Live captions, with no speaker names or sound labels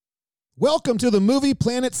Welcome to the Movie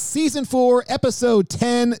Planet Season 4, Episode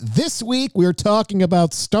 10. This week, we're talking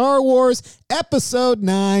about Star Wars Episode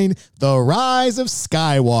 9, The Rise of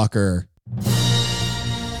Skywalker.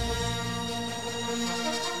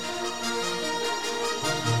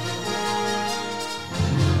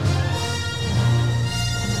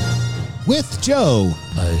 With Joe.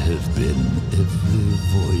 I have been every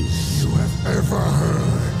voice you have ever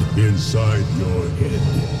heard inside your head.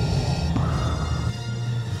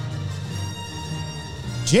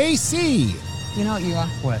 JC. You know what you are?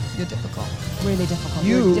 What? You're difficult. Really difficult.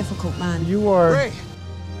 You- You're a difficult man. You are. Ray,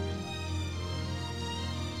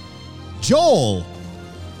 Joel.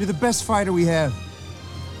 you're the best fighter we have.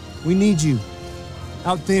 We need you.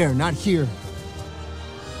 Out there, not here.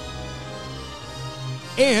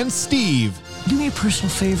 And Steve. Do me a personal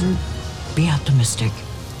favor. Be optimistic.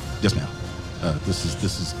 Yes, ma'am. This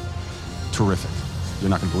is terrific. You're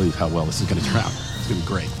not going to believe how well this is going to turn out. It's going to be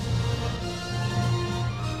great.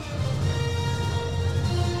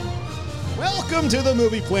 Welcome to the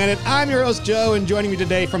Movie Planet. I'm your host, Joe, and joining me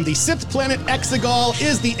today from the Sith planet Exegol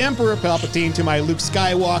is the Emperor Palpatine to my Luke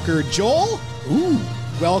Skywalker, Joel. Ooh.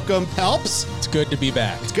 Welcome, Palps. It's good to be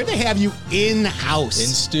back. It's good to have you in-house. In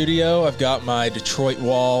studio, I've got my Detroit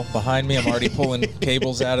wall behind me. I'm already pulling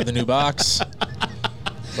cables out of the new box.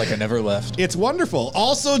 It's like I never left. It's wonderful.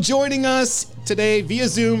 Also joining us today via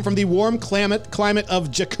Zoom from the warm climate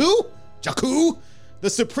of Jakku, the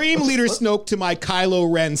Supreme Leader Snoke to my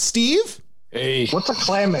Kylo Ren, Steve. Hey. What's a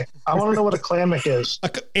Klamick? I want to know what a Klamick is.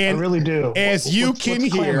 I really do. As you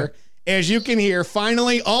can hear,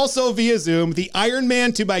 finally, also via Zoom, the Iron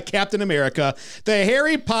Man to my Captain America, the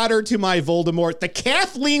Harry Potter to my Voldemort, the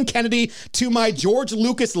Kathleen Kennedy to my George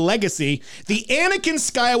Lucas legacy, the Anakin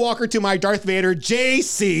Skywalker to my Darth Vader,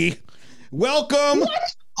 JC. Welcome.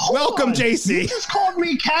 What? Welcome, JC. You just called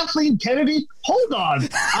me Kathleen Kennedy? Hold on.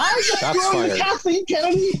 I just called you Kathleen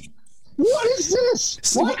Kennedy? What is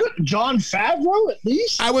this? Why couldn't John Favreau at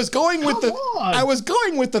least? I was going with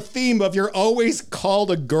the theme of you're always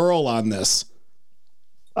called a girl on this.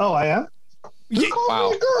 Oh, I am? You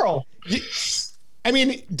called me a girl. I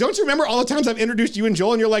mean, don't you remember all the times I've introduced you and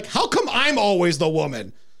Joel and you're like, how come I'm always the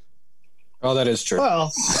woman? Oh, that is true.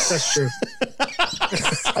 Well, that's true.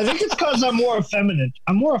 I think it's because I'm more effeminate.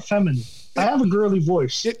 I have a girly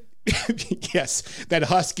voice. Yes, that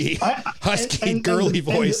husky, girly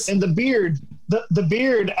voice. And the beard, the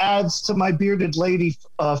beard adds to my bearded lady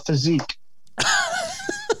physique.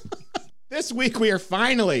 This week we are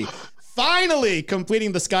finally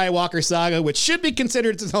completing the Skywalker saga, which should be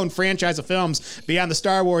considered its own franchise of films beyond the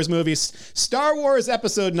Star Wars movies. Star Wars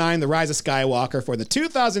Episode 9, The Rise of Skywalker from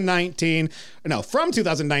 2019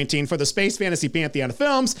 for the Space Fantasy Pantheon of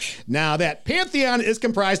films. Now that Pantheon is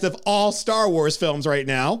comprised of all Star Wars films right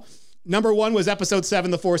now. Number 1 was Episode 7,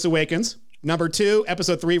 The Force Awakens. Number 2,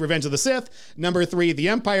 Episode 3, Revenge of the Sith. Number 3, The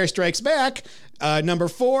Empire Strikes Back. Number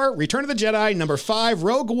 4, Return of the Jedi. Number 5,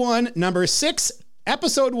 Rogue One. Number 6,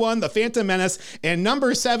 Episode 1, The Phantom Menace, and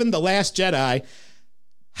number 7, The Last Jedi.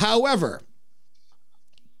 However,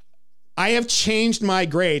 I have changed my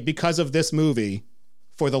grade because of this movie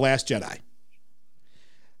for The Last Jedi.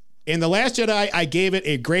 In The Last Jedi, I gave it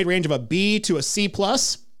a grade range of a B to a C+.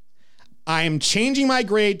 I am changing my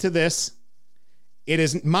grade to this. It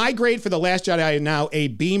is my grade for The Last Jedi now a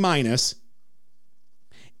B-.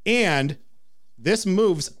 And this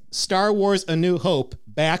moves Star Wars A New Hope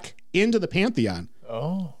back into the Pantheon.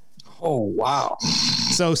 Oh, wow.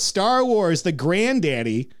 So Star Wars, the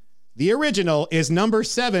granddaddy, the original, is number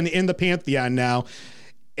 7 in the Pantheon now,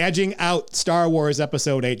 edging out Star Wars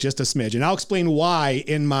Episode 8 just a smidge. And I'll explain why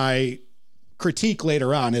in my critique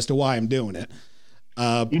later on as to why I'm doing it.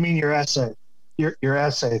 You mean your essay? Your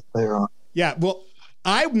essay later on. Yeah, well,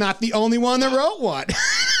 I'm not the only one that wrote one.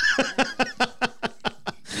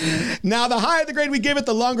 Now, the higher the grade we give it,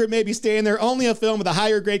 the longer it may be staying there. Only a film with a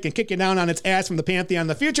higher grade can kick it down on its ass from the Pantheon in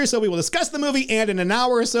the future, so we will discuss the movie, and in an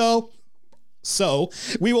hour or so,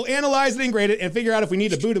 we will analyze it and grade it and figure out if we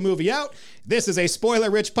need to boot a movie out. This is a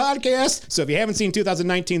spoiler-rich podcast, so if you haven't seen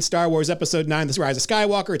 2019 Star Wars Episode 9, The Rise of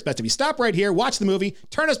Skywalker, it's best if you stop right here, watch the movie,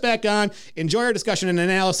 turn us back on, enjoy our discussion and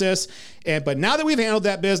analysis. But now that we've handled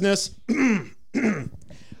that business, let's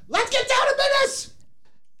get down to business!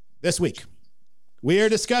 This week, we are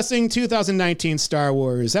discussing 2019 Star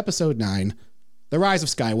Wars Episode 9, The Rise of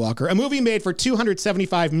Skywalker, a movie made for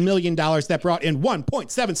 $275 million that brought in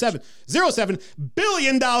 $1.7707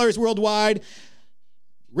 billion worldwide.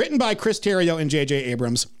 Written by Chris Terrio and J.J.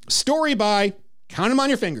 Abrams. Story by, count them on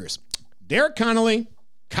your fingers, Derek Connolly,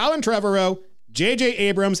 Colin Trevorrow, J.J.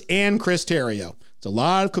 Abrams, and Chris Terrio. It's a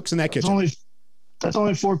lot of cooks in that kitchen. That's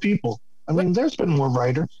only 4 people. I mean, there's been more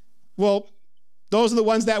writers. Well, those are the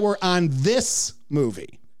ones that were on this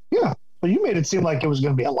movie. Yeah, but you made it seem like it was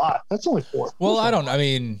going to be a lot. That's only 4. Well,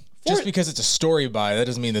 just because it's a story by, that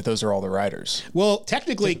doesn't mean that those are all the writers. Well,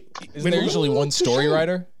 technically... Isn't there usually one story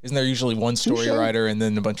writer? Isn't there usually one story writer and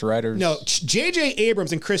then a bunch of writers? No, J.J.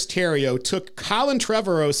 Abrams and Chris Terrio took Colin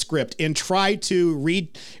Trevorrow's script and tried to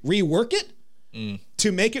rework it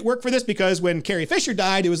to make it work for this, because when Carrie Fisher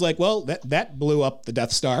died, it was like, well, that blew up the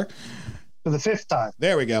Death Star. For the 5th time.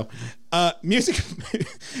 There we go. Music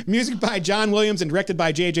by John Williams and directed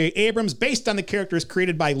by J.J. Abrams, based on the characters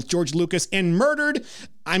created by George Lucas and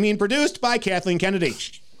produced by Kathleen Kennedy.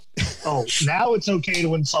 Oh, now it's okay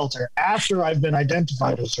to insult her after I've been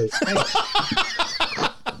identified as her.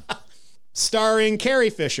 Starring Carrie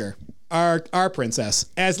Fisher, our princess,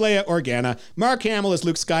 as Leia Organa, Mark Hamill as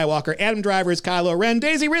Luke Skywalker, Adam Driver as Kylo Ren,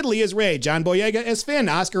 Daisy Ridley as Rey, John Boyega as Finn,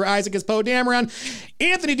 Oscar Isaac as Poe Dameron,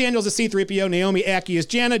 Anthony Daniels as C-3PO, Naomi Ackie as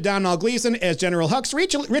Janna, Domhnall Gleeson as General Hux,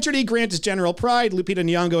 Richard E. Grant as General Pride, Lupita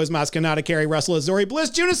Nyong'o as Maz Kanata, Kerry Russell as Zori Bliss,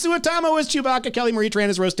 Juna Suetamo as Chewbacca, Kelly Marie Tran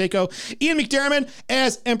as Rose Takeo, Ian McDiarmid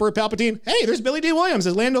as Emperor Palpatine. Hey, there's Billy D. Williams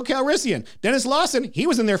as Lando Calrissian, Dennis Lawson, he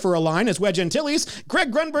was in there for a line as Wedge Antilles,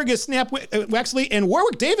 Greg Grunberg as Snap Wexley, and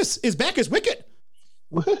Warwick Davis is back as Wicket.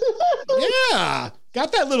 Yeah,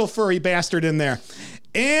 got that little furry bastard in there.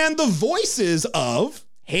 And the voices of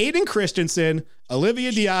Hayden Christensen,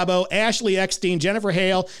 Olivia Diabo, Ashley Eckstein, Jennifer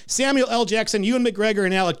Hale, Samuel L. Jackson, Ewan McGregor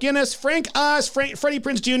and Alec Guinness, Frank Oz, Freddie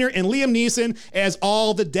Prinze Jr., and Liam Neeson as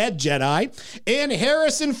all the dead Jedi, and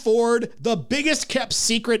Harrison Ford, the biggest kept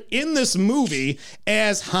secret in this movie,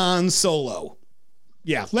 as Han Solo.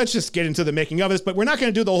 Yeah, let's just get into the making of this, but we're not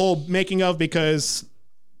going to do the whole making of because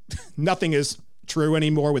nothing is true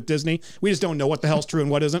anymore with Disney. We just don't know what the hell's true and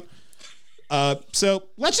what isn't. So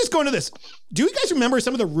let's just go into this. Do you guys remember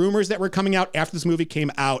some of the rumors that were coming out after this movie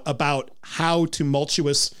came out about how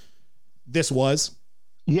tumultuous this was?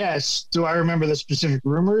 Yes. Do I remember the specific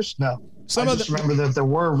rumors? No. I just remember that there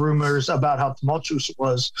were rumors about how tumultuous it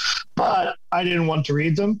was, but I didn't want to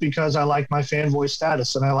read them because I like my fanboy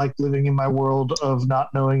status and I like living in my world of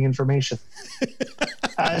not knowing information.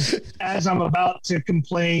 As I'm about to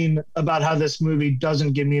complain about how this movie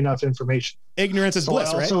doesn't give me enough information. Ignorance is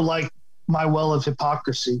bliss, right? I also like my well of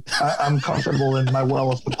hypocrisy. I'm comfortable in my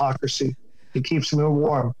well of hypocrisy. It keeps me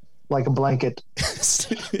warm like a blanket.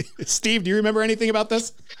 Steve, do you remember anything about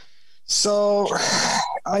this? So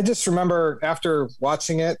I just remember after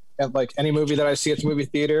watching it at like any movie that I see at the movie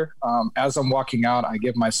theater, as I'm walking out, I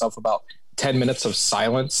give myself about 10 minutes of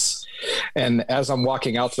silence. And as I'm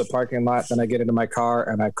walking out to the parking lot, then I get into my car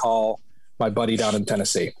and I call my buddy down in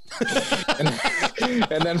Tennessee. and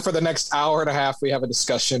then for the next hour and a half, we have a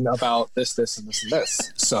discussion about this, and this, and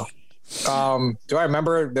this. So do I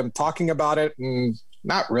remember them talking about it?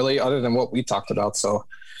 Not really, other than what we talked about. So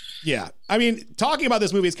yeah. I mean, talking about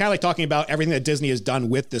this movie is kind of like talking about everything that Disney has done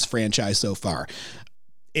with this franchise so far.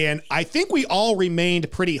 And I think we all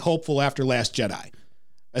remained pretty hopeful after Last Jedi,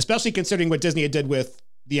 especially considering what Disney did with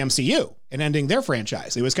the MCU and ending their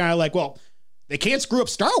franchise. It was kind of like, well, they can't screw up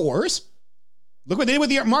Star Wars. Look what they did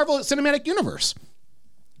with the Marvel Cinematic Universe.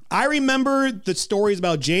 I remember the stories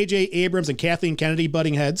about J.J. Abrams and Kathleen Kennedy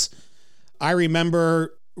butting heads. I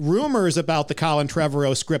remember rumors about the Colin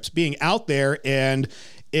Trevorrow scripts being out there, and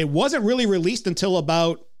it wasn't really released until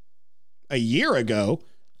about a year ago.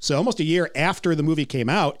 So almost a year after the movie came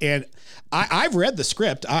out. And I've read the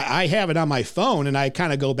script. I have it on my phone and I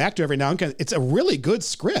kind of go back to it every now and then. It's a really good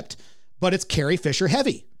script, but it's Carrie Fisher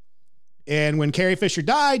heavy. And when Carrie Fisher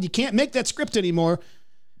died, you can't make that script anymore.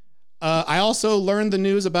 I also learned the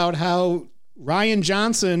news about how Rian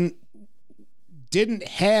Johnson didn't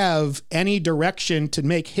have any direction to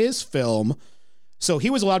make his film. So he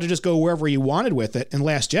was allowed to just go wherever he wanted with it in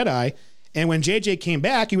Last Jedi. And when JJ came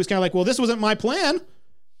back, he was kind of like, well, this wasn't my plan.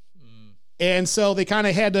 And so they kind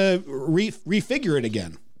of had to refigure it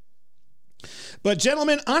again. But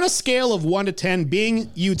gentlemen, on a scale of 1 to 10,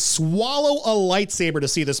 being you'd swallow a lightsaber to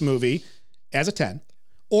see this movie as a 10,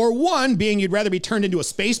 or 1 being you'd rather be turned into a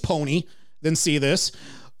space pony than see this,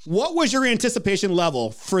 what was your anticipation level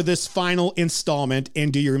for this final installment?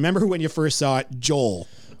 And do you remember when you first saw it, Joel?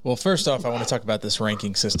 Well, first off, I want to talk about this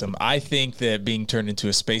ranking system. I think that being turned into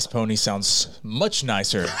a space pony sounds much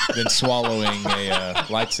nicer than swallowing a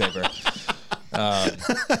lightsaber.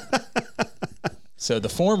 So the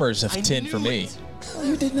former's a 10 for me. Oh,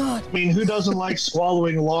 you did not. I mean, who doesn't like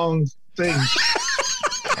swallowing long things?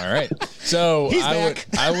 All right. So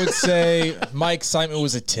I would say my excitement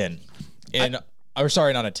was a 10. And or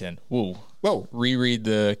sorry, not a 10. Whoa. Reread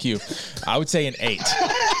the cue. I would say an 8.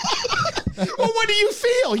 Well, what do you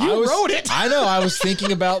feel? You wrote it. I know. I was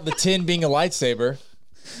thinking about the 10 being a lightsaber.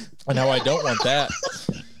 And how I don't want that.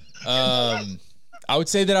 I would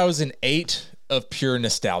say that I was an 8 of pure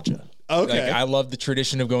nostalgia. Okay. Like, I love the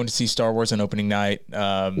tradition of going to see Star Wars on opening night.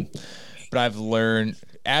 But I've learned,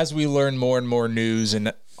 as we learn more and more news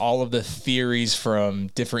and all of the theories from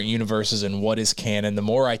different universes and what is canon, the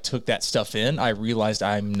more I took that stuff in, I realized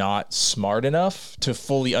I'm not smart enough to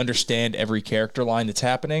fully understand every character line that's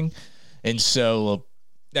happening. And so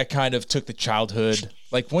that kind of took the childhood.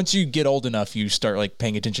 Like, once you get old enough, you start like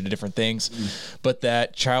paying attention to different things. But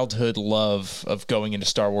that childhood love of going into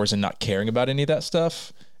Star Wars and not caring about any of that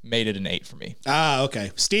stuff made it an 8 for me. Ah,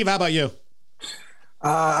 okay. Steve, how about you?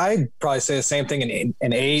 I'd probably say the same thing,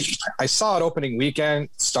 an 8. I saw it opening weekend,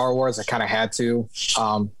 Star Wars. I kind of had to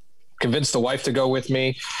convince the wife to go with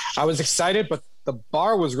me. I was excited, but the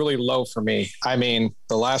bar was really low for me. I mean,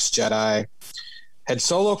 The Last Jedi. Had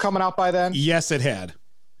Solo coming out by then? Yes, it had.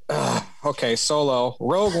 Okay, Solo.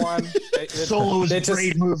 Rogue One. Solo was a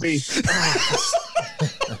great movie.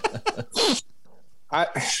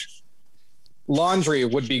 Laundry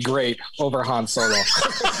would be great over Han Solo.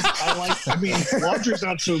 I mean, Laundry's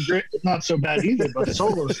not so great, not so bad either, but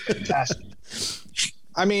Solo's fantastic.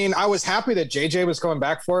 I mean, I was happy that JJ was coming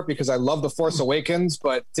back for it because I love The Force Awakens,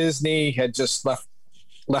 but Disney had just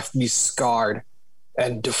left me scarred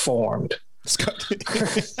and deformed. It's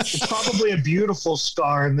probably a beautiful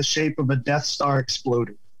scar in the shape of a Death Star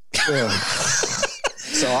exploding. Yeah.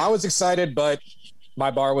 So I was excited, but my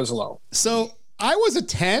bar was low. So I was a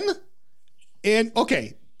 10. And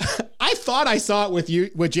okay, I thought I saw it with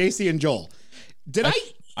JC and Joel. Did I?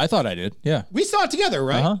 I thought I did. Yeah. We saw it together,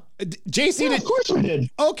 right? Uh-huh. JC did. Of course we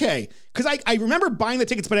did. Okay. Because I remember buying the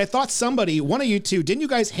tickets, but I thought one of you two, didn't you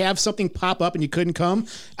guys have something pop up and you couldn't come?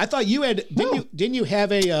 I thought you had, didn't you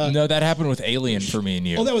have a... No, that happened with Alien for me and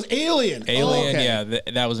you. Oh, that was Alien. Alien, okay. yeah.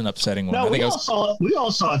 That was an upsetting one. No, we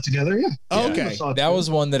all saw it together, yeah. Okay. That was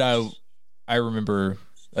one that I remember...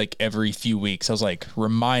 Like every few weeks, I was like,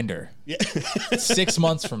 reminder, 6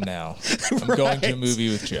 months from now, I'm going to a movie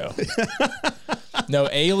with Joe. No,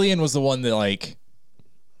 Alien was the one that like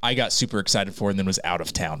I got super excited for and then was out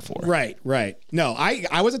of town for. Right. No,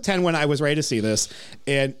 I was a 10 when I was ready to see this.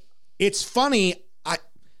 And it's funny,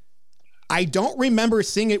 I don't remember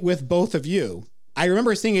seeing it with both of you. I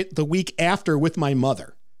remember seeing it the week after with my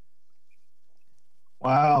mother.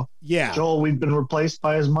 Wow. Yeah. Joel, we've been replaced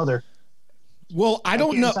by his mother. Well, I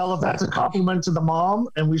don't know. Tell if that's a compliment to the mom,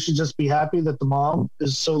 and we should just be happy that the mom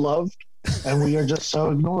is so loved, and we are just so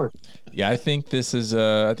ignored. Yeah, I think this is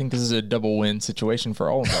a double win situation for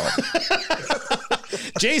all involved.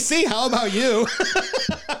 JC, how about you?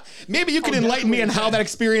 Maybe you can enlighten me on how that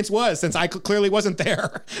experience was, since I clearly wasn't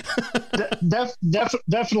there.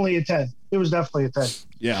 Definitely a 10. It was definitely a 10.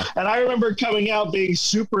 Yeah. And I remember coming out being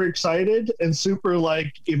super excited and super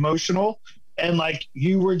like emotional. And like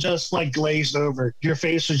you were just like glazed over. Your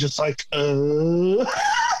face was just like, and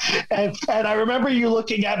I remember you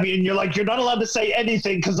looking at me and you're like, you're not allowed to say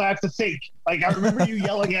anything because I have to think. Like I remember you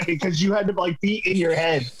yelling at me because you had to like be in your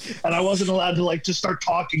head, and I wasn't allowed to like just start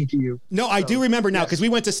talking to you. No, I do remember now because we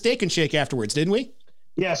went to Steak and Shake afterwards, didn't we?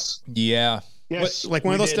 Yes. Yeah. Yes. Like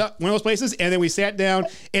one of those places, and then we sat down.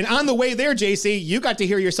 And on the way there, JC, you got to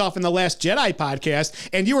hear yourself in the Last Jedi podcast,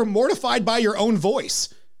 and you were mortified by your own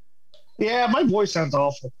voice. Yeah, my voice sounds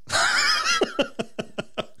awful.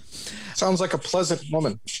 Sounds like a pleasant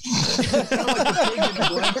woman. Sounds like a pig in a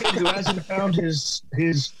blanket who hasn't found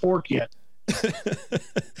his fork yet.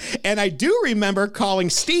 And I do remember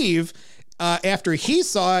calling Steve after he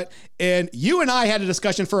saw it, and you and I had a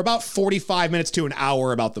discussion for about 45 minutes to an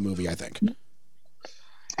hour about the movie, I think.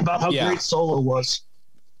 About how great Solo was.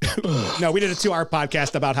 No, we did a 2-hour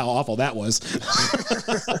podcast about how awful that was.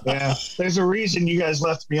 Yeah, there's a reason you guys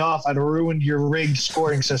left me off. I'd ruined your rigged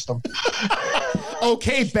scoring system.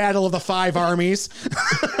 Okay, Battle of the Five Armies.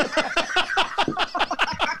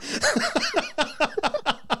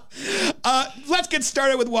 Let's get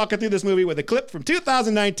started with walking through this movie with a clip from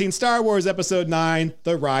 2019 Star Wars Episode 9,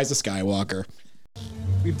 The Rise of Skywalker.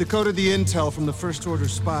 We've decoded the intel from the First Order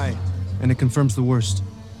spy, and it confirms the worst.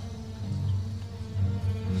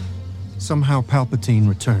 Somehow Palpatine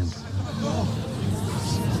returned.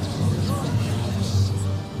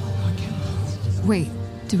 Wait,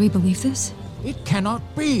 do we believe this? It cannot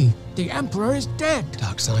be. The Emperor is dead.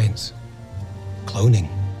 Dark science. Cloning.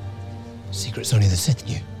 Secrets only the Sith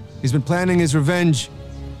knew. He's been planning his revenge.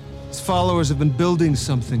 His followers have been building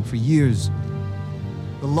something for years.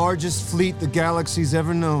 The largest fleet the galaxy's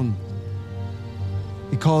ever known.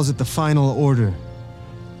 He calls it the Final Order.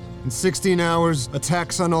 In 16 hours,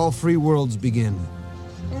 attacks on all free worlds begin.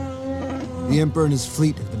 The Emperor and his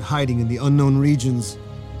fleet have been hiding in the unknown regions.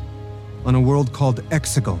 on a world called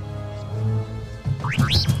Exegol.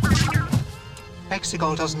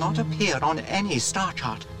 Exegol does not appear on any star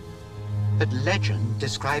chart, but legend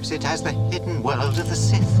describes it as the hidden world of the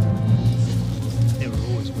Sith. There were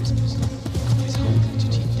always whispers. It's holding to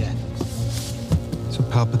death. So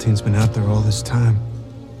Palpatine's been out there all this time,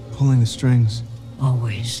 pulling the strings.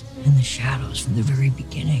 Always in the shadows from the very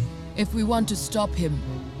beginning. If we want to stop him,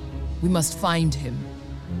 we must find him.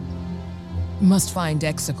 We must find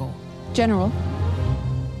Exegol. General,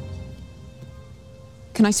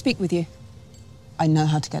 can I speak with you? I know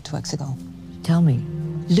how to get to Exegol. Tell me.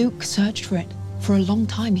 Luke searched for it for a long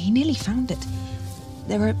time. He nearly found it.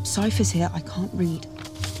 There are ciphers here I can't read.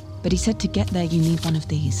 But he said to get there, you need one of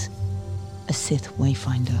these. A Sith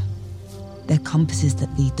Wayfinder. They're compasses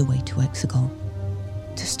that lead the way to Exegol.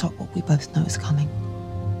 To stop what we both know is coming.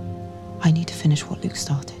 I need to finish what Luke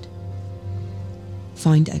started.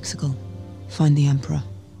 Find Exegol. Find the Emperor.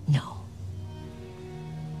 No.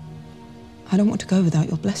 I don't want to go without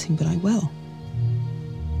your blessing, but I will.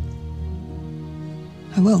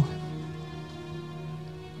 I will.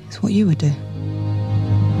 It's what you would do.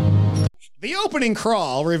 The opening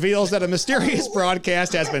crawl reveals that a mysterious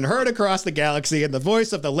broadcast has been heard across the galaxy in the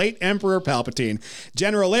voice of the late Emperor Palpatine.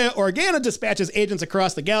 General Leia Organa dispatches agents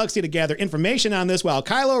across the galaxy to gather information on this, while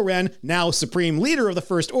Kylo Ren, now Supreme Leader of the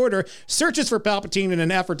First Order, searches for Palpatine in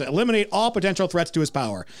an effort to eliminate all potential threats to his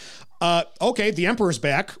power. Okay, the Emperor's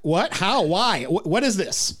back. What? How? Why? What is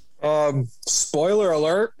this? Spoiler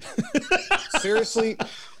alert. Seriously,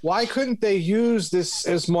 why couldn't they use this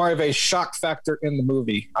as more of a shock factor in the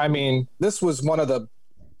movie? I mean, this was one of the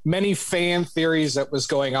many fan theories that was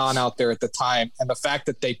going on out there at the time. And the fact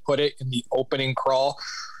that they put it in the opening crawl,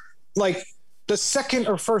 like the second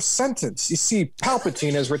or first sentence, you see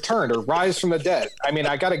Palpatine has returned or rise from the dead. I mean,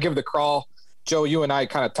 I got to give the crawl. Joe, you and I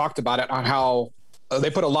kind of talked about it on how they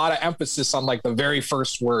put a lot of emphasis on like the very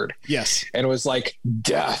first word. Yes. And it was like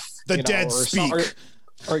death. The dead speak.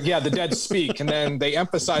 Or the dead speak. And then they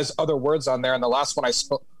emphasize other words on there. And the last one I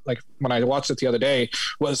spoke, like when I watched it the other day,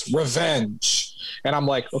 was revenge. And I'm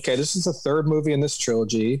like, okay, this is the third movie in this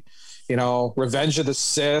trilogy. You know, Revenge of the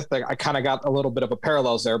Sith. Like, I kind of got a little bit of a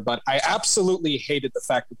parallels there, but I absolutely hated the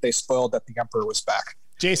fact that they spoiled that the Emperor was back.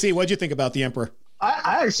 JC, what'd you think about the Emperor?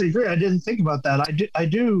 I actually agree. I didn't think about that. I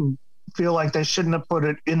do feel like they shouldn't have put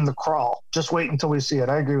it in the crawl. Just wait until we see it.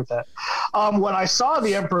 I agree with that. When I saw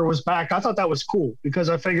the Emperor was back, I thought that was cool because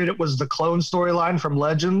I figured it was the clone storyline from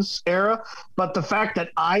Legends era. But the fact that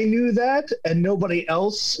I knew that and nobody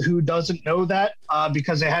else who doesn't know that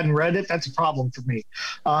because they hadn't read it, that's a problem for me.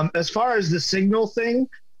 As far as the signal thing,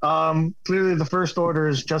 clearly the First Order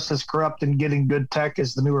is just as corrupt in getting good tech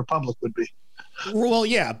as the New Republic would be. Well,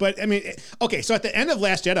 yeah, but I mean, okay, so at the end of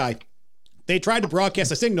Last Jedi, they tried to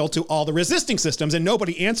broadcast a signal to all the resisting systems and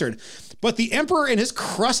nobody answered. But the Emperor and his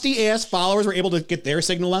crusty ass followers were able to get their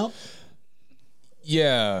signal out.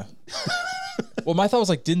 Yeah. Well, my thought was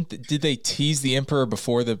like, did they tease the Emperor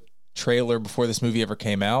before the trailer, before this movie ever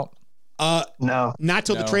came out? No. Not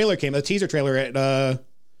till the trailer came, the teaser trailer at,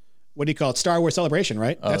 what do you call it? Star Wars Celebration,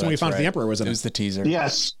 right? That's when we found out the Emperor was in it. It was the teaser.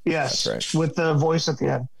 Yes. That's right. With the voice at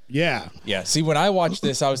the end. Yeah. Yeah. See, when I watched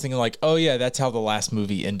this, I was thinking like, oh yeah, that's how the last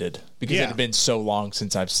movie ended because it had been so long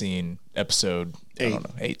since I've seen episode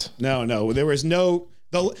 8. No. There was no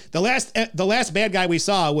the last bad guy we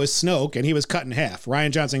saw was Snoke, and he was cut in half.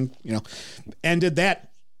 Rian Johnson, ended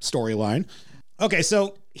that storyline. Okay,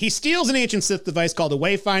 so he steals an ancient Sith device called a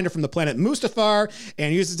Wayfinder from the planet Mustafar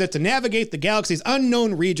and uses it to navigate the galaxy's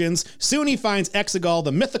unknown regions. Soon he finds Exegol,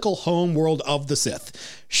 the mythical home world of the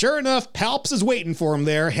Sith. Sure enough, Palps is waiting for him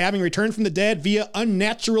there, having returned from the dead via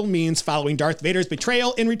unnatural means following Darth Vader's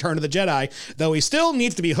betrayal in Return of the Jedi, though he still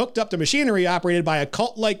needs to be hooked up to machinery operated by a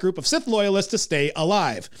cult-like group of Sith loyalists to stay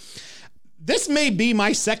alive. This may be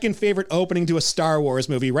my second favorite opening to a Star Wars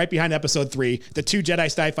movie, right behind Episode 3, the two Jedi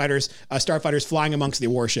starfighters flying amongst the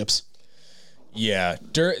warships. Yeah.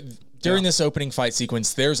 During this opening fight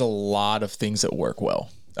sequence, there's a lot of things that work well.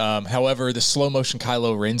 However, the slow motion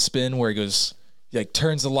Kylo Ren spin where he goes,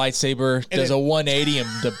 turns the lightsaber, does a 180 and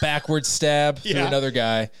the backward stab through another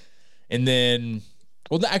guy. And then,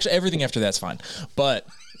 well, actually everything after that's fine. But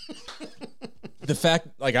the fact,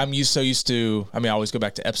 I'm so used to, I always go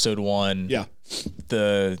back to Episode 1. Yeah.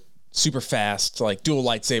 The super fast, dual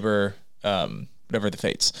lightsaber, whatever the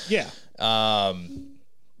fates. Yeah.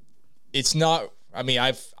 It's not,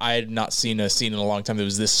 I had not seen a scene in a long time that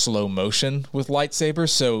was this slow motion with lightsabers,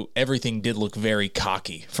 so everything did look very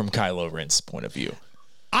cocky from Kylo Ren's point of view.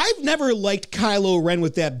 I've never liked Kylo Ren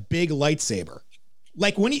with that big lightsaber.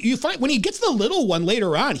 When when he gets the little one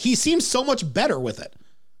later on, he seems so much better with it.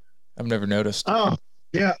 I've never noticed. Oh,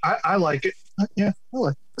 Yeah, I like it. Yeah, I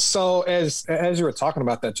like it. So as you were talking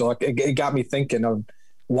about that, Joel, it got me thinking of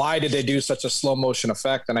why did they do such a slow motion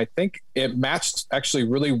effect? And I think it matched actually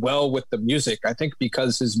really well with the music. I think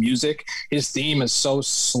because his theme is so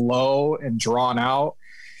slow and drawn out.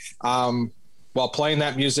 While playing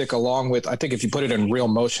that music along with, I think if you put it in real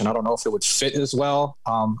motion, I don't know if it would fit as well.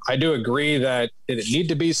 I do agree that did it need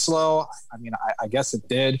to be slow? I mean, I guess it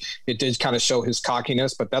did. It did kind of show his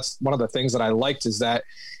cockiness, but that's one of the things that I liked is that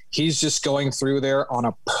he's just going through there on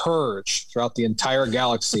a purge throughout the entire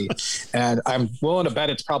galaxy. And I'm willing to bet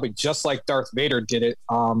it's probably just like Darth Vader did it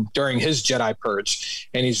during his Jedi purge.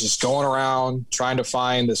 And he's just going around trying to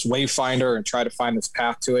find this wayfinder and try to find this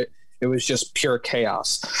path to it. It was just pure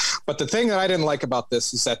chaos. But the thing that I didn't like about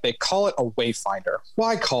this is that they call it a wayfinder.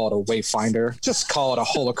 Why call it a wayfinder? Just call it a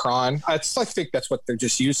holocron. I think that's what they're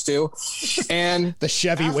just used to. And the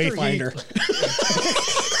Chevy wayfinder.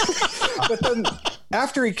 But then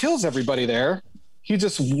after he kills everybody there, he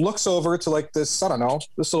just looks over to like this, I don't know,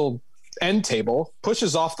 this little end table,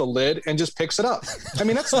 pushes off the lid and just picks it up. I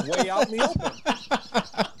mean, that's way out in the open.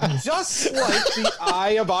 Just like the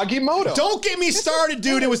Eye of Agamotto. Don't get me started,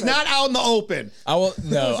 dude. It was not out in the open. I will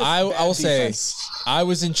say I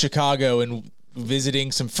was in Chicago and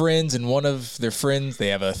visiting some friends, and one of their friends, they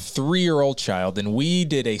have a 3-year-old child, and we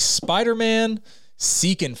did a Spider-Man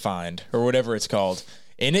seek and find, or whatever it's called.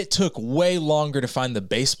 And it took way longer to find the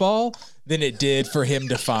baseball than it did for him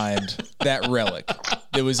to find that relic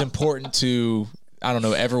that was important to, I don't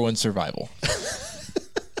know, everyone's survival.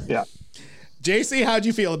 Yeah. JC, how'd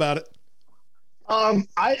you feel about it?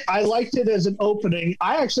 I liked it as an opening.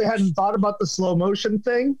 I actually hadn't thought about the slow motion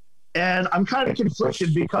thing, and I'm kind of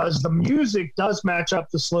conflicted because the music does match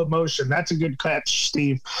up the slow motion. That's a good catch,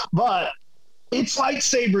 Steve. But it's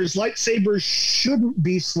lightsabers. Lightsabers shouldn't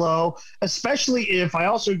be slow, especially if I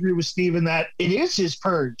also agree with Steven that it is his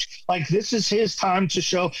purge. Like, this is his time to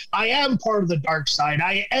show, I am part of the dark side.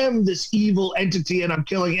 I am this evil entity and I'm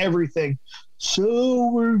killing everything.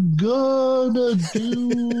 So we're gonna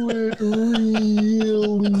do it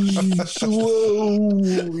really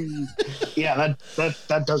slowly. Yeah,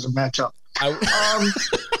 that doesn't match up.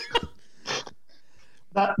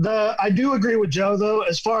 I do agree with Joe, though.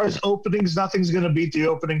 As far as openings, nothing's going to beat the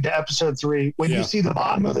opening to episode 3. When you see the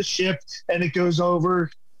bottom of the ship and it goes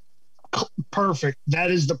over, perfect.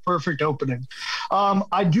 That is the perfect opening.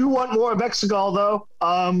 I do want more of Exegol, though.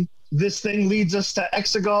 This thing leads us to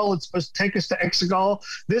Exegol. It's supposed to take us to Exegol.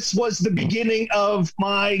 This was the beginning of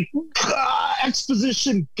my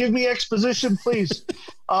exposition. Give me exposition, please.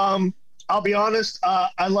 I'll be honest,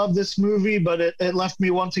 I love this movie, but it left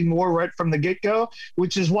me wanting more right from the get-go,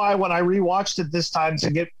 which is why when I rewatched it this time to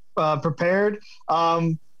get prepared,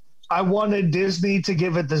 I wanted Disney to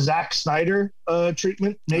give it the Zack Snyder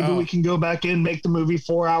treatment. Maybe we can go back in, make the movie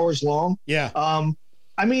 4 hours long. Yeah.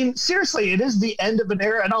 I mean, seriously, it is the end of an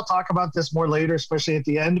era, and I'll talk about this more later, especially at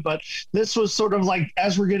the end, but this was sort of like,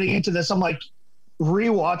 as we're getting into this, I'm like,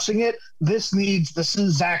 rewatching it, this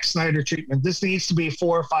is Zack Snyder treatment. This needs to be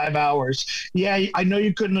 4 or 5 hours. Yeah, I know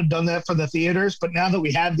you couldn't have done that for the theaters, but now that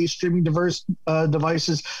we have these streaming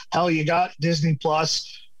devices, hell, you got Disney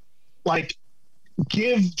Plus. Like,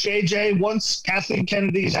 give JJ, once Kathleen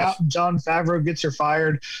Kennedy's out and Jon Favreau gets her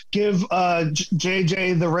fired, give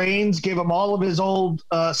JJ the reins, give him all of his old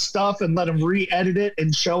stuff and let him re-edit it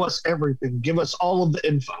and show us everything. Give us all of the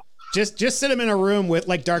info. Just sit him in a room with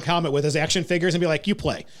like Dark Helmet with his action figures and be like, you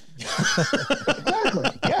play. Exactly.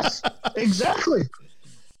 Yes, exactly.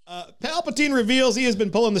 Palpatine reveals he has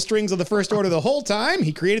been pulling the strings of the First Order the whole time.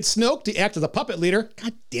 He created Snoke to act as a puppet leader,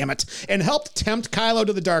 god damn it, and helped tempt Kylo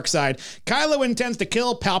to the dark side. Kylo intends to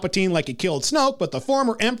kill Palpatine like he killed Snoke, but the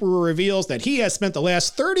former Emperor reveals that he has spent the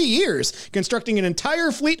last 30 years constructing an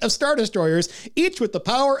entire fleet of Star Destroyers, each with the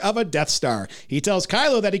power of a Death Star. He tells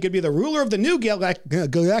Kylo that he could be the ruler of the new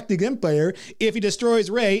Galactic Empire if he destroys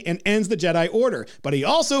Rey and ends the Jedi Order, but he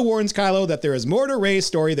also warns Kylo that there is more to Rey's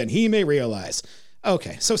story than he may realize.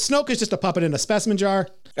 Okay, so Snoke is just a puppet in a specimen jar.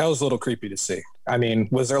 That was a little creepy to see. I mean,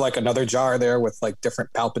 was there like another jar there with like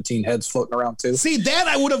different Palpatine heads floating around too? See, that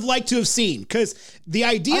I would have liked to have seen, because the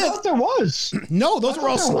idea... I thought there was. No, those were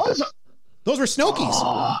all... Those were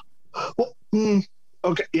Snokies.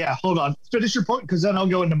 Okay, yeah, hold on. Finish your point, because then I'll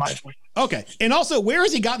go into my point. Okay, and also, where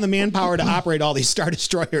has he gotten the manpower to operate all these Star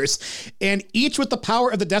Destroyers? And each with the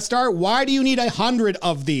power of the Death Star? Why do you need 100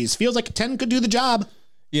 of these? Feels like 10 could do the job.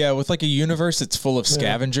 Yeah, with like a universe that's full of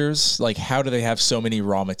scavengers, like how do they have so many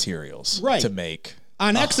raw materials to make?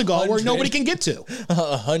 On Exegol, where nobody can get to.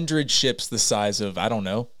 100 ships the size of, I don't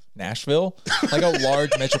know, Nashville? Like a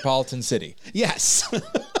large metropolitan city. Yes.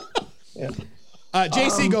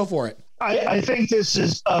 JC, go for it. I think this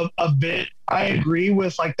is a bit, I agree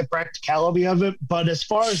with like the practicality of it, but as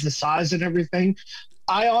far as the size and everything,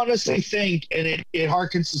 I honestly think, and it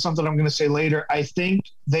harkens to something I'm going to say later, I think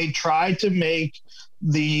they tried to make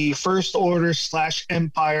the First Order /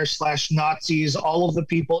 Empire / Nazis, all of the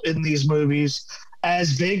people in these movies,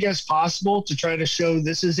 as big as possible to try to show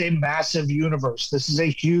this is a massive universe. This is a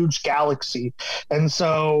huge galaxy. And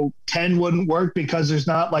so 10 wouldn't work because there's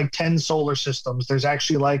not like 10 solar systems. There's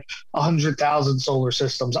actually like 100,000 solar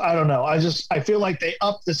systems. I don't know. I feel like they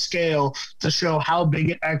upped the scale to show how big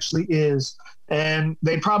it actually is. And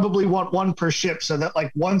they probably want one per ship so that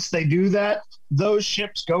like once they do that, those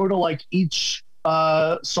ships go to like each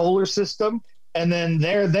solar system, and then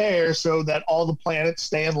they're there so that all the planets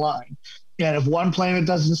stay in line. And if one planet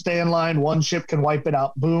doesn't stay in line, one ship can wipe it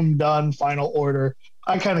out. Boom, done, final order.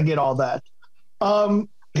 I kind of get all that.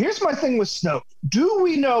 Here's my thing with Snoke. Do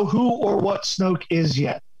we know who or what Snoke is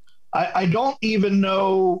yet? I don't even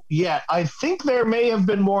know yet. I think there may have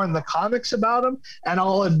been more in the comics about him, and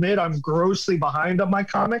I'll admit I'm grossly behind on my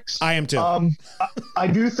comics. I am too. I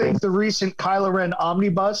do think the recent Kylo Ren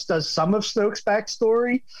omnibus does some of Snoke's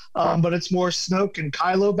backstory, but it's more Snoke and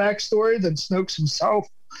Kylo backstory than Snoke's himself.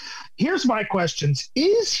 Here's my questions.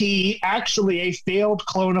 Is he actually a failed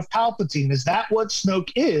clone of Palpatine? Is that what Snoke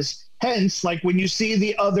is? Hence, like when you see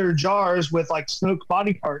the other jars with like Snoke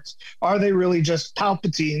body parts, are they really just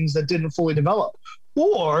Palpatines that didn't fully develop?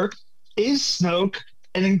 Or is Snoke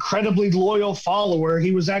an incredibly loyal follower?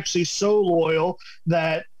 He was actually so loyal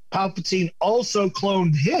that Palpatine also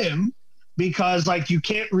cloned him, because like you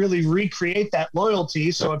can't really recreate that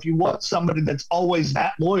loyalty. So if you want somebody that's always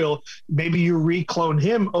that loyal, maybe you reclone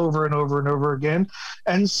him over and over and over again.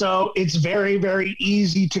 And so it's very, very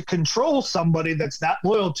easy to control somebody that's that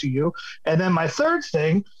loyal to you. And then my third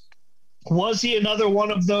thing, was he another one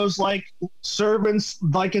of those like servants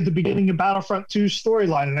like at the beginning of Battlefront 2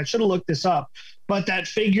 storyline? And I should have looked this up, but that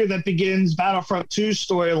figure that begins Battlefront 2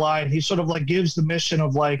 storyline, he sort of like gives the mission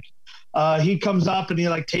of like, he comes up and he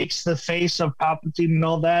like takes the face of Palpatine and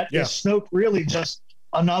all that. Yeah. Is Snoke really just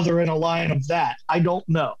another in a line of that? I don't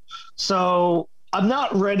know. So I'm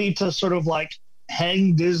not ready to sort of like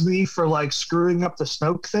hang Disney for like screwing up the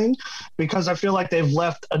Snoke thing, because I feel like they've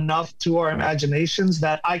left enough to our imaginations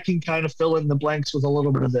that I can kind of fill in the blanks with a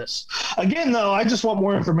little bit of this. Again, though, I just want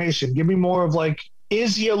more information. Give me more of like,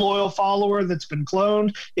 is he a loyal follower that's been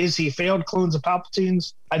cloned? Is he failed clones of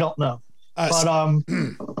Palpatines? I don't know. But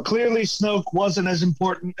clearly Snoke wasn't as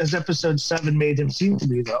important as Episode 7 made him seem to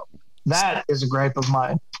be, though. That is a gripe of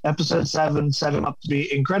mine. Episode 7 set him up to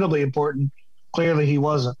be incredibly important. Clearly he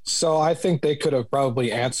wasn't. So I think they could have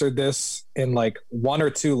probably answered this in like one or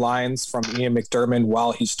two lines from Ian McDiarmid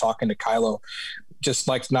while he's talking to Kylo. Just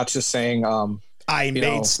like not just saying, I made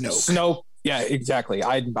Snoke. Snoke. Yeah, exactly.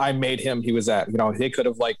 I made him. He was at, they could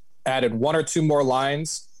have like added one or two more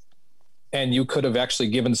lines, and you could have actually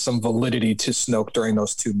given some validity to Snoke during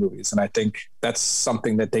those two movies. And I think that's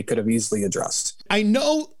something that they could have easily addressed. I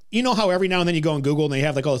know, you know how every now and then you go on Google and they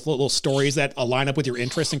have like all those little stories that align up with your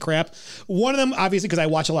interests and crap. One of them, obviously, because I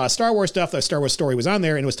watch a lot of Star Wars stuff, the Star Wars story was on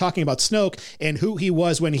there, and it was talking about Snoke and who he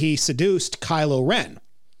was when he seduced Kylo Ren.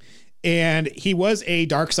 And he was a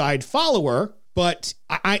dark side follower, but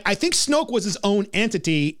I think Snoke was his own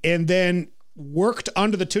entity and then worked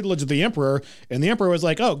under the tutelage of the Emperor, and the Emperor was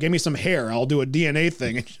like, oh, give me some hair, I'll do a DNA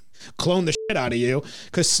thing and clone the shit out of you,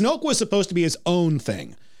 because Snoke was supposed to be his own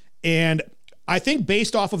thing. And I think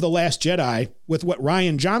based off of The Last Jedi, with what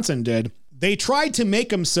Rian Johnson did, they tried to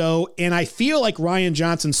make him so, and I feel like Rian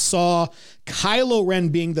Johnson saw Kylo Ren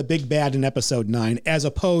being the big bad in Episode 9 as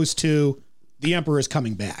opposed to the Emperor's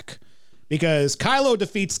coming back, because Kylo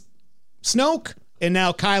defeats Snoke and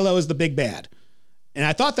now Kylo is the big bad. And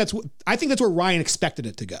I think that's where Rian expected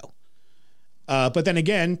it to go. But then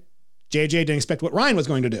again, JJ didn't expect what Rian was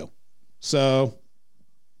going to do. So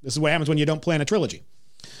this is what happens when you don't plan a trilogy.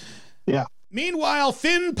 Yeah. Meanwhile,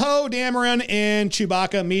 Finn, Poe, Dameron, and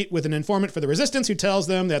Chewbacca meet with an informant for the Resistance who tells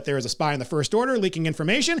them that there is a spy in the First Order leaking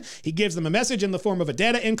information. He gives them a message in the form of a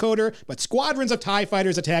data encoder, but squadrons of TIE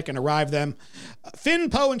fighters attack and arrive them. Finn,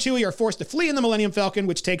 Poe, and Chewie are forced to flee in the Millennium Falcon,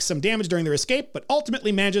 which takes some damage during their escape, but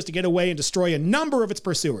ultimately manages to get away and destroy a number of its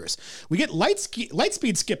pursuers. We get light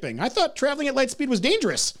speed skipping. I thought traveling at light speed was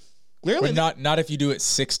dangerous. Clearly, not if you do it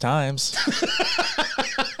 6 times.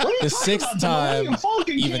 The 6th time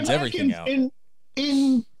evens everything out.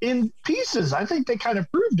 In pieces, I think they kind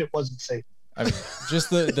of proved it wasn't safe. I mean, just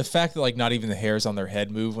the fact that like not even the hairs on their head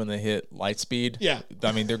move when they hit light speed. Yeah.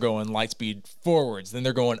 I mean, they're going light speed forwards, then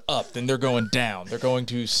they're going up, then they're going down. They're going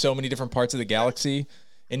to so many different parts of the galaxy,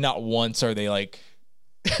 and not once are they like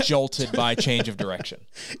jolted by change of direction.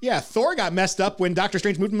 Yeah, Thor got messed up when Doctor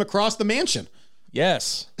Strange moved him across the mansion.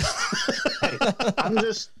 Yes. Hey,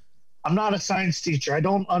 I'm not a science teacher. I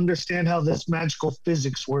don't understand how this magical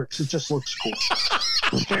physics works. It just looks cool.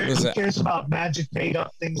 Who cares about magic made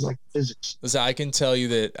up things like physics? Listen, I can tell you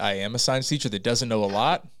that I am a science teacher that doesn't know a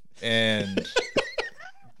lot, and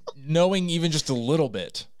knowing even just a little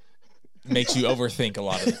bit makes you overthink a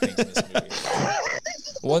lot of the things in this movie.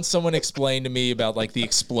 Once someone explained to me about like the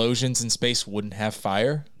explosions in space wouldn't have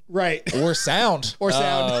fire. Right. Or sound.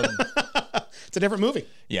 It's a different movie.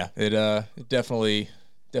 Yeah, it definitely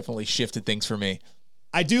shifted things for me.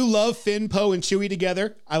 I do love Finn, Poe, and Chewie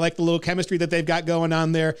together. I like the little chemistry that they've got going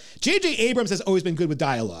on there. J.J. Abrams has always been good with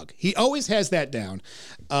dialogue. He always has that down.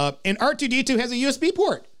 And R2-D2 has a USB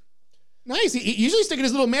port. Nice. He usually sticking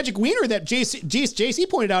his little magic wiener that JC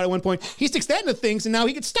pointed out at one point. He sticks that into things, and now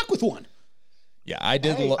he gets stuck with one. Yeah, I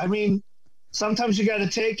did. I mean, sometimes you got to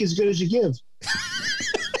take as good as you give.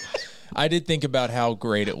 I did think about how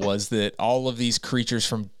great it was that all of these creatures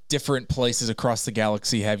from different places across the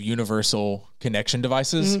galaxy have universal connection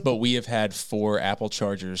devices, but we have had 4 Apple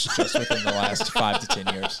chargers just within the last 5 to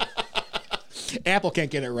 10 years. Apple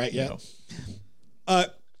can't get it right yet.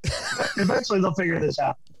 Eventually they'll figure this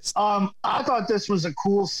out. I thought this was a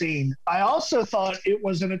cool scene. I also thought it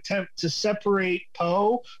was an attempt to separate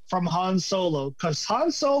Poe from Han Solo, because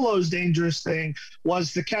Han Solo's dangerous thing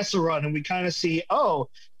was the Kessel Run, and we kind of see, oh,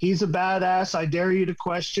 he's a badass. I dare you to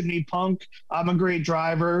question me, punk. I'm a great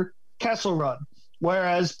driver. Kessel Run.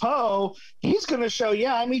 Whereas Poe, he's going to show,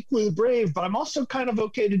 yeah, I'm equally brave, but I'm also kind of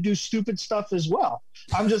okay to do stupid stuff as well.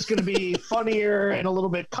 I'm just going to be funnier and a little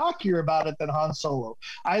bit cockier about it than Han Solo.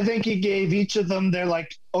 I think he gave each of them their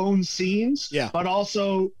like own scenes, but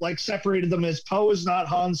also like separated them as Poe is not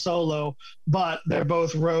Han Solo, but they're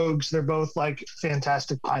both rogues. They're both like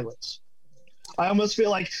fantastic pilots. I almost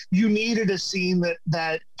feel like you needed a scene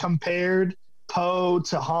that compared Poe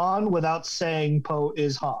to Han without saying Poe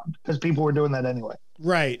is Han, because people were doing that anyway.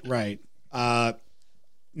 Right. No,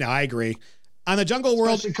 I agree. On the Jungle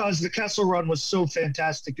World, especially because the Kessel Run was so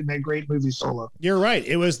fantastic in that great movie Solo. You're right.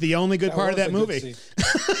 It was the only good part of that movie.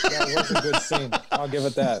 That was a good scene. I'll give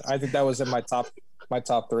it that. I think that was in my top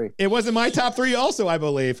 3. It was in my top 3 also, I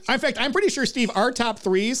believe. In fact, I'm pretty sure, Steve, our top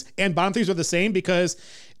 3s and bottom 3s were the same because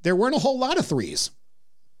there weren't a whole lot of 3s.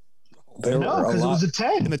 No, because it was a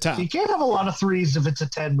 10 in the top. You can't have a lot of 3s if it's a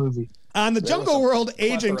 10 movie. On the Jungle World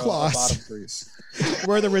Agent Clause,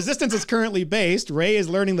 where the Resistance is currently based, Rey is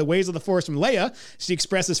learning the ways of the Force from Leia. She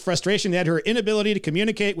expresses frustration at her inability to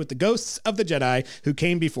communicate with the ghosts of the Jedi who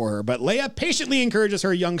came before her, but Leia patiently encourages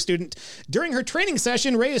her young student. During her training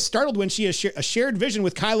session, Rey is startled when she has a shared vision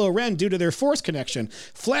with Kylo Ren due to their Force connection.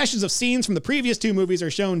 Flashes of scenes from the previous 2 movies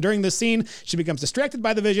are shown during this scene. She becomes distracted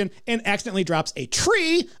by the vision and accidentally drops a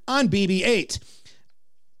tree on BB-8.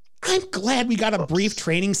 I'm glad we got a brief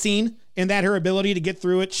training scene and that her ability to get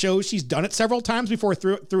through it shows she's done it several times before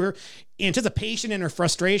through her anticipation and her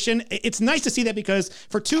frustration. It's nice to see that because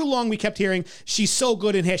for too long we kept hearing she's so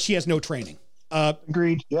good and she has no training.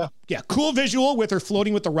 Agreed. Yeah. Cool visual with her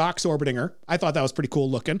floating with the rocks orbiting her. I thought that was pretty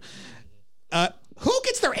cool looking. Who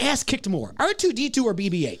gets their ass kicked more, R2-D2 or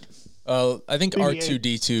BB-8? I think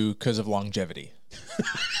R2-D2 because of longevity.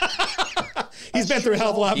 He's been through a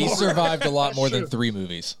hell of a lot more. He survived a lot more than 3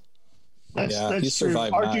 movies. That's true.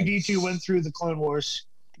 R2-D2 went through the Clone Wars.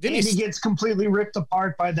 And he gets completely ripped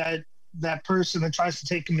apart by that person that tries to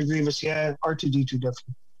take him to Grievous. Yeah, R2-D2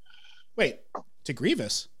 definitely. Wait, to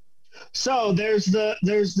Grievous? So there's the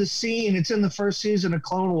scene, it's in the first season of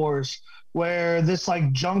Clone Wars, where this like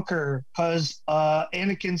junker, because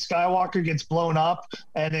Anakin Skywalker gets blown up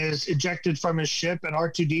and is ejected from his ship, and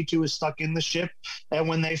R2-D2 is stuck in the ship. And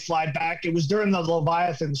when they fly back, it was during the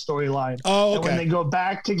Leviathan storyline. Oh, okay. And when they go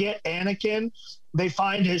back to get Anakin, they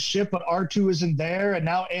find his ship, but R2 isn't there. And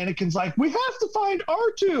now Anakin's like, we have to find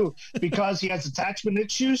R2 because he has attachment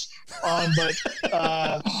issues. But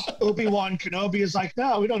Obi-Wan Kenobi is like,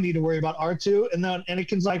 no, we don't need to worry about R2. And then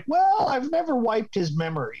Anakin's like, well, I've never wiped his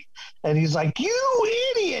memory. And he's like, you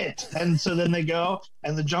idiot. And so then they go,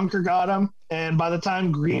 and the junker got him. And by the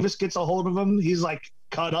time Grievous gets a hold of him, he's like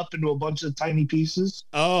cut up into a bunch of tiny pieces.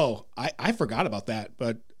 Oh, I forgot about that.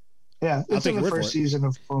 But yeah, it's in the first season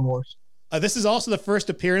of Clone Wars. This is also the first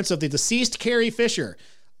appearance of the deceased Carrie Fisher.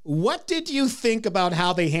 What did you think about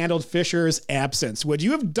how they handled Fisher's absence? Would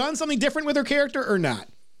you have done something different with her character or not?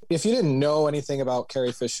 If you didn't know anything about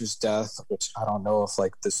Carrie Fisher's death, which I don't know if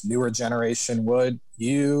like this newer generation would,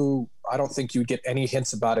 I don't think you'd get any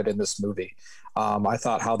hints about it in this movie. I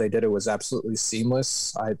thought how they did it was absolutely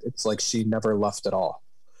seamless. It's like she never left at all.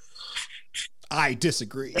 I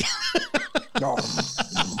disagree. No.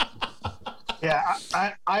 Yeah,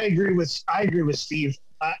 I agree with Steve.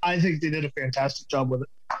 I think they did a fantastic job with it.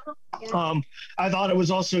 I thought it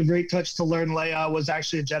was also a great touch to learn Leia was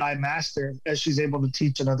actually a Jedi Master, as she's able to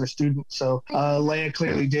teach another student. So Leia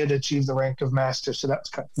clearly did achieve the rank of Master. So that's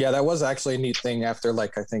kind of yeah, that was actually a neat thing. After I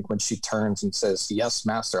think when she turns and says yes,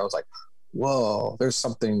 Master, I was like, whoa, there's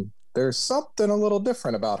something a little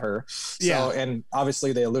different about her. Yeah, so, and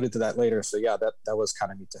obviously they alluded to that later. So yeah, that was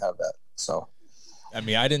kind of neat to have that. So. I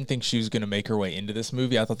mean, I didn't think she was going to make her way into this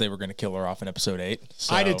movie. I thought they were going to kill her off in episode 8.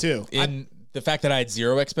 So I did too. The fact that I had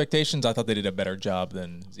zero expectations, I thought they did a better job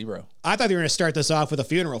than zero. I thought they were going to start this off with a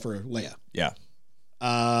funeral for Leia. Yeah.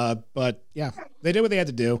 But yeah, they did what they had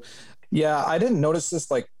to do. Yeah, I didn't notice this,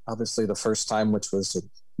 obviously the first time, which was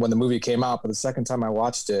when the movie came out, but the second time I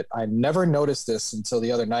watched it, I never noticed this until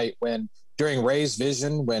the other night during Rey's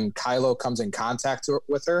vision, when Kylo comes in contact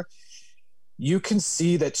with her, you can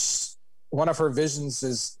see that one of her visions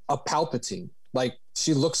is a Palpatine.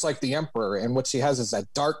 She looks like the Emperor, and what she has is that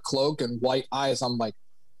dark cloak and white eyes. I'm like,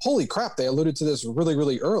 holy crap, they alluded to this really,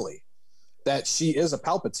 really early, that she is a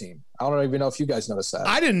Palpatine. I don't even know if you guys noticed that.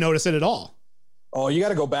 I didn't notice it at all. Oh, you got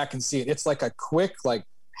to go back and see it. It's like a quick,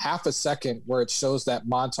 half a second where it shows that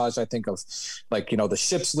montage, I think, of the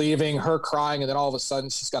ship's leaving, her crying, and then all of a sudden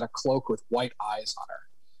she's got a cloak with white eyes on her.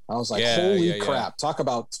 I was like, holy crap. Talk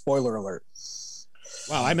about spoiler alert.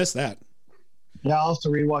 Wow, I missed that. Yeah, I'll have to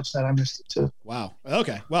rewatch that. I missed it too. Wow.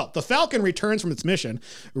 Okay. Well, the Falcon returns from its mission.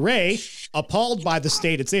 Rey, appalled by the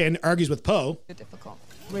state it's in, argues with Poe. You're difficult.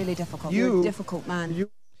 Really difficult. You're a difficult man.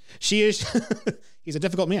 She is. He's a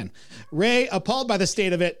difficult man. Rey, appalled by the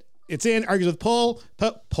state of it's in, argues with Poe,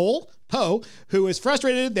 who is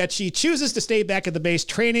frustrated that she chooses to stay back at the base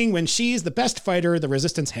training when she's the best fighter the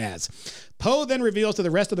Resistance has. Poe then reveals to the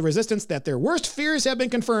rest of the Resistance that their worst fears have been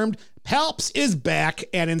confirmed. Palps is back,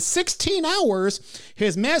 and in 16 hours,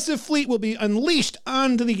 his massive fleet will be unleashed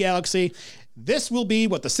onto the galaxy. This will be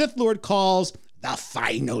what the Sith Lord calls the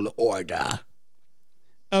Final Order.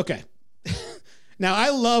 Okay. Now, I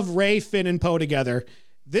love Rey, Finn, and Poe together.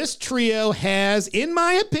 This trio has, in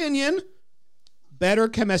my opinion, better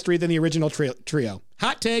chemistry than the original trio.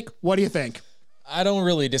 Hot take. What do you think? I don't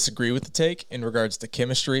really disagree with the take in regards to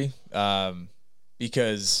chemistry,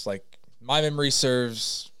 because if my memory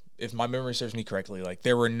serves me correctly,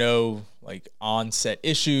 there were no on-set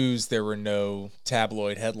issues. There were no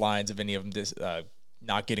tabloid headlines of any of them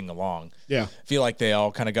not getting along. Yeah. I feel like they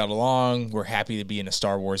all kind of got along. We're happy to be in a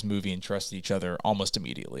Star Wars movie and trusted each other almost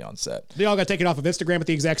immediately on set. They all got taken off of Instagram at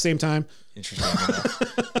the exact same time. Interesting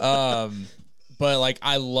enough. But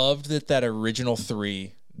I loved that original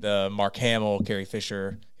 3, the Mark Hamill, Carrie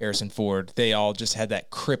Fisher, Harrison Ford, they all just had that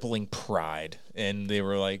crippling pride, and they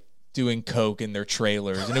were doing coke in their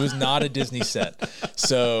trailers, and it was not a Disney set.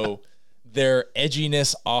 So their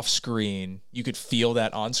edginess off screen, you could feel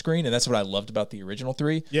that on screen, and that's what I loved about the original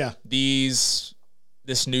 3. Yeah. This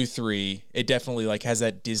new 3, it definitely has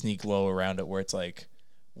that Disney glow around it, where it's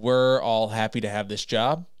we're all happy to have this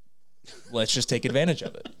job. Let's just take advantage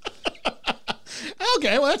of it.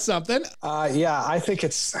 Okay, well, that's something. Yeah, I think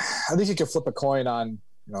you can flip a coin on,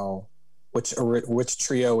 which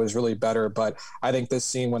trio is really better. But I think this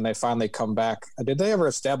scene, when they finally come back, did they ever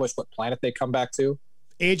establish what planet they come back to?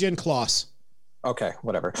 Agent Kloss. Okay,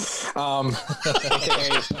 whatever.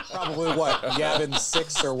 AKA probably Yavin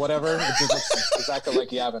 6 or whatever. It's exactly like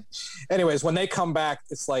Yavin. Anyways, when they come back,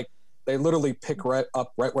 it's they literally pick right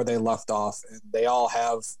where they left off, and they all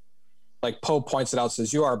have, Poe points it out,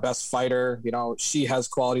 says, you are our best fighter. She has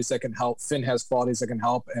qualities that can help. Finn has qualities that can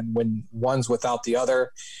help. And when one's without the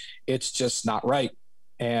other, it's just not right.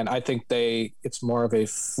 And I think it's more of a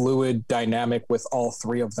fluid dynamic with all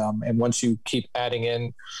 3 of them. And once you keep adding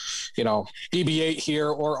in, BB-8 here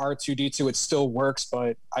or R2-D2, it still works.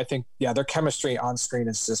 But I think, their chemistry on screen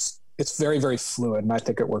is it's very, very fluid. And I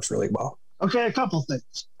think it works really well. Okay, a couple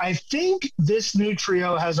things. I think this new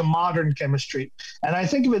trio has a modern chemistry. And I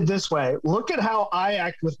think of it this way. Look at how I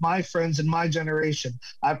act with my friends in my generation.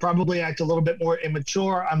 I probably act a little bit more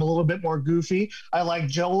immature. I'm a little bit more goofy. I like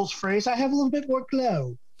Joel's phrase, I have a little bit more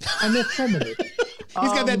glow. I'm effeminate. He's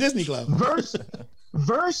got that Disney glow.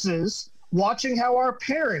 Versus watching how our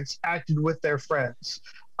parents acted with their friends.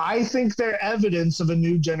 I think they're evidence of a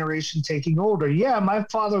new generation taking older. Yeah, my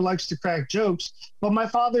father likes to crack jokes, but my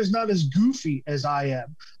father's not as goofy as I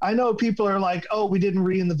am. I know people are like, oh, we didn't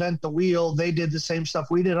reinvent the wheel. They did the same stuff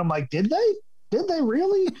we did. I'm like, did they? Did they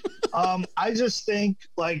really? I just think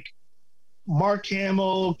Mark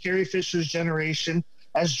Hamill, Carrie Fisher's generation,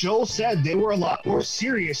 as Joel said, they were a lot more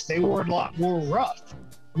serious. They were a lot more rough.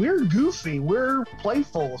 we're goofy, we're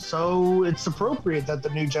playful, so it's appropriate that the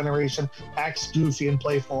new generation acts goofy and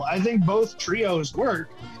playful. I think both trios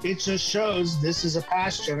work. It just shows this is a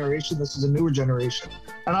past generation, this is a newer generation,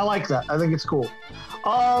 and I like that. I think it's cool.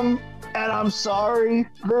 And I'm sorry,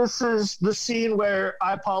 this is the scene where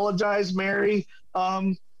I apologize, Mary.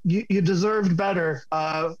 You deserved better,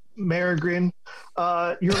 Marigrin.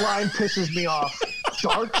 Your line pisses me off.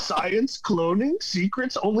 Dark science, cloning,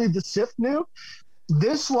 secrets only the Sith knew.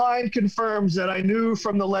 This line confirms that I knew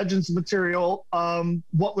from the Legends material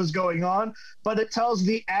what was going on, but it tells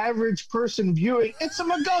the average person viewing, it's a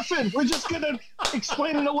MacGuffin. We're just going to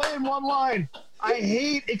explain it away in one line. I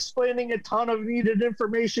hate explaining a ton of needed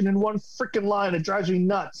information in one freaking line. It drives me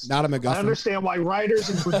nuts. Not a MacGuffin. I understand why writers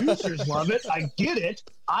and producers love it. I get it.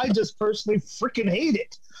 I just personally freaking hate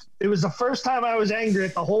it. It was the first time I was angry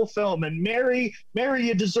at the whole film. And Mary,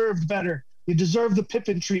 you deserved better. You deserve the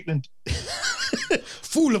Pippin treatment.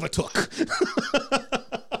 Fool of a took.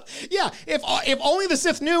 Yeah, if only the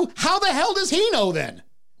Sith knew, how the hell does he know then?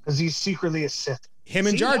 Because he's secretly a Sith. Him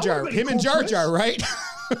and Jar Jar. Right?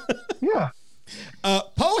 Yeah.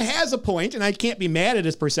 Poe has a point, and I can't be mad at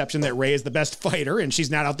his perception that Rey is the best fighter, and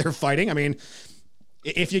she's not out there fighting. I mean,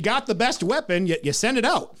 if you got the best weapon, you send it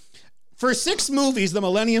out. For 6 movies, the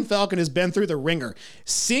Millennium Falcon has been through the ringer.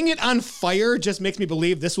 Seeing it on fire just makes me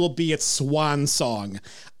believe this will be its swan song.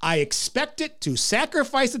 I expect it to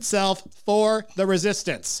sacrifice itself for the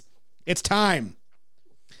Resistance. It's time.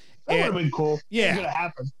 That would have been cool. Yeah. It's going to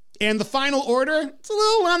happen. And the Final Order, it's a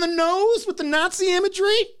little on the nose with the Nazi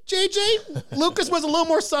imagery. JJ, Lucas was a little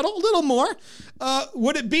more subtle, a little more.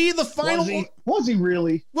 Would it be the final? Was he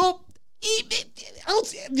really? Well,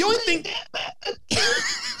 the only thing.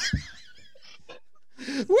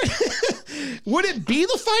 Would it be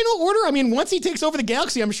the Final Order? I mean, once he takes over the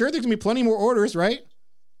galaxy, I'm sure there's going to be plenty more orders, right?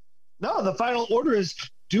 No, the Final Order is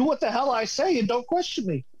do what the hell I say and don't question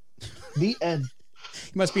me. The end.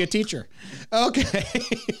 He must be a teacher. Okay.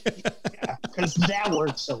 Yeah, because that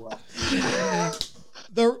works so well.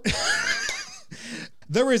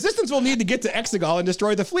 The Resistance will need to get to Exegol and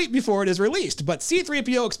destroy the fleet before it is released, but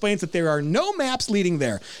C-3PO explains that there are no maps leading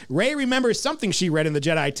there. Rey remembers something she read in the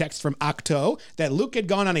Jedi text from Ahch-To, that Luke had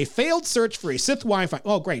gone on a failed search for a Sith Wi-Fi.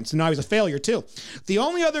 Oh, great, so now he's a failure too. The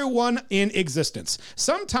only other one in existence,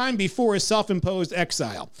 sometime before his self-imposed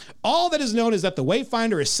exile. All that is known is that the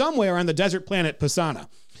Wayfinder is somewhere on the desert planet Pisana.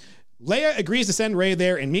 Leia agrees to send Rey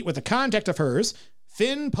there and meet with a contact of hers,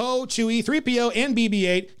 Finn, Poe, Chewie, 3PO, and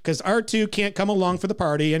BB-8, because R2 can't come along for the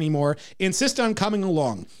party anymore, insist on coming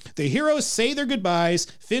along. The heroes say their goodbyes,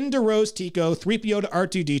 Finn to Rose Tico, 3PO to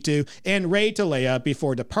R2-D2, and Rey to Leia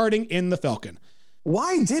before departing in the Falcon.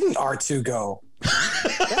 Why didn't R2 go?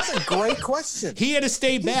 That's a great question. He had to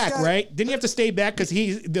stay back, right? Didn't he have to stay back because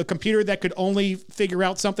he's the computer that could only figure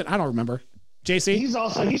out something? I don't remember. JC? He's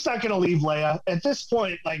not going to leave Leia. At this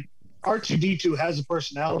point, like, R2-D2 has a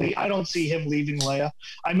personality. I don't see him leaving Leia.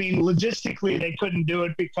 I mean, logistically, they couldn't do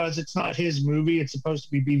it because it's not his movie. It's supposed to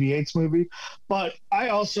be BB-8's movie. But I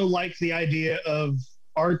also like the idea of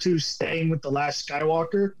R2 staying with the last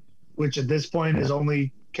Skywalker, which at this point is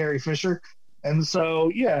only Carrie Fisher. And so,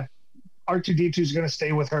 yeah, R2-D2 is going to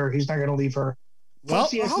stay with her. He's not going to leave her. Plus,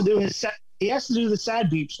 he has to do the sad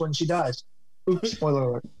beeps when she dies. Oops, spoiler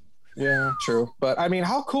alert. Yeah, true. But I mean,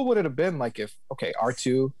 how cool would it have been like if,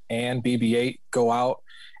 R2 and BB-8 go out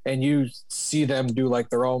and you see them do like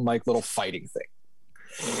their own like little fighting thing?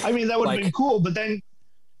 I mean, that would have been cool. But then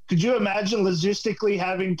could you imagine logistically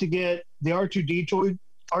having to get the R2-D2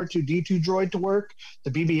 droid to work, the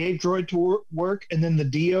BB-8 droid to work, and then the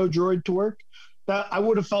DO droid to work? That I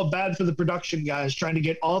would have felt bad for the production guys trying to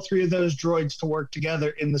get all 3 of those droids to work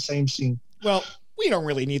together in the same scene. Well, we don't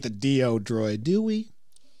really need the DO droid, do we?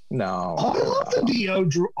 No. Oh, I love the DO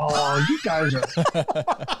droid. Oh,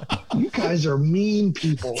 you guys are mean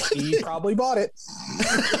people. He probably bought it.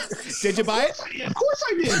 Did you buy it? Yeah, of course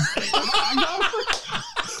I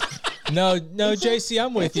did. No, JC,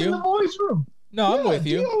 I'm with you. In the boys' room. No, I'm with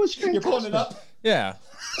you. You're pulling it up? Yeah.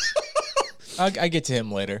 I get to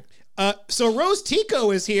him later. So Rose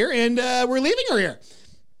Tico is here, and we're leaving her here.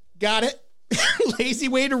 Got it. Lazy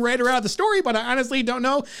way to write her out of the story, but I honestly don't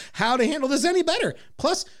know how to handle this any better.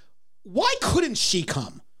 Plus, why couldn't she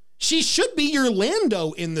come? She should be your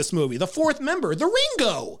Lando in this movie, the 4th member, the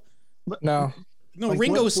Ringo. No, like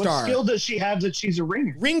Ringo Starr. What skill does she have that she's a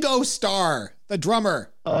ringer? Ringo Starr, the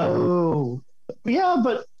drummer. Oh, yeah,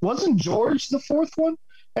 but wasn't George the 4th one?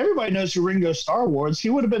 Everybody knows who Ringo Starr was. He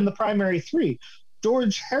would have been the primary 3.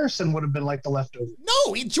 George Harrison would have been like the leftover.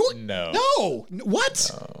 No.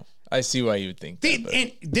 What? No. I see why you would think that.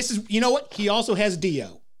 And this is, you know what? He also has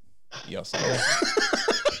Dio. He also does.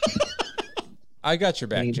 I got your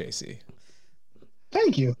back, JC.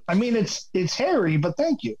 Thank you. I mean, it's hairy, but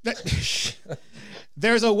thank you.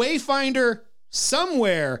 There's a Wayfinder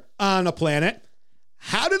somewhere on a planet.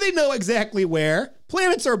 How do they know exactly where?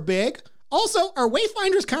 Planets are big. Also, are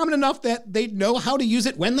Wayfinders common enough that they know how to use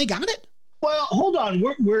it when they got it? Well, hold on.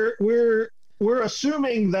 We're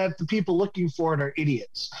assuming that the people looking for it are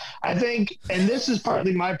idiots. I think, and this is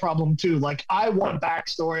partly my problem too. Like, I want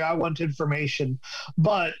backstory, I want information,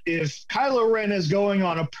 but if Kylo Ren is going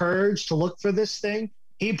on a purge to look for this thing,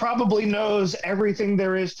 he probably knows everything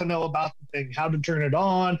there is to know about the thing, how to turn it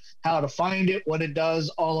on, how to find it, what it does,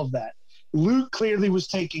 all of that. Luke clearly was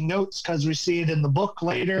taking notes because we see it in the book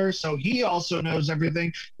later, so he also knows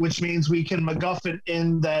everything, which means we can MacGuffin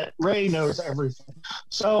in that Rey knows everything.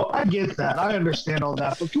 So I get that. I understand all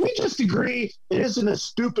that. But can we just agree it isn't a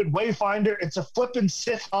stupid Wayfinder? It's a flippin'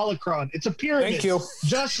 Sith holocron. It's a pyramid. Thank you.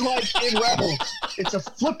 Just like in Rebels. It's a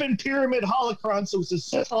flippin' pyramid holocron, so it's a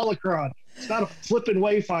Sith holocron. It's not a flippin'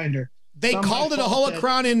 Wayfinder. They called it a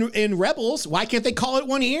holocron in Rebels. Why can't they call it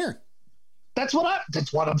one here? That's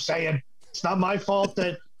what I'm saying. It's not my fault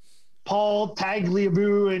that Paul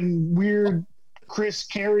Tagliabue and weird Chris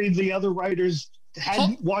Carey, the other writers,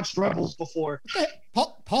 hadn't watched Rebels before.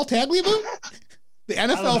 Paul Tagliabue? The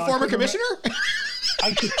NFL former commissioner?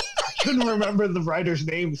 I couldn't remember the writer's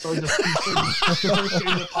name, so that's the first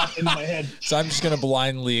name that popped into my head. So I'm just going to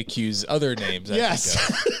blindly accuse other names. Yes.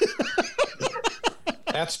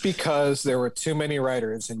 That's because there were too many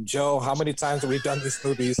writers. And Joe, how many times have we done these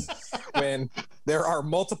movies when there are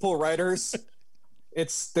multiple writers?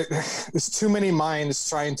 It's too many minds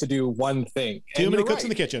trying to do one thing. Too many cooks in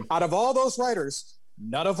the kitchen. Out of all those writers,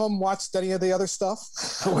 none of them watched any of the other stuff,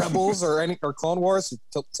 Rebels or Clone Wars,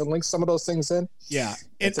 to link some of those things in. Yeah,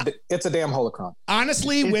 it's a damn holocron.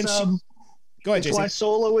 Honestly, go ahead, Jason. That's why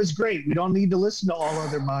Solo is great. We don't need to listen to all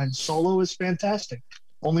other minds. Solo is fantastic.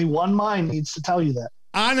 Only one mind needs to tell you that.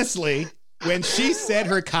 Honestly, when she said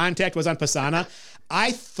her contact was on Pasaana,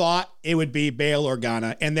 I thought it would be Bail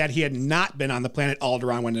Organa and that he had not been on the planet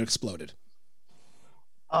Alderaan when it exploded.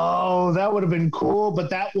 Oh, that would have been cool, but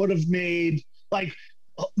that would have made,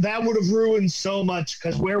 that would have ruined so much,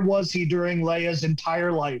 because where was he during Leia's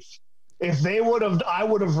entire life? If they would have, I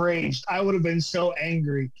would have raged. I would have been so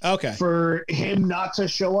angry. Okay. For him not to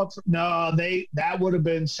show up. That would have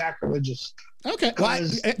been sacrilegious. Okay. Well,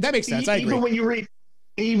 that makes sense. I agree.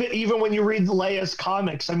 Even when you read Leia's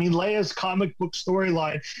comics, I mean, Leia's comic book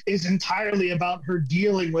storyline is entirely about her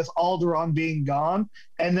dealing with Alderaan being gone.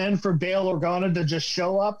 And then for Bail Organa to just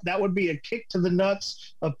show up, that would be a kick to the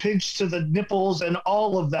nuts, a pinch to the nipples, and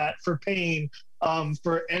all of that for pain,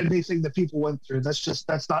 for anything that people went through.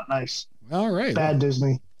 That's not nice. All right. Bad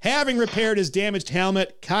Disney. Having repaired his damaged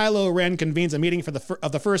helmet, Kylo Ren convenes a meeting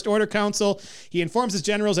of the First Order Council. He informs his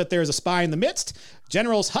generals that there is a spy in the midst.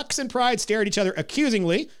 Generals Hux and Pride stare at each other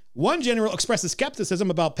accusingly. One general expresses skepticism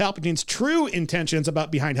about Palpatine's true intentions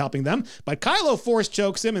behind helping them, but Kylo force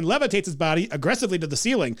chokes him and levitates his body aggressively to the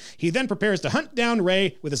ceiling. He then prepares to hunt down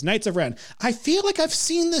Rey with his Knights of Ren. I feel like I've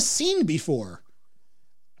seen this scene before.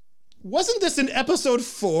 Wasn't this in Episode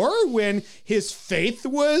 4 when his faith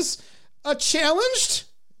was challenged?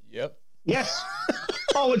 Yep. Yes.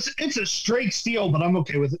 Oh, it's a straight steal, but I'm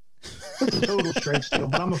okay with it. It's a total straight steal,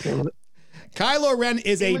 but I'm okay with it. Kylo Ren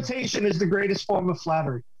is imitation is the greatest form of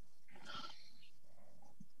flattery.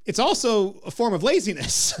 It's also a form of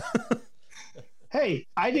laziness. Hey,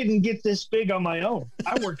 I didn't get this big on my own.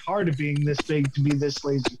 I worked hard at being this big to be this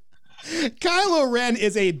lazy. Kylo Ren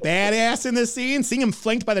is a badass in this scene. Seeing him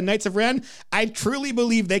flanked by the Knights of Ren, I truly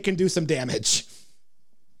believe they can do some damage.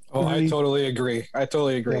 Oh, I totally agree.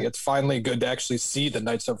 Yeah. It's finally good to actually see the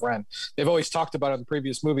Knights of Ren. They've always talked about it in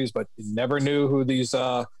previous movies, but you never knew who these,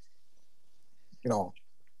 what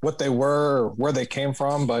they were, or where they came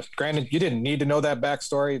from. But granted, you didn't need to know that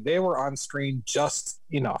backstory. They were on screen just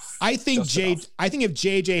enough. I think if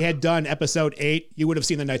JJ had done Episode 8, you would have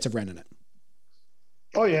seen the Knights of Ren in it.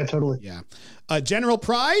 Oh yeah, totally. Yeah. General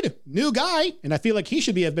Pride, new guy, and I feel like he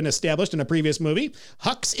should have been established in a previous movie.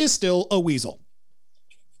 Hux is still a weasel.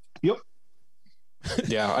 Yep.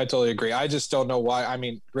 Yeah, I totally agree. I just don't know why. I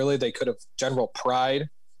mean, really, they could have General Pride.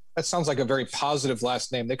 That sounds like a very positive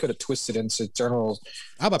last name. They could have twisted into General.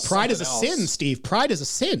 How about Pride is a sin, Steve? Pride is a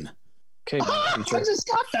sin. Okay, I just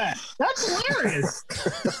got that. That's hilarious.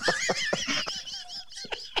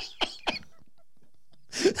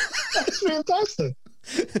 That's fantastic.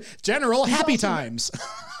 General Happy Times.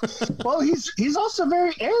 Well, he's also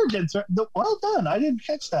very arrogant. Well done. I didn't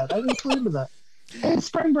catch that. I didn't clue into that. Hey, it's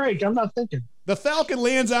spring break. I'm not thinking. The Falcon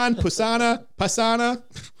lands on Pasaana.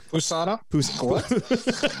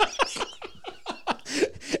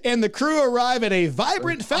 and the crew arrive at a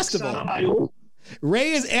vibrant festival.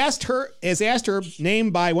 Rey is asked her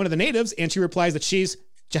name by one of the natives, and she replies that she's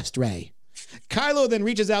just Rey. Kylo then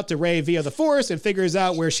reaches out to Rey via the Force and figures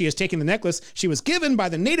out where she is taking the necklace she was given by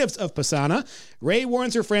the natives of Pasaana. Rey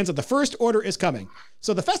warns her friends that the First Order is coming.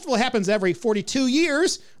 So the festival happens every 42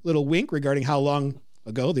 years. Little wink regarding how long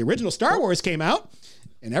ago the original Star Wars came out.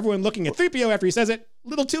 And everyone looking at 3PO after he says it. A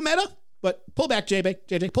little too meta, but pull back,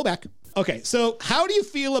 JJ, pull back. Okay, so how do you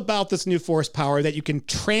feel about this new Force power that you can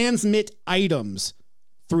transmit items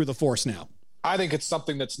through the Force now? I think it's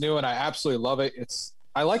something that's new, and I absolutely love it.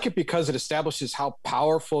 I like it because it establishes how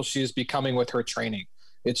powerful she is becoming with her training.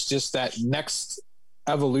 It's just that next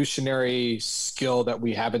evolutionary skill that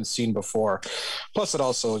we haven't seen before. Plus, it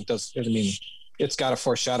also does, I mean, it's got to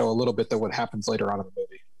foreshadow a little bit that what happens later on in the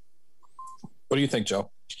movie. What do you think,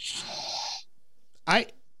 Joe? I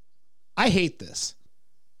hate this.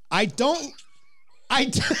 I don't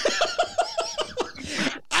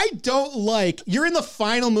like, you're in the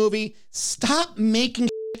final movie, stop making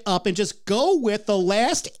shit up and just go with the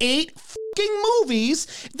last 8 fucking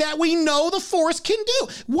movies that we know the Force can do.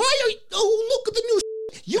 Why are you, look at the new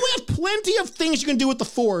shit. You have plenty of things you can do with the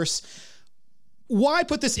Force. Why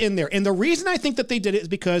put this in there? And the reason I think that they did it is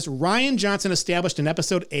because Rian Johnson established in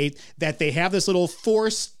episode 8 that they have this little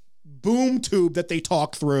Force boom tube that they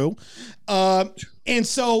talk through. And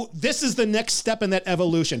so this is the next step in that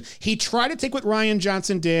evolution. He tried to take what Rian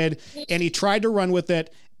Johnson did and he tried to run with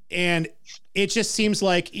it. And it just seems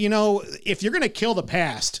like, you know, if you're going to kill the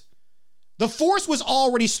past, the Force was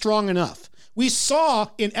already strong enough. We saw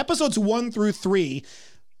in episodes 1 through 3,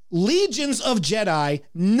 legions of Jedi,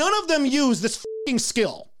 none of them use this fucking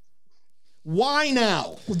skill. Why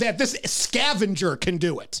now that this scavenger can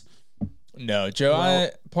do it? No, Joe,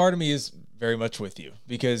 part of me is very much with you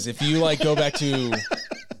because if you like go back to,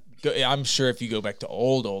 I'm sure if you go back to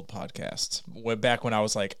old podcasts, back when I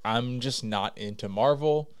was like, I'm just not into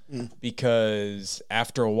Marvel because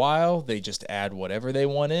after a while they just add whatever they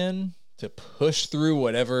want in to push through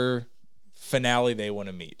whatever finale they want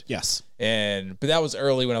to meet. Yes. But that was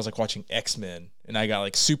early when I was like watching X-Men and I got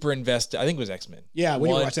like super invested. I think it was X-Men. Yeah, when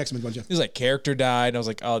you watched X-Men, wasn't you? It was like character died and I was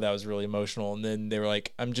like, oh, that was really emotional. And then they were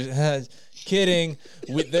like, I'm just kidding.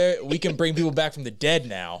 We can bring people back from the dead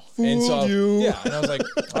now. And so yeah, and I was like,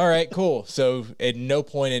 all right, cool. So at no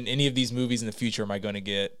point in any of these movies in the future am I going to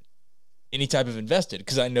get any type of invested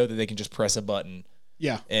because I know that they can just press a button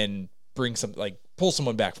and bring some, like pull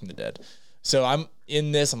someone back from the dead. So I'm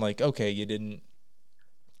in this. I'm like, okay, you didn't.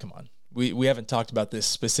 Come on, we haven't talked about this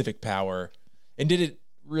specific power, and did it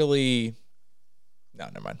really? No,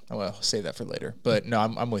 never mind. I'll save that for later. But no,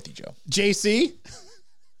 I'm with you, Joe. JC.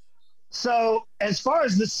 So as far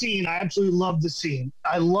as the scene, I absolutely loved the scene.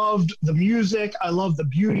 I loved the music. I loved the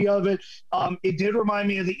beauty of it. It did remind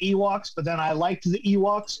me of the Ewoks, but then I liked the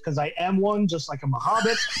Ewoks because I am one, just like I'm a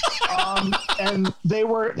Hobbit. And they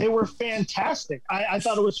were fantastic. I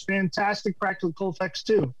thought it was fantastic practical effects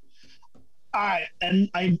too. I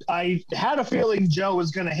had a feeling Joe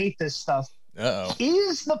was going to hate this stuff. Uh-oh.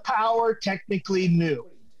 Is the power technically new?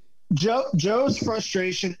 Joe's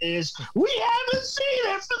frustration is we haven't seen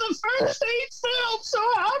it for the first 8 films, so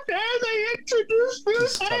how dare they introduce new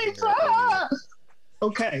things?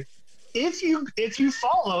 Okay, if you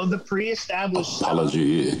follow the pre-established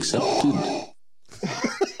apology accepted.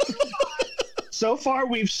 So far,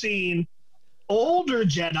 we've seen older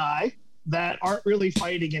Jedi that aren't really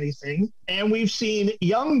fighting anything, and we've seen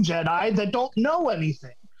young Jedi that don't know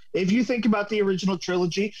anything. If you think about the original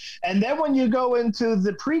trilogy, and then when you go into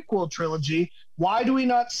the prequel trilogy, why do we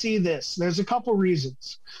not see this? There's a couple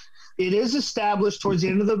reasons. It is established towards the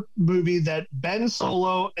end of the movie that Ben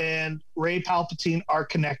Solo and Rey Palpatine are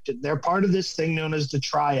connected. They're part of this thing known as the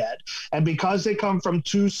Triad. And because they come from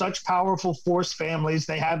 2 such powerful Force families,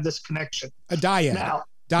 they have this connection. A dyad. Now,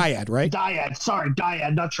 dyad, right? Dyad. Sorry,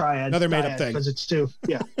 dyad, not triad. Another made-up thing. Because it's 2.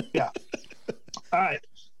 Yeah, yeah. All right.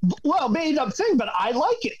 Well, made up thing, but I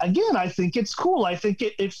like it. Again, I think it's cool. I think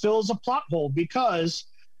it fills a plot hole because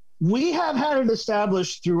we have had it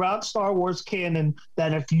established throughout Star Wars canon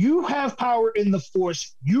that if you have power in the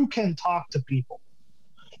Force, you can talk to people.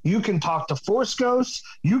 You can talk to Force ghosts.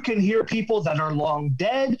 You can hear people that are long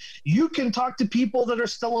dead. You can talk to people that are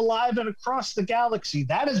still alive and across the galaxy.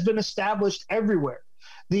 That has been established everywhere.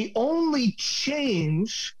 The only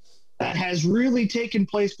change that has really taken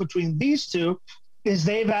place between these two is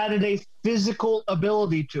they've added a physical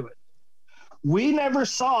ability to it. We never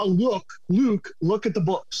saw Luke look at the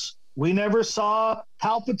books. We never saw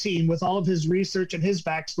Palpatine with all of his research and his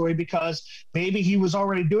backstory because maybe he was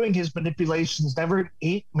already doing his manipulations.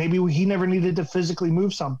 Maybe he never needed to physically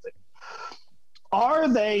move something. Are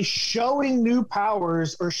they showing new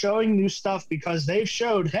powers or showing new stuff because they've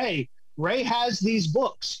showed, hey, Rey has these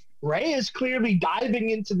books. Rey is clearly diving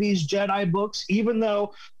into these Jedi books, even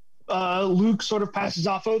though Luke sort of passes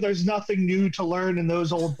off, oh, there's nothing new to learn in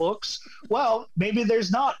those old books. Well, maybe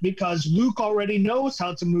there's not, because Luke already knows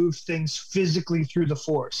how to move things physically through the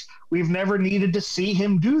Force. We've never needed to see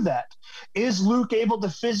him do that. Is Luke able to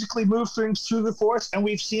physically move things through the Force? And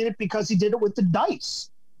we've seen it because he did it with the dice.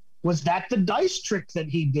 Was that the dice trick that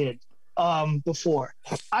he did before?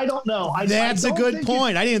 I don't know. That's a good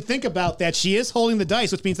point. I didn't think about that. She is holding the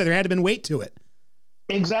dice, which means that there had to have been weight to it.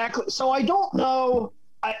 Exactly. So I don't know.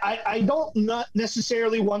 I don't not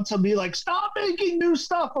necessarily want to be like, stop making new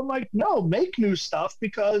stuff. I'm like, no, make new stuff,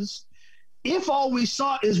 because if all we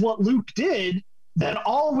saw is what Luke did, then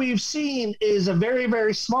all we've seen is a very,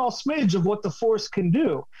 very small smidge of what the Force can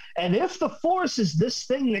do. And if the Force is this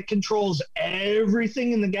thing that controls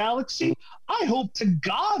everything in the galaxy, I hope to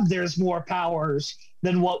God there's more powers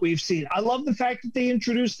than what we've seen. I love the fact that they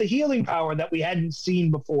introduced the healing power that we hadn't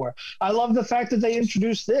seen before. I love the fact that they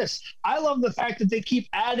introduced this. I love the fact that they keep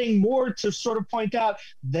adding more to sort of point out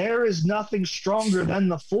there is nothing stronger than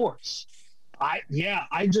the Force. I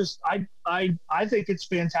think it's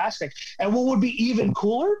fantastic. And what would be even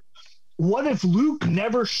cooler? What if Luke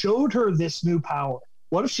never showed her this new power?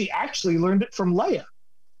 What if she actually learned it from Leia?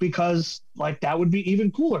 Because that would be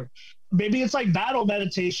even cooler. Maybe it's like battle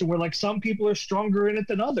meditation, where some people are stronger in it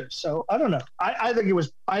than others. So I don't know. I think it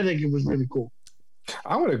was really cool.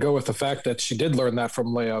 I want to go with the fact that she did learn that from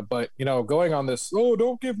Leia, but going on this,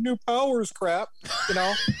 don't give new powers crap.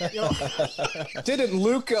 Didn't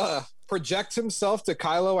Luke project himself to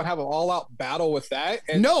Kylo and have an all-out battle with that?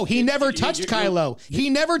 And no, he never touched Kylo. He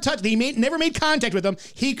never touched. He never made contact with him.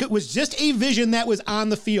 Was just a vision that was on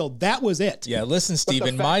the field. That was it. Yeah, listen, Steve.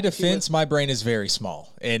 In my defense, my brain is very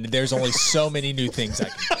small, and there's only so many new things I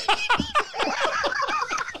can do.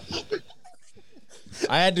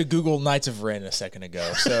 I had to Google Knights of Ren a second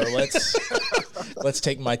ago, so let's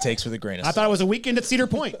take my takes with a grain of salt. I thought it was a weekend at Cedar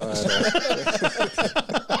Point.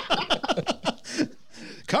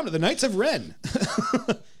 Come to the Knights of Ren.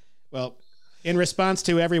 Well, in response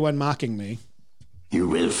to everyone mocking me, you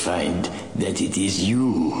will find that it is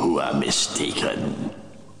you who are mistaken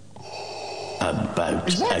about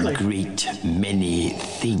a great many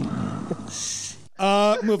things.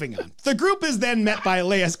 Moving on. The group is then met by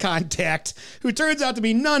Leia's contact, who turns out to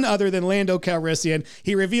be none other than Lando Calrissian.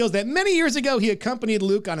 He reveals that many years ago he accompanied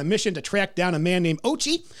Luke on a mission to track down a man named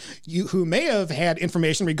Ochi, who may have had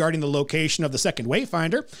information regarding the location of the second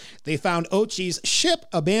Wayfinder. They found Ochi's ship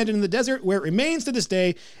abandoned in the desert, where it remains to this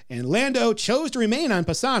day, and Lando chose to remain on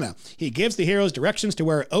Pasaana. He gives the heroes directions to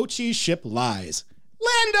where Ochi's ship lies.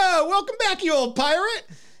 Lando, welcome back, you old pirate!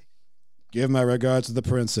 Give my regards to the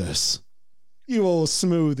princess. You old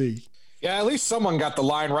smoothie. Yeah, at least someone got the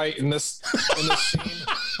line right in this scene.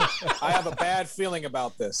 I have a bad feeling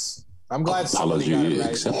about this. I'm glad somebody got it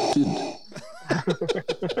right. Accepted.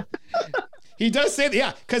 He does say that,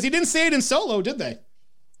 yeah, because he didn't say it in Solo, did they?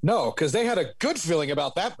 No, because they had a good feeling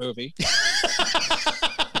about that movie.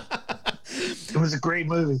 It was a great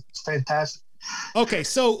movie. It's fantastic. Okay,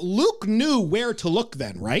 so Luke knew where to look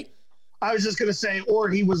then, right? I was just going to say, or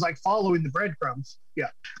he was following the breadcrumbs.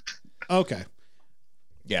 Yeah. Okay.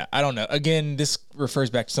 Yeah, I don't know. Again, this refers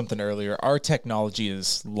back to something earlier. Our technology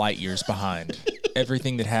is light years behind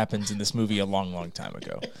everything that happens in this movie a long, long time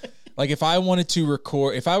ago. If I wanted to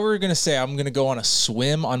record, if I were going to say I'm going to go on a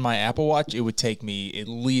swim on my Apple Watch, it would take me at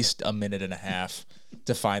least a minute and a half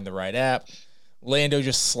to find the right app. Lando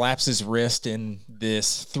just slaps his wrist in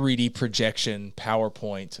this 3D projection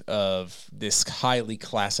PowerPoint of this highly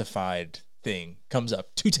classified thing. Comes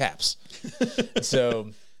up, 2 taps.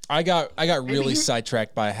 So I got really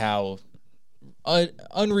sidetracked by how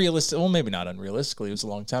unrealistic, well, maybe not unrealistically, it was a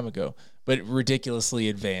long time ago, but ridiculously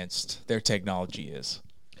advanced their technology is.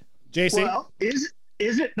 JC? Well,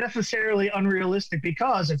 is it necessarily unrealistic?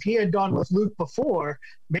 Because if he had gone with Luke before,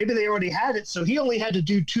 maybe they already had it, so he only had to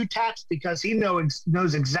do 2 taps because he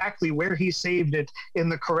knows exactly where he saved it in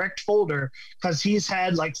the correct folder, because he's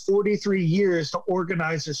had 43 years to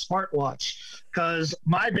organize his smartwatch. Because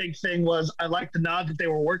my big thing was, I like the nod that they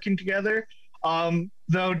were working together.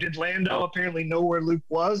 Though, did Lando apparently know where Luke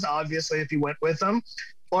was? Obviously, if he went with him.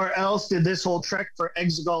 Or else did this whole trek for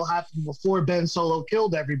Exegol happen before Ben Solo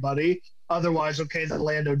killed everybody? Otherwise, okay, then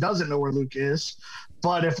Lando doesn't know where Luke is.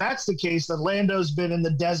 But if that's the case, then Lando's been in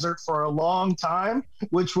the desert for a long time,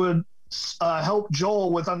 which would help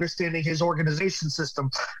Joel with understanding his organization system,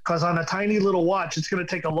 because on a tiny little watch, it's going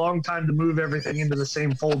to take a long time to move everything into the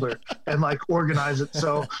same folder and like organize it.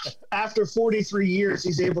 So after 43 years,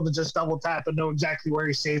 he's able to just double tap and know exactly where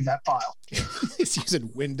he saved that file. He's using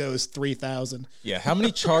Windows 3000. Yeah. How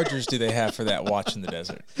many chargers do they have for that watch in the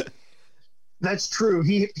desert? That's true.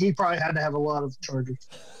 He probably had to have a lot of chargers.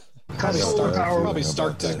 Because solar power, probably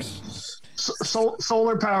StarTech.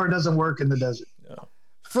 Solar power doesn't work in the desert.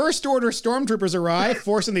 First Order stormtroopers arrive,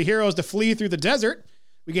 forcing the heroes to flee through the desert.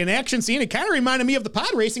 We get an action scene. It kind of reminded me of the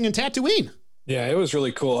pod racing in Tatooine. Yeah, it was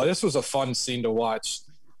really cool. This was a fun scene to watch.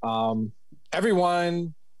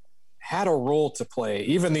 Everyone had a role to play,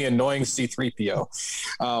 even the annoying C-3PO.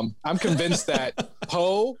 I'm convinced that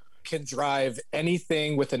Poe can drive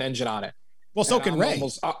anything with an engine on it. Well, so can Rey.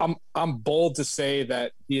 I'm bold to say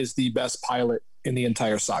that he is the best pilot in the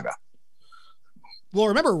entire saga. Well,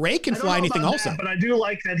 remember, Rey can fly anything also. But I do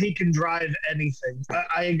like that he can drive anything.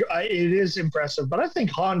 It is impressive, but I think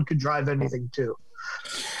Han could drive anything too.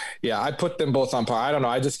 Yeah, I put them both on par. I don't know.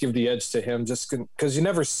 I just give the edge to him just because you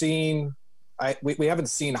never seen – we haven't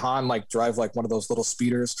seen Han, like, drive, like, one of those little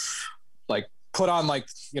speeders, like, put on, like,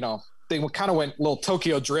 you know, they kind of went a little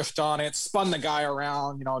Tokyo drift on it, spun the guy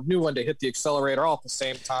around, you know, knew when to hit the accelerator all at the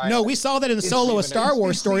same time. No, we saw that in Solo, a Star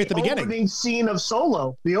Wars story at the beginning. The opening scene of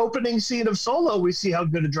Solo, we see how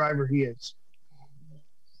good a driver he is.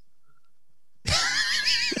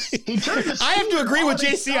 I have to agree with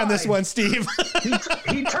JC on this one, Steve.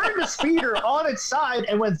 he turned the speeder on its side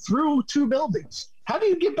and went through 2 buildings. How do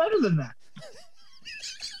you get better than that?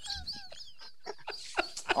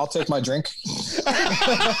 I'll take my drink.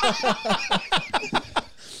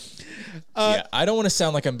 Yeah, I don't want to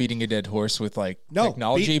sound like I'm beating a dead horse with like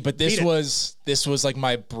technology, but this was like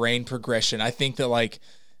my brain progression. I think that like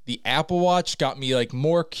the Apple Watch got me like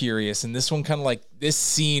more curious, and this one kind of like this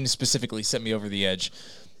scene specifically set me over the edge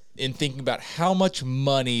in thinking about how much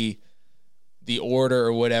money the Order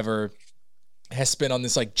or whatever has spent on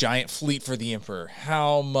this like giant fleet for the Emperor.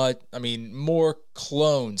 How much? I mean, more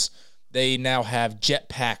clones. They now have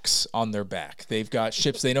jetpacks on their back. They've got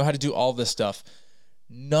ships. They know how to do all this stuff.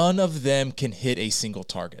 None of them can hit a single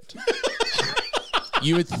target.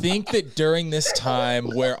 You would think that during this time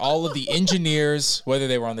where all of the engineers, whether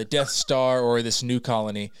they were on the Death Star or this new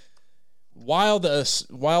colony, while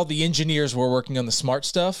the engineers were working on the smart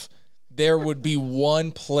stuff, there would be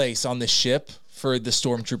one place on the ship for the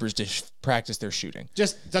stormtroopers to practice their shooting.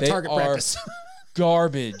 Just the target practice.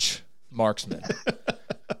 Garbage marksmen.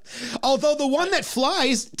 Although the one that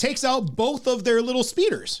flies takes out both of their little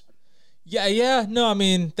speeders. Yeah. No, I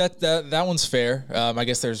mean that one's fair. I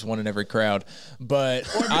guess there's one in every crowd, but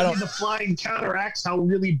I don't. The flying counteracts how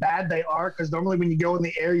really bad they are, because normally when you go in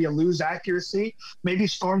the air you lose accuracy. Maybe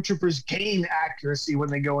stormtroopers gain accuracy when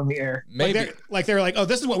they go in the air. Maybe they're like, oh,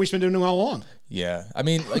 this is what we've been doing all along. Yeah, I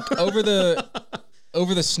mean, like over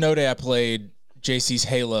the snow day, I played JC's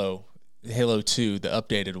Halo 2, the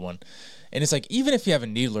updated one, and it's like even if you have a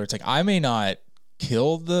needler, it's like I may not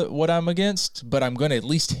kill what I'm against, but I'm going to at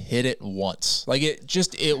least hit it once. Like it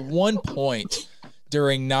just at one point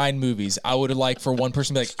during 9 movies, I would like for one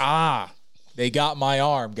person to be like, they got my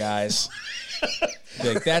arm, guys.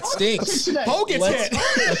 Like, that stinks. Poe gets hit.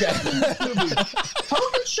 Okay. Poe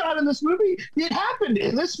gets shot in this movie. It happened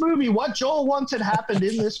in this movie. What Joel wanted happened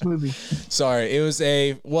in this movie. Sorry, it was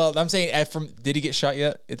I'm saying did he get shot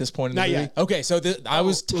yet at this point in the movie? Yet. Okay, so I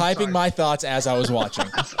was typing my thoughts as I was watching.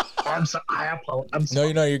 I'm sorry. I'm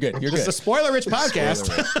sorry. No, you're good. You're good. It's a spoiler-rich podcast.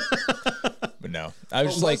 But no, I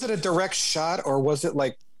was just was it a direct shot or was it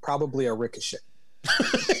like probably a ricochet?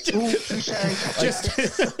 Just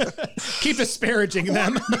keep disparaging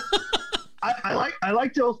them. I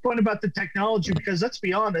like Joel's point about the technology, because let's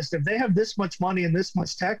be honest, if they have this much money and this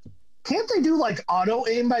much tech, can't they do like auto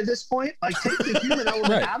aim by this point? Like take the human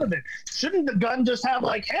element out of it. Shouldn't the gun just have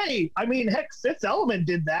like, hey, I mean, heck, Fifth Element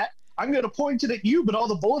did that. I'm going to point it at you, but all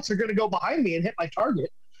the bullets are going to go behind me and hit my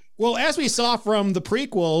target. Well, as we saw from the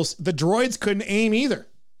prequels, the droids couldn't aim either.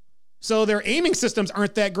 So their aiming systems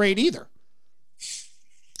aren't that great either.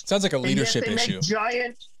 Sounds like a leadership and yet they issue. Make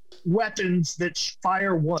giant weapons that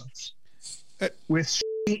fire once with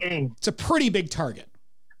aim. It's a pretty big target.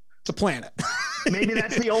 It's a planet. Maybe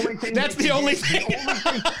that's the only thing. That's the only thing.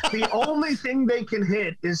 The only thing they can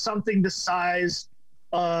hit is something the size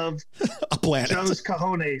of a planet. Joe's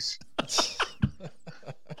cojones.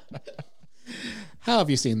 How have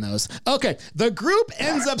you seen those? Okay, the group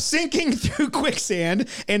ends up sinking through quicksand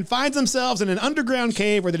and finds themselves in an underground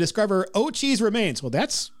cave where they discover Ochi's remains. Well,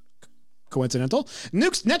 that's coincidental.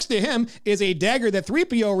 Next to him is a dagger that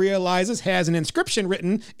 3PO realizes has an inscription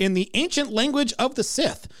written in the ancient language of the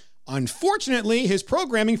Sith. Unfortunately, his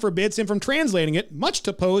programming forbids him from translating it, much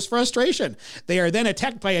to Poe's frustration. They are then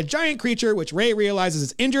attacked by a giant creature, which Rey realizes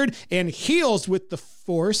is injured and heals with the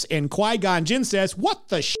Force, and Qui-Gon Jinn says, "What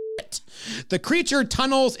the shit?" The creature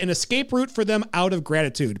tunnels an escape route for them out of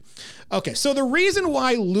gratitude. Okay, so the reason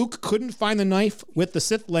why Luke couldn't find the knife with the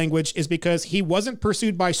Sith language is because he wasn't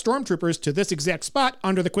pursued by stormtroopers to this exact spot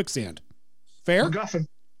under the quicksand. Fair? MacGuffin.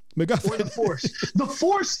 Or MacGuffin. the Force. The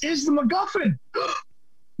Force is the MacGuffin.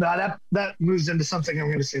 Nah, that moves into something I'm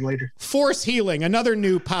going to say later. Force healing, another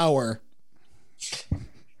new power.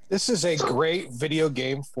 This is a great video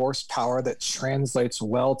game Force power that translates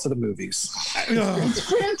well to the movies.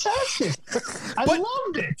 It's fantastic. I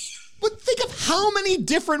loved it. But think of how many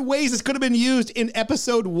different ways this could have been used in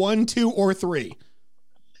episode 1, 2, or 3.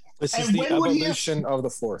 This is the evolution of the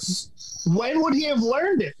Force. When would he have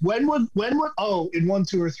learned it? When would in 1,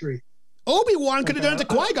 2, or 3? Obi-Wan could have done it to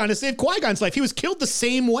Qui-Gon to save Qui-Gon's life. He was killed the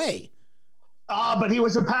same way. But he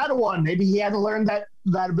was a Padawan. Maybe he hadn't learned that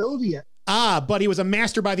ability yet. But he was a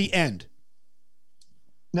master by the end.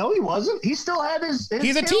 No, he wasn't. He still had his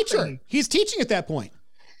He's a teacher. thing. He's teaching at that point.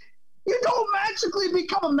 You don't magically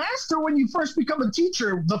become a master when you first become a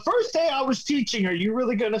teacher. The first day I was teaching, are you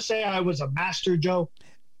really going to say I was a master, Joe?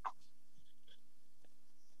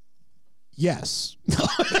 Yes.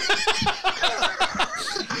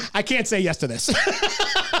 I can't say yes to this.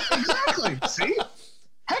 Exactly. See?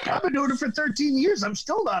 Heck, I've been doing it for 13 years. I'm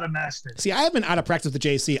still not a master. See, I have been out of practice with the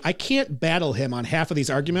JC. I can't battle him on half of these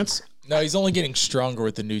arguments. No, he's only getting stronger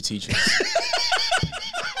with the new teachers.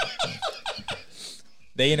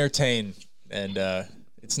 They entertain, and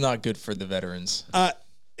it's not good for the veterans.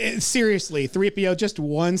 Seriously, 3PO, just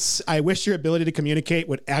once, I wish your ability to communicate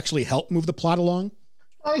would actually help move the plot along.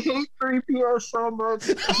 I hate 3PO so much.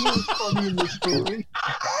 He was funny in this movie.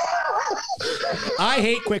 I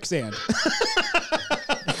hate quicksand.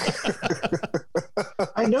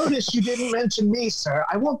 I noticed you didn't mention me, sir.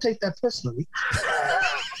 I won't take that personally.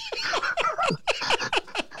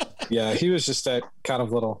 Yeah, he was just that kind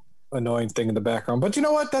of little annoying thing in the background. But you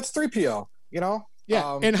know what? That's 3PO, you know?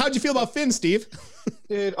 Yeah. And how'd you feel about Finn, Steve?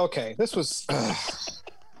 Dude, okay. This was...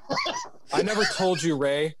 I never told you,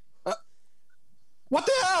 Rey. What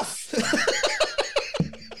the F?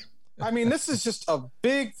 I mean, this is just a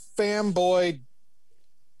big fanboy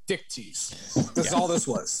dick tease. This is all this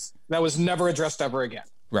was. That was never addressed ever again.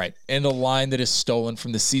 Right. And a line that is stolen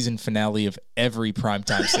from the season finale of every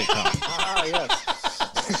primetime sitcom. Yes.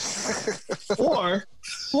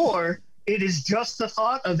 Or it is just the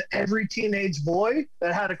thought of every teenage boy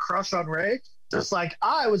that had a crush on Rey, just like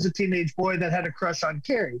I was a teenage boy that had a crush on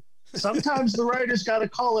Carrie. Sometimes the writers got to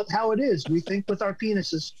call it how it is. We think with our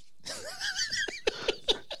penises.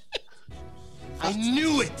 I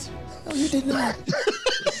knew it. No, you did not.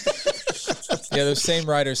 Yeah, those same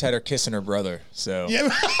writers had her kissing her brother. So yeah.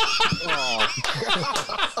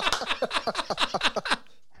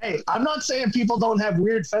 Hey, I'm not saying people don't have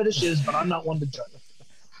weird fetishes, but I'm not one to judge.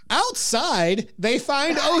 Outside, they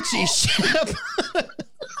find Ochi's ship.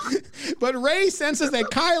 But Rey senses that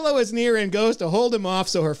Kylo is near and goes to hold him off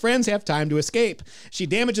so her friends have time to escape. She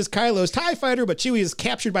damages Kylo's TIE fighter, but Chewie is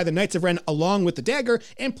captured by the Knights of Ren along with the dagger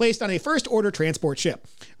and placed on a first-order transport ship.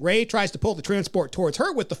 Rey tries to pull the transport towards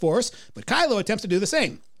her with the Force, but Kylo attempts to do the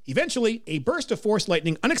same. Eventually, a burst of Force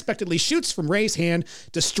lightning unexpectedly shoots from Rey's hand,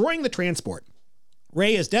 destroying the transport.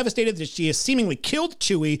 Rey is devastated that she has seemingly killed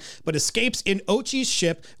Chewie, but escapes in Ochi's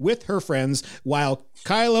ship with her friends, while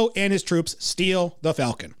Kylo and his troops steal the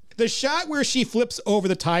Falcon. The shot where she flips over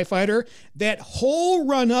the TIE fighter, that whole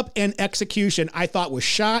run-up and execution I thought was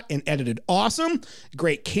shot and edited awesome.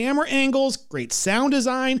 Great camera angles, great sound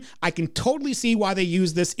design. I can totally see why they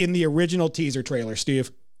used this in the original teaser trailer,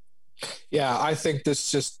 Steve. Yeah, I think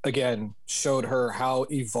this just, again, showed her how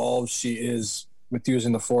evolved she is with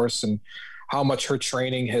using the Force and how much her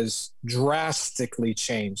training has drastically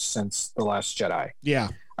changed since The Last Jedi. Yeah.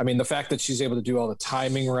 I mean, the fact that she's able to do all the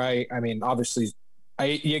timing right. I mean, obviously,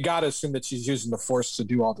 you got to assume that she's using the Force to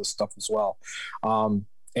do all this stuff as well.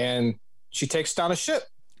 And she takes down a ship.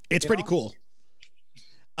 It's pretty cool.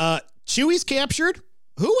 Chewie's captured.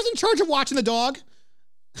 Who was in charge of watching the dog?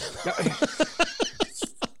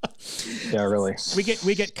 Yeah, really. We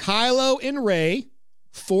get Kylo and Rey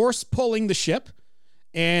Force pulling the ship.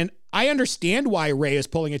 And I understand why Rey is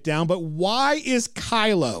pulling it down, but why is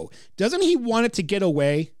Kylo? Doesn't he want it to get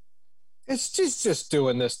away? She's just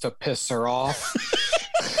doing this to piss her off.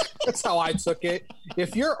 That's how I took it.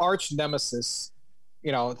 If your arch nemesis,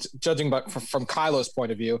 you know, judging but from Kylo's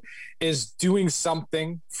point of view, is doing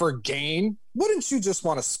something for gain, wouldn't you just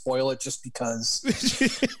want to spoil it just because?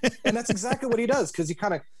 And that's exactly what he does, because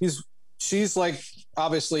he's she's like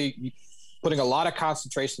obviously putting a lot of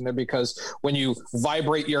concentration there, because when you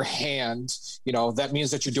vibrate your hand, you know, that means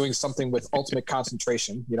that you're doing something with ultimate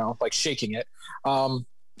concentration, you know, like shaking it. And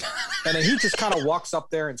then he just kind of walks up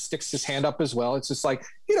there and sticks his hand up as well. It's just like,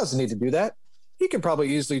 he doesn't need to do that. He can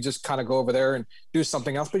probably easily just kind of go over there and do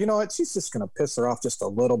something else. But you know what? She's just going to piss her off just a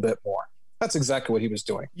little bit more. That's exactly what he was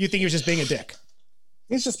doing. You think he was just being a dick?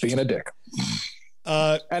 He's just being a dick.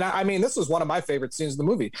 And I mean, this was one of my favorite scenes of the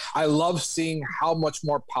movie. I love seeing how much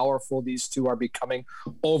more powerful these two are becoming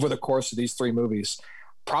over the course of these 3 movies.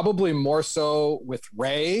 Probably more so with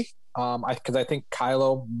Rey, because I think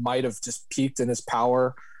Kylo might have just peaked in his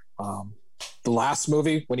power the last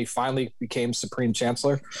movie when he finally became Supreme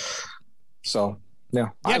Chancellor. So yeah,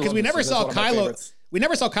 because we never saw Kylo. We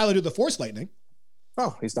never saw Kylo do the Force lightning.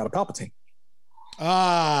 Oh, he's not a Palpatine.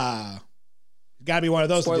 Got to be one of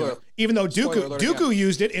those. Spoiler. Even though Dooku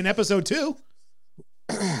used it in Episode 2.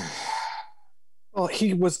 Well,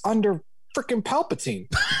 he was under freaking Palpatine.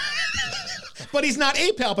 But he's not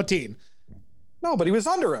a Palpatine. No, but he was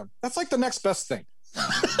under him. That's like the next best thing.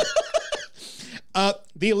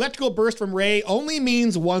 The electrical burst from Rey only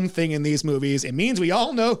means one thing in these movies. It means we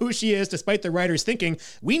all know who she is, despite the writers thinking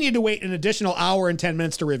we need to wait an additional hour and 10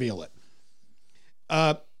 minutes to reveal it.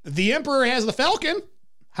 The Emperor has the Falcon.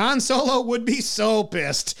 Han Solo would be so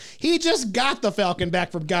pissed. He just got the Falcon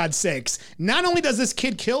back, for God's sakes. Not only does this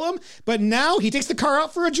kid kill him, but now he takes the car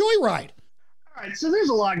out for a joyride. All right, so there's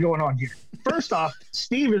a lot going on here. First off,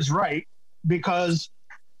 Steve is right, because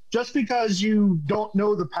just because you don't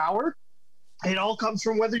know the power, it all comes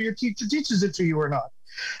from whether your teacher teaches it to you or not.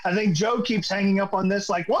 I think Joe keeps hanging up on this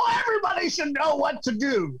like, well, everybody should know what to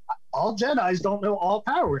do. All Jedis don't know all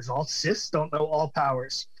powers. All Siths don't know all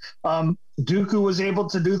powers. Dooku was able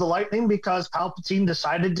to do the lightning because Palpatine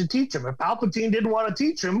decided to teach him. If Palpatine didn't want to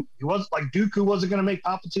teach him, he was like, Dooku wasn't going to make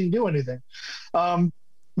Palpatine do anything.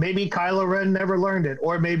 Maybe Kylo Ren never learned it,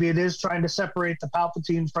 or maybe it is trying to separate the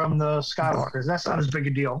Palpatine from the Skywalkers. That's not as big a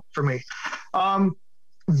deal for me.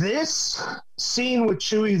 This scene with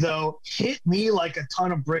Chewie, though, hit me like a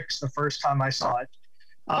ton of bricks the first time I saw it.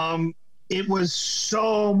 It was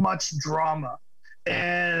so much drama.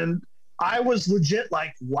 And I was legit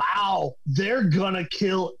like, wow, they're going to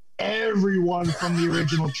kill everyone from the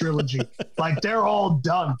original trilogy. Like, they're all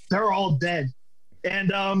done. They're all dead.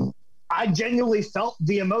 And I genuinely felt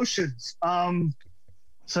the emotions.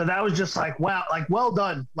 So that was just like, wow, like, well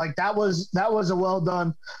done. Like, that was a well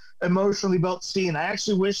done, emotionally built scene. I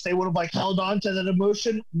actually wish they would have like held on to that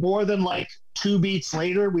emotion more than like 2 beats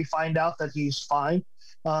later we find out that he's fine.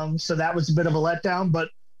 So that was a bit of a letdown. But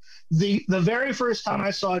the very first time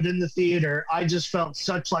I saw it in the theater, I just felt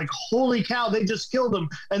such like, holy cow, they just killed him,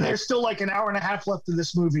 and there's still like an hour and a half left of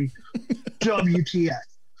this movie. WTF.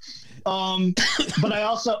 But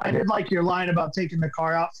I did like your line about taking the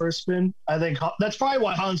car out for a spin. I think that's probably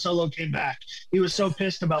why Han Solo came back. He was so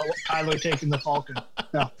pissed about Kylo taking the Falcon.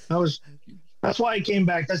 No, that's why he came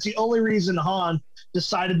back. That's the only reason Han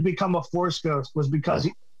decided to become a Force ghost, was because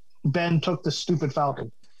Ben took the stupid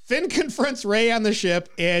Falcon. Finn confronts Rey on the ship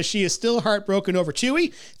as she is still heartbroken over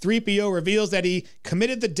Chewie. 3PO reveals that he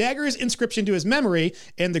committed the dagger's inscription to his memory,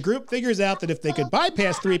 and the group figures out that if they could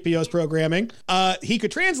bypass 3PO's programming, he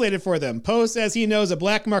could translate it for them. Poe says he knows a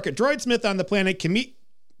black market droid smith on the planet Kimiji,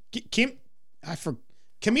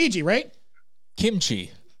 right?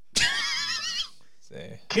 Kimchi.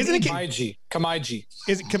 Isn't it Kamaiji?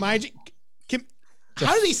 Is it Kamaiji?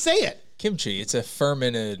 How does he say it? Kimchi. It's a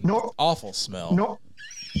fermented, awful smell.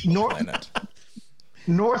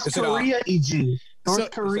 North Korea EG.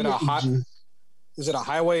 North Korea EG. Is it a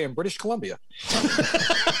highway in British Columbia?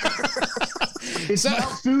 It's Mount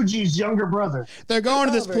Fuji's younger brother. They're going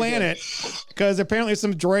to this planet because apparently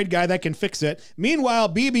some droid guy that can fix it.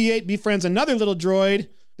 Meanwhile, BB-8 befriends another little droid.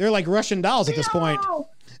 They're like Russian dolls at this point.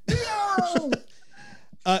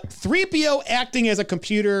 3PO acting as a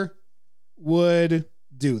computer would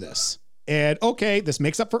do this. And okay, this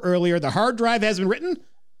makes up for earlier. The hard drive has been written,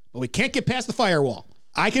 but we can't get past the firewall.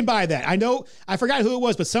 I can buy that. I know, I forgot who it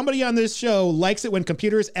was, but somebody on this show likes it when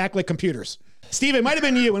computers act like computers. Steve, it might have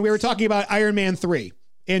been you when we were talking about Iron Man 3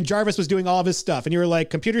 and Jarvis was doing all of his stuff. And you were like,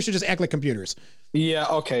 computers should just act like computers. Yeah.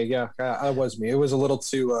 Okay. Yeah. That was me. It was a little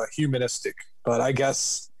too humanistic, but I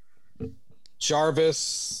guess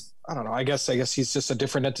Jarvis, I don't know. I guess he's just a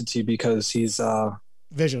different entity because he's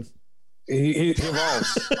Vision. He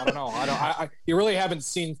evolves. I don't know. You really haven't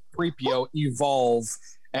seen 3PO evolve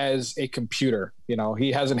as a computer. You know,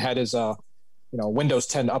 he hasn't had his Windows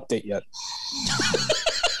 10 update yet.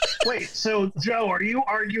 Wait, so Joe, are you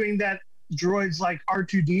arguing that droids like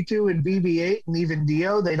R2-D2 and BB-8 and even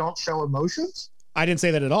Dio, they don't show emotions? I didn't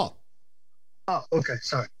say that at all. Oh, okay.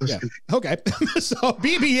 Sorry. Yeah. Okay. So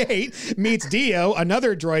BB-8 meets Dio,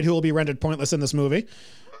 another droid who will be rendered pointless in this movie.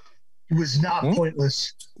 He was not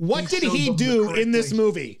pointless. What did he do in this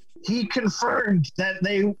movie? He confirmed that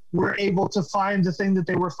they were able to find the thing that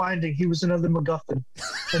they were finding. He was another MacGuffin.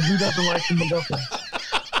 And who doesn't like the MacGuffin?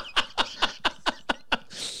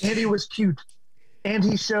 And he was cute. And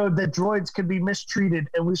he showed that droids can be mistreated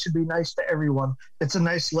and we should be nice to everyone. It's a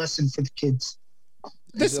nice lesson for the kids.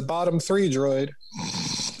 This is a bottom 3 droid.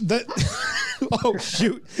 Oh,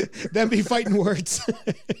 shoot. That'd be fighting words.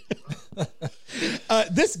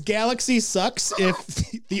 This galaxy sucks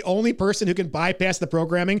if the only person who can bypass the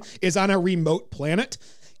programming is on a remote planet.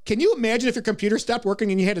 Can you imagine if your computer stopped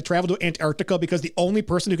working and you had to travel to Antarctica because the only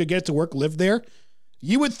person who could get it to work lived there?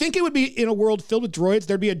 You would think it would be in a world filled with droids.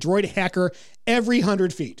 There'd be a droid hacker every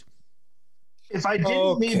 100 feet. If I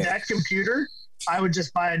didn't need that computer, I would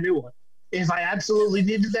just buy a new one. If I absolutely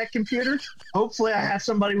needed that computer, hopefully I have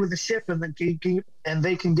somebody with a ship and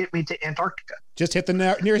they can get me to Antarctica. Just hit the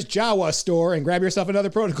nearest Jawa store and grab yourself another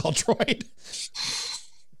protocol droid.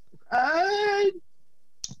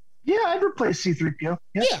 Yeah, I'd replace C-3PO.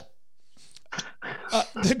 Yeah.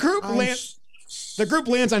 The group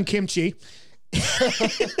lands on Kimchi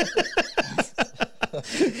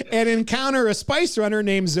and encounter a spice runner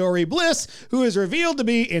named Zori Bliss, who is revealed to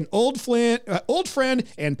be an old friend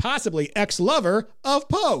and possibly ex-lover of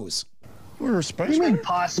Poe's. We're a spice runner?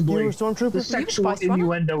 Possibly. You were a stormtrooper? The sexual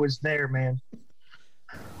innuendo is there, man.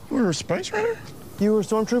 You were a spice runner? You were a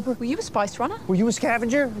stormtrooper? Were you a spice runner? Were you a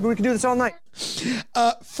scavenger? We could do this all night.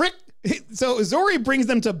 Frick. So Zori brings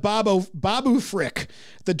them to Babu Frick,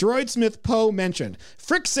 the droidsmith Poe mentioned.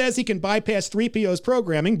 Frick says he can bypass 3PO's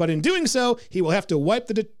programming, but in doing so, he will have to wipe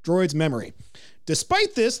the droid's memory.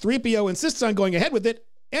 Despite this, 3PO insists on going ahead with it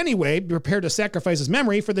anyway, prepared to sacrifice his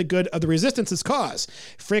memory for the good of the Resistance's cause.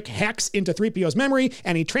 Frick hacks into 3PO's memory,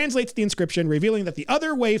 and he translates the inscription, revealing that the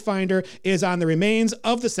other Wayfinder is on the remains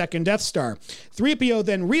of the second Death Star. 3PO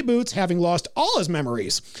then reboots, having lost all his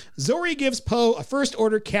memories. Zori gives Poe a First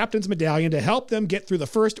Order Captain's Medallion to help them get through the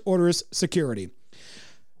First Order's security.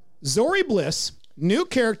 Zori Bliss, new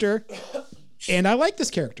character, and I like this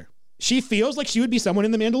character. She feels like she would be someone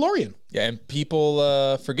in The Mandalorian. Yeah, and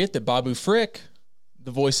people forget that Babu Frick, the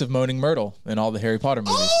voice of Moaning Myrtle in all the Harry Potter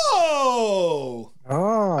movies. Oh,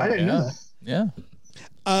 I didn't know that.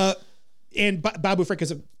 Yeah. And Babu Frick is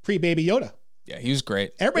a pre-Baby Yoda. Yeah, he was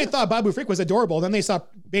great. Everybody thought Babu Frick was adorable. Then they saw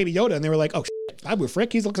Baby Yoda and they were like, oh, shit, Babu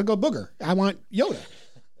Frick, he looks like a booger. I want Yoda.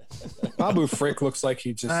 Babu Frick looks like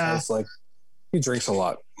he just has he drinks a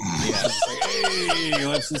lot. Yeah. Hey,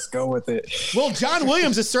 let's just go with it. Well, John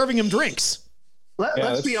Williams is serving him drinks.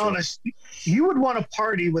 Let's be honest. You would want to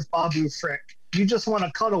party with Babu Frick. You just want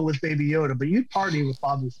to cuddle with Baby Yoda, but you'd party with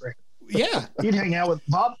Babu Frick. Yeah. You'd hang out with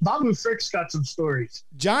Babu Frick's got some stories.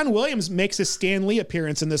 John Williams makes a Stan Lee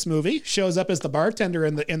appearance in this movie, shows up as the bartender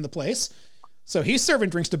in the place. So he's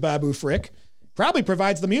serving drinks to Babu Frick. Probably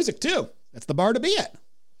provides the music too. That's the bar to be at.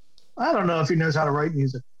 I don't know if he knows how to write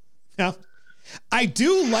music. No. I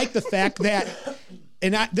do like the fact that,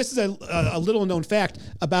 and this is a little known fact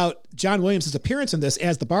about John Williams' appearance in this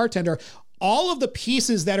as the bartender. All of the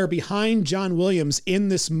pieces that are behind John Williams in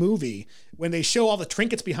this movie, when they show all the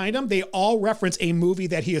trinkets behind him, they all reference a movie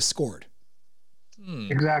that he has scored.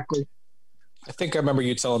 Exactly. I think I remember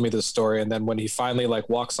you telling me this story, and then when he finally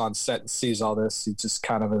walks on set and sees all this, he just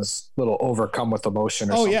kind of is a little overcome with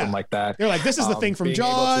emotion or something like that. They're like, this is the thing from being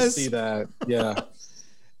Jaws. Able to see that, yeah.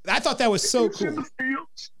 I thought that was so cool.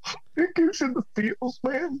 It gives you the feels,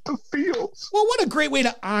 man. The feels. Well, what a great way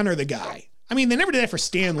to honor the guy. I mean, they never did that for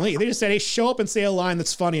Stan Lee. They just said, hey, show up and say a line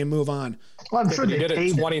that's funny and move on. Well, I'm sure he they did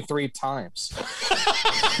paid it 23 times.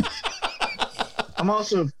 I'm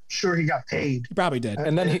also sure he got paid. He probably did.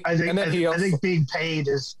 And then I think being paid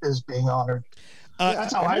is being honored.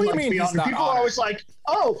 That's how I like to be honored. People are always like,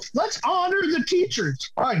 oh, let's honor the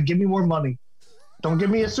teachers. Fine, give me more money. Don't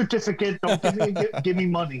give me a certificate. Don't give me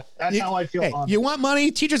money. That's how I feel. Hey, you want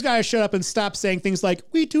money? Teachers got to shut up and stop saying things like,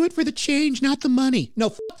 we do it for the change, not the money. No,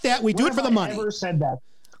 fuck that. We do it for the money. When have I ever said that?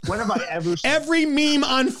 When have I ever said Every meme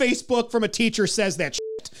on Facebook from a teacher says that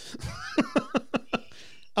shit.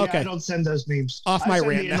 Okay. Yeah, I don't send those memes. Off my I send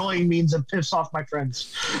rant the now. annoying memes and piss off my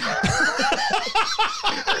friends.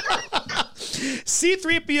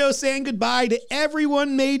 C-3PO saying goodbye to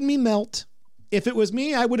everyone made me melt. If it was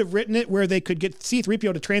me, I would have written it where they could get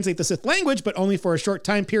C-3PO to translate the Sith language, but only for a short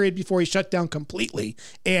time period before he shut down completely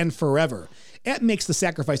and forever. It makes the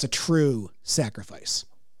sacrifice a true sacrifice.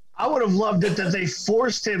 I would have loved it that they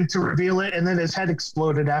forced him to reveal it and then his head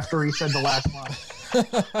exploded after he said the last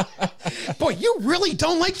line. Boy, you really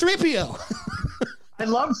don't like 3PO. I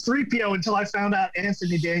loved 3PO until I found out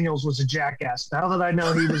Anthony Daniels was a jackass. Now that I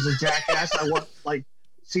know he was a jackass, I want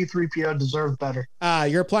C-3PO deserved better.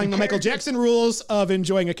 You're applying the Michael Jackson rules of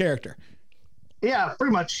enjoying a character. Yeah,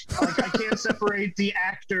 pretty much. Like, I can't separate the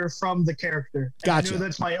actor from the character. Gotcha. I know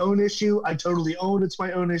that's my own issue. I totally own it's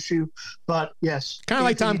my own issue. But yes. Kind of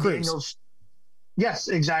like Tom Cruise. Yes,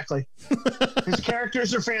 exactly. His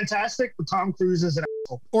characters are fantastic, but Tom Cruise is an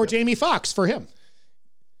asshole. Or Jamie Foxx for him.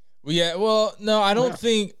 Yeah, well, no, I don't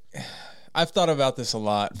think... I've thought about this a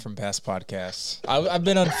lot from past podcasts. I've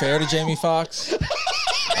been unfair to Jamie Foxx.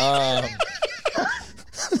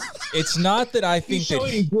 It's not that I think he's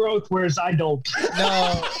showing growth, whereas I don't.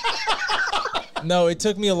 No, it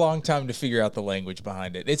took me a long time to figure out the language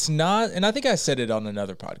behind it. It's not, and I think I said it on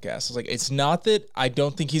another podcast. I was like, it's not that I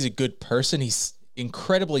don't think he's a good person. He's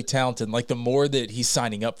incredibly talented. Like, the more that he's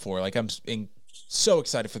signing up for, like, I'm so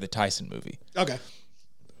excited for the Tyson movie. Okay.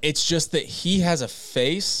 It's just that he has a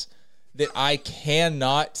face that I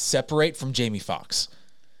cannot separate from Jamie Foxx.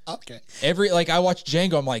 Okay. I watch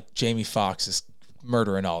Django, I'm like, Jamie Foxx is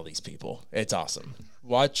murdering all these people. It's awesome.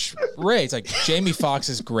 Watch Ray. It's like, Jamie Foxx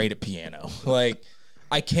is great at piano. Like,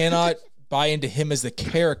 I cannot buy into him as the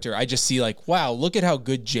character. I just see like, wow, look at how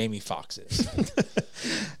good Jamie Foxx is.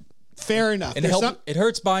 Fair enough. And it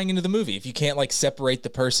hurts buying into the movie if you can't like separate the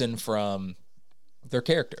person from their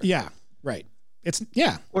character. Yeah, right.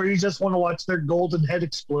 Or you just want to watch their golden head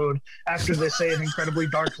explode after they say an incredibly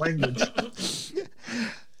dark language.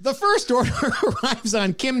 The First Order arrives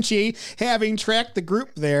on Kimchi, having tracked the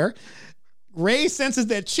group there. Rey senses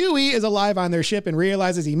that Chewie is alive on their ship and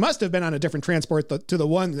realizes he must have been on a different transport to the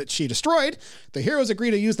one that she destroyed. The heroes agree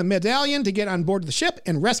to use the medallion to get on board the ship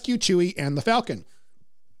and rescue Chewie and the Falcon.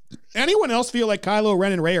 Anyone else feel like Kylo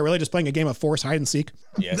Ren and Rey are really just playing a game of Force hide and seek?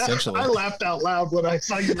 Yeah, essentially. I laughed out loud when I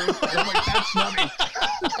saw you wrote that. I'm like, that's funny.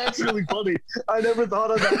 That's really funny. I never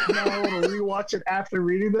thought of that. Now I want to rewatch it after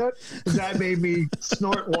reading that. That made me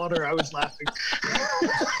snort water. I was laughing.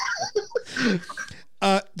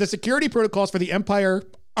 The security protocols for the Empire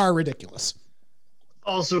are ridiculous.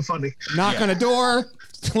 Also funny. Knock on a door,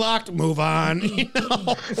 locked, move on. You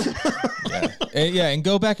know? And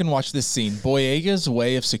go back and watch this scene. Boyega's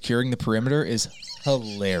way of securing the perimeter is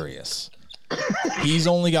hilarious. He's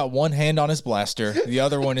only got one hand on his blaster. The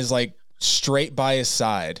other one is like straight by his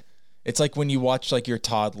side. It's like when you watch like your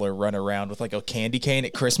toddler run around with like a candy cane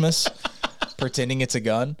at Christmas, pretending it's a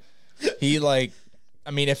gun.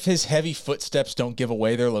 If his heavy footsteps don't give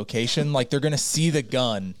away their location, like they're going to see the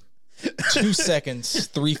gun 2 seconds,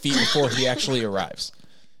 3 feet before he actually arrives.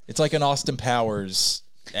 It's like an Austin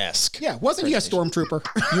Powers-esque. Yeah, wasn't he a stormtrooper?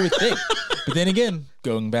 You would think. But then again,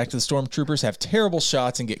 going back to the stormtroopers, have terrible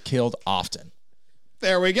shots and get killed often.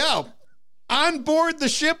 There we go. On board the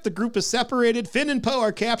ship, the group is separated. Finn and Poe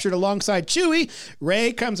are captured alongside Chewie.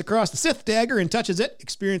 Rey comes across the Sith dagger and touches it,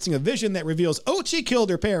 experiencing a vision that reveals Ochi killed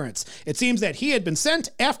her parents. It seems that he had been sent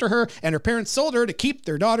after her, and her parents sold her to keep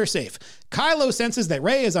their daughter safe. Kylo senses that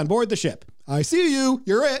Rey is on board the ship. I see you.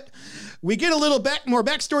 You're it. We get a little more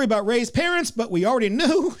backstory about Rey's parents, but we already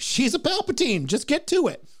knew she's a Palpatine. Just get to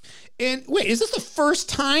it. And wait, is this the first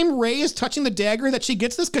time Rey is touching the dagger that she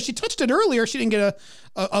gets this? Because she touched it earlier. She didn't get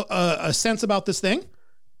a sense about this thing.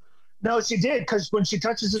 No, she did. Because when she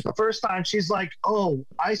touches it the first time, she's like, oh,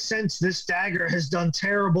 I sense this dagger has done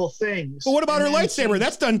terrible things. But what about her lightsaber?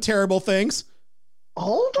 That's done terrible things.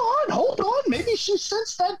 Hold on. Maybe she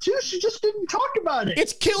sensed that too. She just didn't talk about it.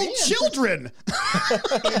 It's killed children.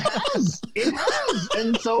 It has.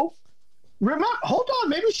 And so, hold on.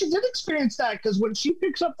 Maybe she did experience that, because when she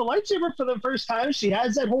picks up the lightsaber for the first time, she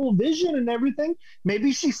has that whole vision and everything.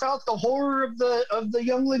 Maybe she felt the horror of the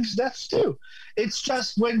youngling's deaths too. It's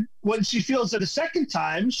just when she feels it a second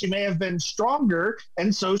time, she may have been stronger,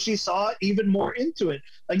 and so she saw even more into it.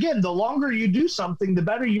 Again, the longer you do something, the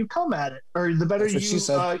better you come at it, or the better That's what she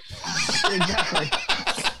said. Exactly.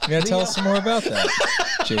 You gotta tell us some more about that,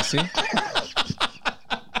 JC.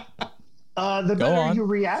 The better you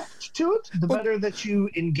react to it, the better that you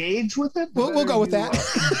engage with it. We'll go with that.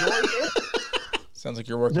 Enjoy it. Sounds like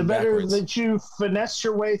you're working The better backwards. that you finesse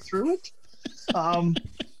your way through it,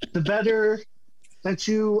 the better that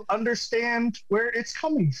you understand where it's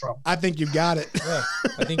coming from. I think you've got it. Yeah,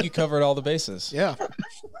 I think you covered all the bases. Yeah.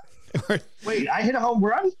 Wait, I hit a home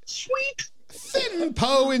run? Sweet. Finn,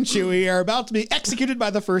 Poe, and Chewie are about to be executed by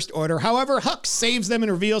the First Order. However, Hux saves them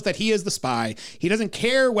and reveals that he is the spy. He doesn't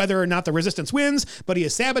care whether or not the Resistance wins, but he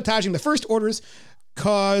is sabotaging the First Order's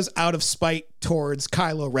cause out of spite towards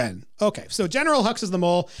Kylo Ren. Okay, so General Hux is the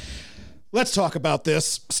mole. Let's talk about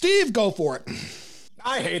this. Steve, go for it.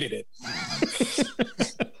 I hated it.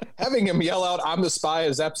 Having him yell out, "I'm the spy,"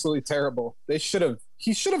 is absolutely terrible. He should have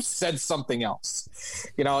he should have said something else.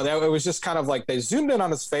 You know, that it was just kind of like they zoomed in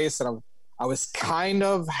on his face, and I was kind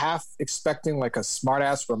of half expecting like a smart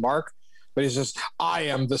ass remark, but he's just, I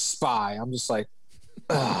am the spy. I'm just like,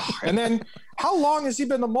 ugh. And then how long has he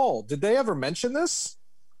been the mole? Did they ever mention this?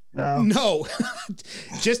 No.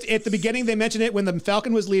 Just at the beginning, they mentioned it when the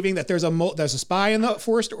Falcon was leaving that there's a spy in the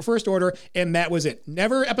first order, and that was it.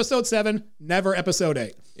 Never episode 7, never episode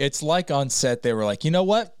 8. It's like on set, they were like, you know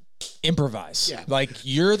what? Improvise. Yeah. Like,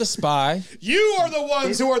 you're the spy. You are the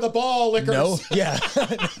ones who are the ball lickers. No, yeah.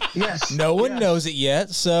 Yes. No one knows it yet,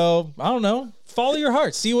 so I don't know. Follow your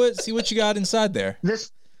heart. See what you got inside there.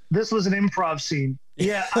 This was an improv scene.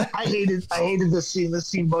 Yeah, I hated this scene. This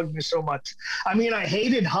scene bugged me so much. I mean, I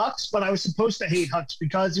hated Hux, but I was supposed to hate Hux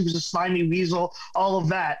because he was a slimy weasel, all of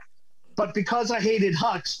that. But because I hated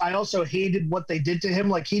Hux, I also hated what they did to him.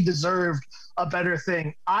 Like, he deserved a better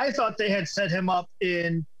thing. I thought they had set him up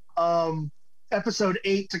in episode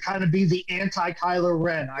 8 to kind of be the anti-Kylo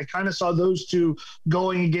Ren. I kind of saw those two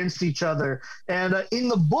going against each other. And in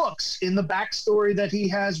the books, in the backstory that he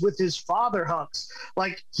has with his father, Hux,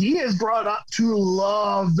 like, he is brought up to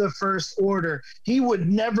love the First Order. He would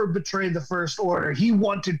never betray the First Order. He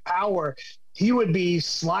wanted power. He would be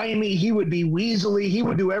slimy. He would be weaselly. He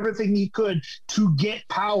would do everything he could to get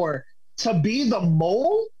power. To be the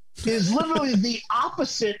mole is literally the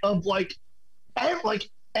opposite of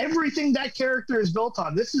everything that character is built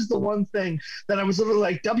on. This is the one thing that I was literally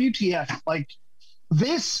like, WTF. Like,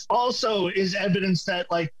 this also is evidence that,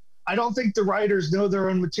 like, I don't think the writers know their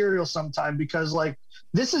own material sometime, because, like,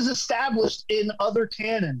 this is established in other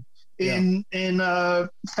canon, in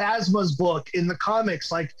Phasma's book, in the comics.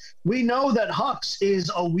 Like, we know that Hux is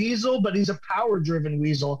a weasel, but he's a power-driven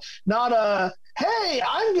weasel, not a, hey,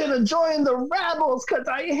 I'm going to join the rebels because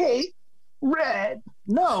I hate Red.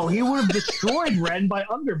 No, he would have destroyed Red by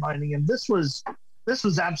undermining him. This was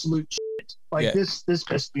absolute shit. Like, this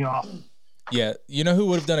pissed me off. Yeah, you know who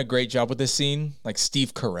would have done a great job with this scene? Like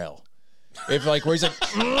Steve Carell. If, like, where he's like,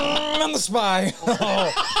 I'm the spy.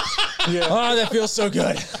 Oh, that feels so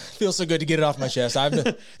good. Feels so good to get it off my chest.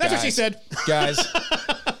 That's what she said. Guys,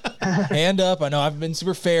 hand up. I know I've been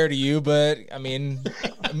super fair to you, but I mean,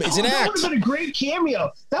 it's an act. That would have been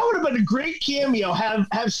a great cameo.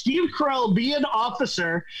 Have Steve Carell be an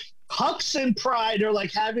officer. Hux and Pride are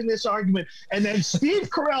like having this argument, and then Steve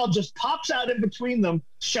Carell just pops out in between them,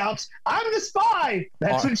 shouts, "I'm the spy."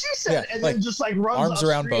 That's what she said, and then just like runs arms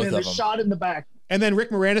around both of them, shot in the back. And then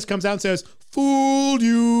Rick Moranis comes out and says, "Fooled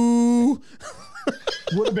you."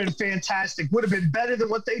 Would have been fantastic. Would have been better than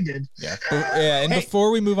what they did. Yeah. And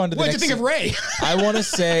before we move on to the next, what did you think of Ray? I want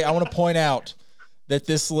to point out that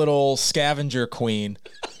this little scavenger queen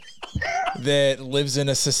that lives in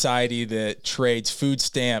a society that trades food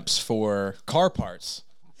stamps for car parts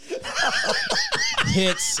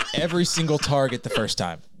hits every single target the first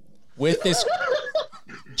time with this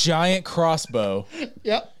giant crossbow.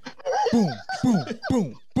 Yep. Boom, boom,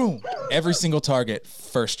 boom, boom. Every single target,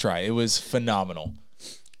 first try. It was phenomenal.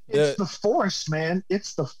 It's the Force, man.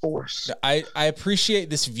 It's the Force. I appreciate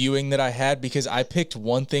this viewing that I had, because I picked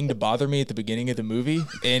one thing to bother me at the beginning of the movie,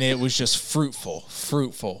 and it was just fruitful.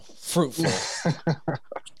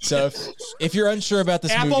 So if you're unsure about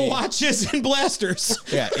this movie, Apple Watches and blasters.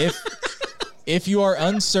 Yeah, if you are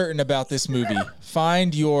uncertain about this movie,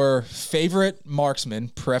 find your favorite marksman,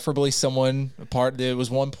 preferably someone that was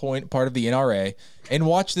one point part of the NRA, and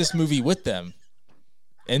watch this movie with them,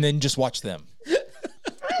 and then just watch them.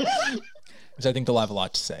 Because I think they'll have a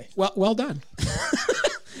lot to say. Well done.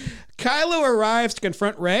 Kylo arrives to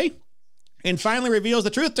confront Rey and finally reveals the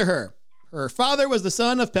truth to her. Her father was the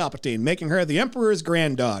son of Palpatine, making her the Emperor's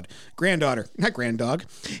granddaughter, not granddog.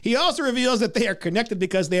 He also reveals that they are connected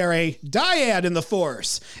because they are a dyad in the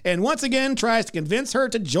Force, and once again tries to convince her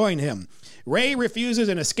to join him. Rey refuses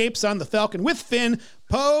and escapes on the Falcon with Finn,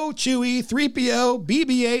 Poe, Chewie, 3PO,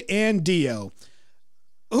 BB-8, and Dio.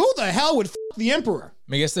 Who the hell would the Emperor?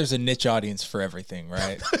 I guess there's a niche audience for everything,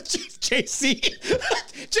 right? JC,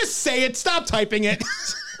 just say it. Stop typing it.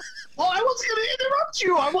 Well, I wasn't going to interrupt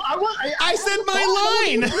you. I said my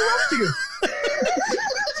line. Interrupt you.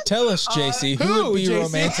 Tell us, JC, who would be JC?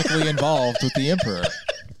 romantically involved with the Emperor?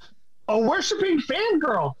 A worshiping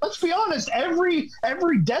fangirl. Let's be honest. Every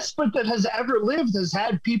despot that has ever lived has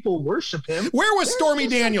had people worship him. Where was Stormy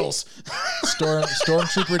Daniels?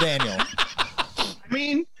 Stormtrooper Daniel. I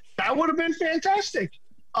mean, that would have been fantastic.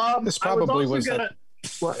 This probably was.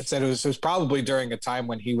 It said it was probably during a time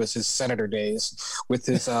when he was his senator days, with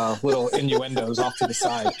his little innuendos off to the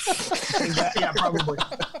side. Yeah, probably.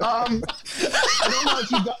 I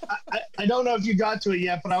don't know if you got to it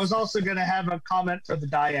yet, but I was also going to have a comment for the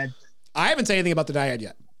dyad. I haven't said anything about the dyad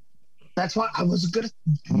yet. That's why I was good.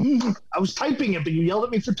 I was typing it, but you yelled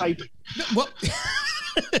at me for typing. Well,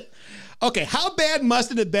 okay. How bad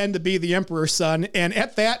must it have been to be the Emperor's son? And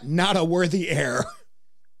at that, not a worthy heir.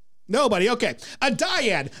 Nobody. Okay. A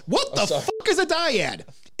dyad. What the fuck is a dyad?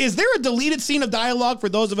 Is there a deleted scene of dialogue for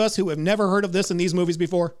those of us who have never heard of this in these movies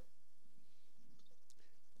before?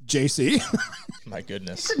 JC. My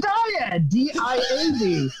goodness. It's a dyad.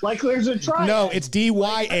 D-I-A-D. Like there's a triad. No, it's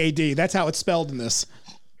D-Y-A-D. That's how it's spelled in this.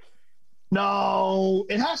 No,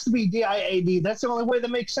 it has to be D-I-A-D. That's the only way that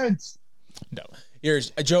makes sense. No.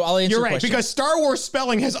 Here's Joe, I'll answer You're your right, question. because Star Wars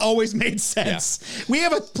spelling has always made sense. Yeah. We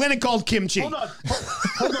have a planet called Kimchi. Hold on.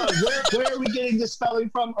 Where are we getting this spelling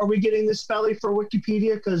from? Are we getting this spelling for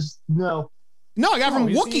Wikipedia? Because no, I got it from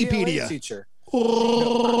Wikipedia. Teacher.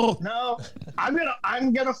 No,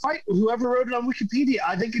 I'm gonna fight whoever wrote it on Wikipedia.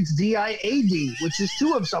 I think it's D-I-A-D, which is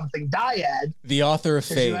two of something. Dyad. The author of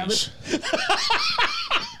Phage.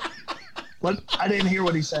 What? I didn't hear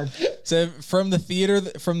what he said. So from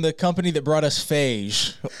the company that brought us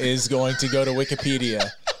Phage is going to go to Wikipedia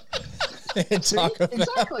and talk about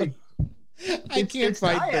exactly. I can't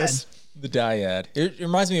fight dyad. This. The dyad. It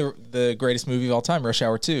reminds me of the greatest movie of all time, Rush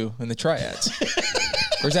Hour 2, and the triads.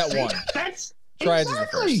 Or is that one? That's Triads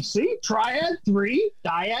exactly. Is the first. See, triad 3,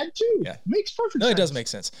 dyad 2. Yeah, makes perfect sense. No, it does make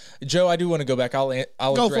sense. Joe, I do want to go back. I'll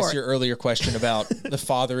address your earlier question about the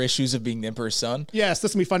father issues of being the Emperor's son. Yes,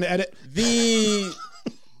 this will be fun to edit.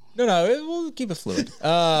 We'll keep it fluid.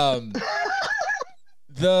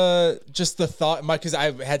 The thought, because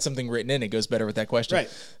I had something written in, it goes better with that question. Right.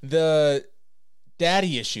 The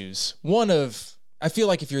daddy issues. I feel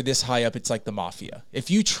like if you're this high up, it's like the mafia.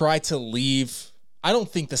 If you try to leave, I don't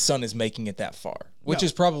think the son is making it that far, which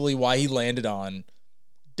is probably why he landed on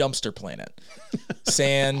Dumpster Planet,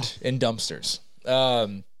 sand and dumpsters.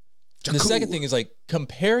 The second thing is like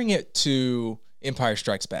comparing it to Empire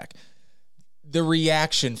Strikes Back. The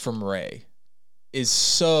reaction from Rey is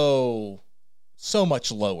so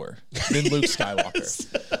much lower than Luke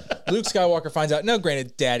Skywalker. Luke Skywalker finds out, no,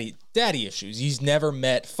 granted, daddy issues. He's never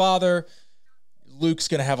met father. Luke's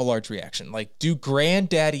going to have a large reaction. Like, do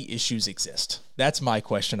granddaddy issues exist? That's my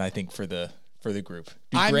question, I think, for the group.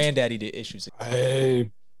 Do granddaddy issues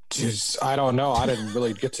exist? I don't know. I didn't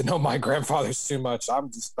really get to know my grandfathers too much.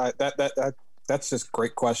 That's just a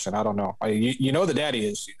great question. I don't know. You know the daddy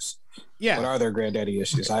issues. Yeah. What are their granddaddy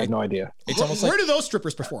issues? I have no idea. It's almost where do those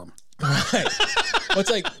strippers perform? Right. Well,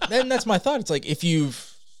 it's like, then that's my thought. It's like if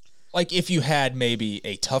you had maybe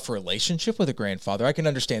a tough relationship with a grandfather, I can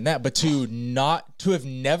understand that. But to have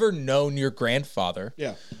never known your grandfather,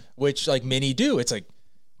 which like many do, it's like,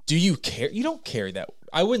 do you care? You don't carry that.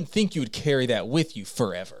 I wouldn't think you would carry that with you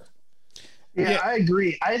forever. Yeah, I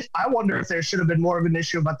agree. I wonder if there should have been more of an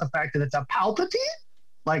issue about the fact that it's a Palpatine.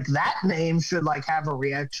 Like that name should like have a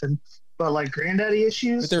reaction, but like granddaddy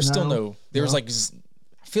issues. But there's still no. There was like,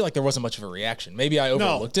 I feel like there wasn't much of a reaction. Maybe I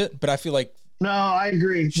overlooked it, but I feel like. No, I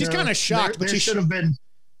agree. She's kind of shocked, but she should have been.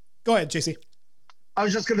 Go ahead, JC. I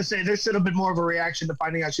was just going to say there should have been more of a reaction to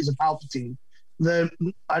finding out she's a Palpatine.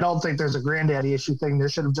 I don't think there's a granddaddy issue thing. There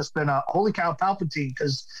should have just been a holy cow Palpatine,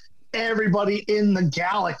 because everybody in the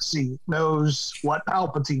galaxy knows what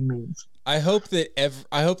Palpatine means. I hope that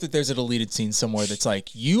there's a deleted scene somewhere that's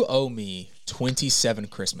like, you owe me 27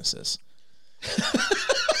 Christmases.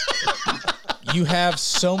 You have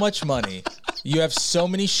so much money. You have so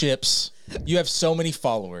many ships. You have so many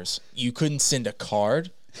followers. You couldn't send a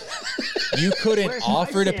card. You couldn't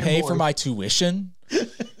offer to pay for my tuition.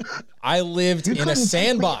 I lived in a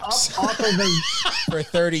sandbox for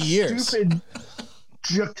 30 years. Stupid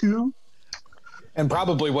Jakku. And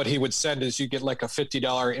probably what he would send is you get like a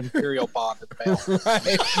 $50 Imperial bond in the mail.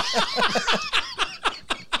 Right.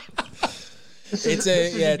 It's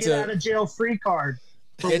a get out of jail free card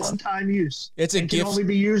for one-time use. It's a gift. Can only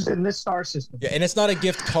be used in this star system. Yeah, and it's not a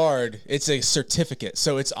gift card. It's a certificate.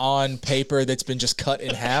 So it's on paper that's been just cut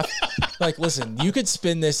in half. Like, listen, you could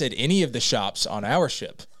spend this at any of the shops on our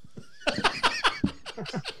ship.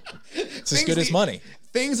 It's as good as money.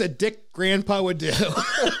 Things a dick grandpa would do.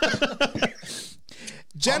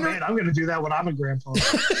 Oh man, I'm going to do that when I'm a grandpa.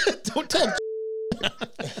 Don't tell.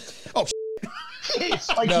 Oh, it's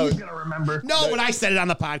like he's going to remember. No, but I said it on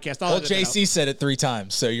the podcast. Well, JC said it 3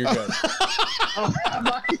 times, so you're good.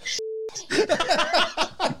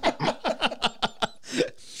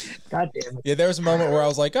 God damn it. Yeah, there was a moment where I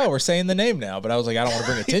was like, oh, we're saying the name now, but I was like, I don't want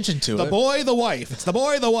to bring attention to the it. Boy, the wife. It's the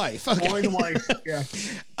boy, the wife. Okay. Boy, the wife.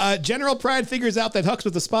 Yeah. General Pride figures out that Hux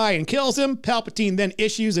was a spy and kills him. Palpatine then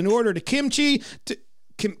issues an order to Kimchi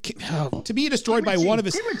to be destroyed by one of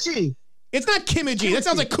his. Kimchi. It's not Kimiji. That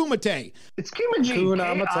sounds like Kumite. It's Kimiji.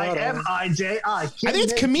 Kimiji. I think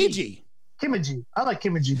it's Kimiji. Kimiji. I like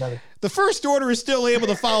Kimiji better. The First Order is still able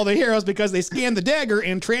to follow the heroes because they scanned the dagger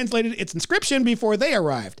and translated its inscription before they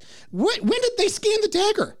arrived. When did they scan the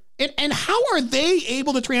dagger? And how are they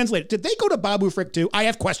able to translate it? Did they go to Babu Frick too? I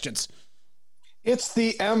have questions. It's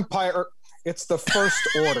the Empire. It's the First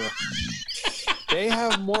Order. They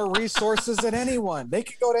have more resources than anyone. They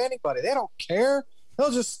can go to anybody. They don't care.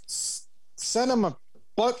 They'll just send them a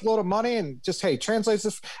buttload of money and just, hey, translate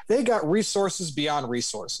this. They got resources beyond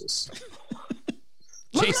resources.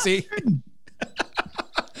 JC.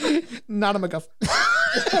 Not a MacGuffin.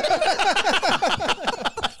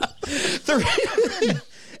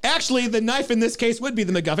 Actually, the knife in this case would be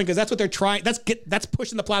the MacGuffin because that's what they're trying. That's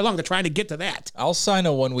pushing the plot along. They're trying to get to that. I'll sign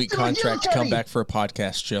a 1 week contract to come back for a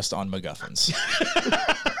podcast just on MacGuffins.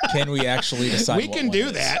 Can we actually decide? We can do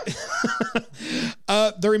that.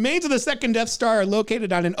 The remains of the second Death Star are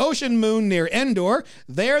located on an ocean moon near Endor.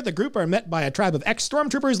 There, the group are met by a tribe of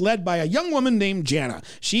ex-stormtroopers led by a young woman named Janna.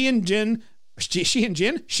 She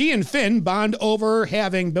and Finn bond over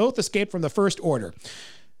having both escaped from the First Order.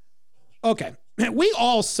 Okay. We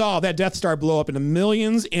all saw that Death Star blow up into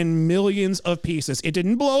millions and millions of pieces. It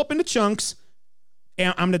didn't blow up into chunks.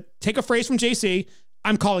 And I'm going to take a phrase from JC.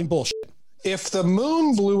 I'm calling bullshit. If the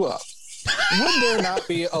moon blew up, would there not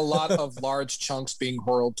be a lot of large chunks being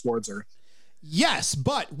hurled towards Earth? Yes,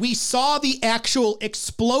 but we saw the actual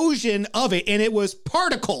explosion of it, and it was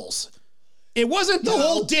particles. It wasn't the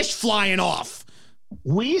whole dish flying off.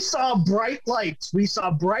 We saw bright lights. We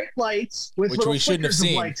saw bright lights with which little we shouldn't have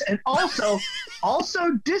seen. Lights. And also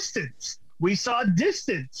distance. We saw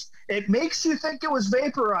distance. It makes you think it was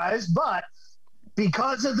vaporized, but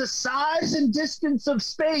because of the size and distance of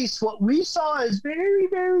space, what we saw as very,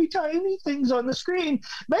 very tiny things on the screen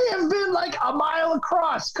may have been like a mile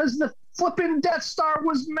across because the flipping Death Star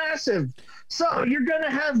was massive. So you're going to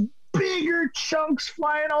have bigger chunks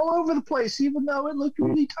flying all over the place, even though it looked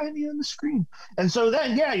really tiny on the screen. And so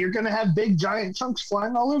then, yeah, you're going to have big, giant chunks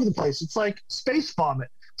flying all over the place. It's like space vomit.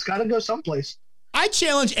 It's got to go someplace. I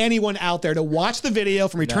challenge anyone out there to watch the video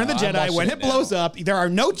from Return of the Jedi. When it blows up, there are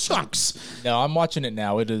no chunks. No, I'm watching it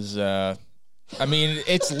now. It is,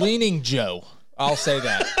 it's leaning Joe. I'll say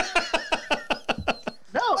that.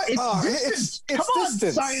 No, it's Come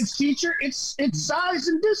distance. On, science teacher. It's size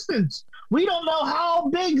and distance. We don't know how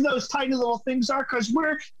big those tiny little things are because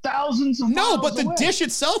we're thousands of miles but the away. dish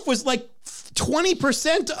itself was like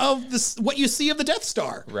 20% of this, what you see of the Death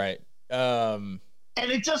Star. Right. And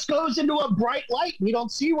it just goes into a bright light. We don't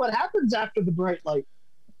see what happens after the bright light.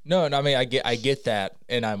 No, I mean, I get that,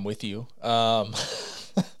 and I'm with you.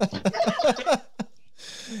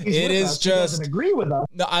 It is just. He doesn't agree with us.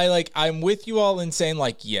 No, I'm with you all in saying,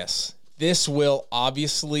 like, yes, this will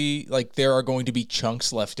obviously, like, there are going to be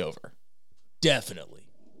chunks left over. Definitely.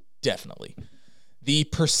 The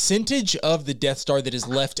percentage of the Death Star that is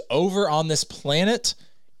left over on this planet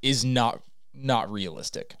is not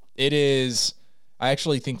realistic. It is. I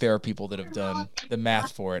actually think there are people that have done the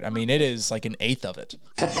math for it. I mean, it is like an eighth of it.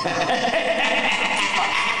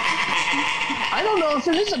 I don't know if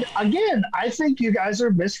it is. Again, I think you guys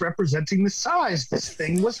are misrepresenting the size. This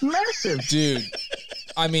thing was massive. Dude,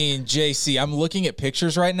 I mean, JC, I'm looking at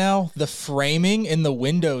pictures right now. The framing and the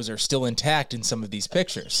windows are still intact in some of these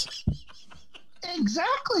pictures.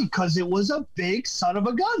 Exactly, because it was a big son of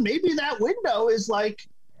a gun. Maybe that window is like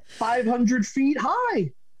 500 feet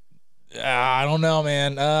high. I don't know,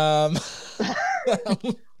 man.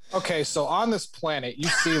 Okay, so on this planet, you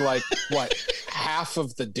see like what, half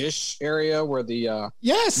of the dish area where the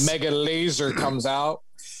mega laser comes out.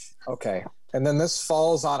 Okay, and then this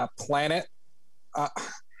falls on a planet.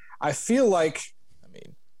 I feel like,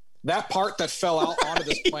 that part that fell out onto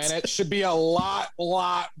this planet should be a lot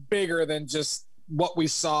bigger than just what we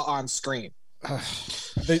saw on screen. I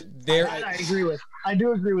agree with. I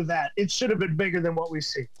do agree with that. It should have been bigger than what we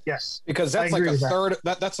see. Yes, because that's like a third.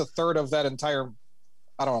 That's a third of that entire.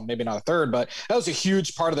 I don't know, maybe not a third, but that was a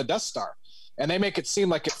huge part of the Death Star, and they make it seem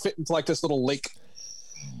like it fit into like this little lake.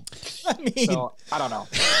 I mean, so, I don't know.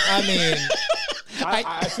 I mean,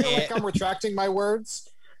 I feel like I'm retracting my words,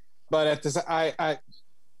 but at this, I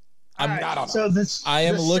don't know. So this, I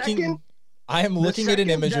am looking at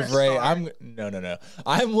an image of Rey. No.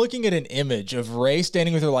 I'm looking at an image of Rey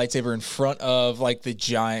standing with her lightsaber in front of like the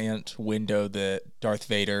giant window that Darth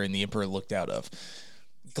Vader and the Emperor looked out of.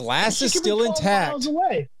 Glass is still intact,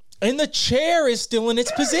 and the chair is still in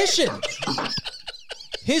its position.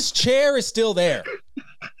 His chair is still there.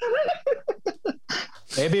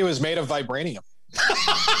 Maybe it was made of vibranium.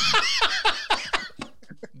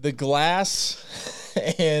 The glass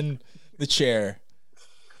and The chair.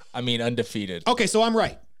 I mean, undefeated. Okay, so I'm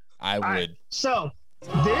right. I would. Right. So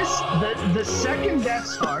the second Death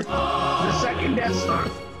Star,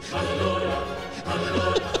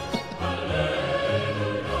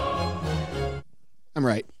 I'm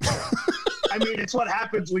right. I mean, it's what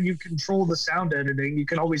happens when you control the sound editing. You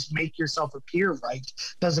can always make yourself appear right.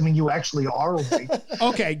 Doesn't mean you actually are right.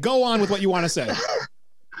 Okay, go on with what you want to say.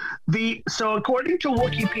 So according to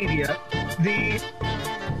Wikipedia,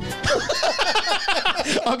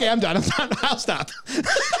 Okay, I'm done. I'll stop.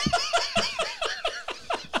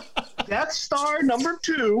 Death Star number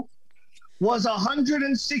 2 was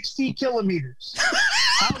 160 kilometers.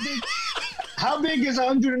 How big is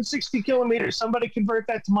 160 kilometers? Somebody convert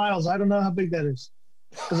that to miles. I don't know how big that is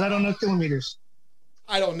because I don't know kilometers.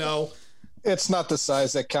 I don't know. It's not the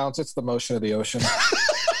size that counts. It's the motion of the ocean.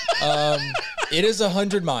 It is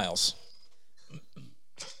 100 miles.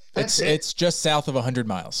 It's just south of 100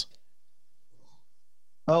 miles.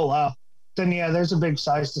 Oh, wow. Then, yeah, there's a big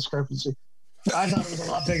size discrepancy. I thought it was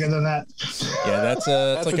a lot bigger than that. Yeah, that's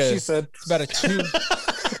like what she said. It's about it's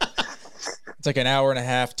like an hour and a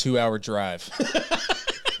half, 2-hour drive.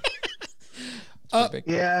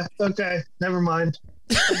 Yeah, okay. Never mind.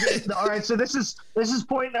 All right, so this is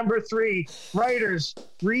point number 3. Writers,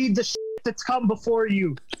 read the shit that's come before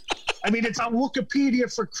you. I mean, it's on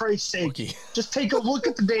Wikipedia, for Christ's sake. Just take a look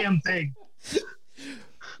at the damn thing.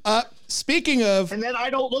 Speaking of... And then I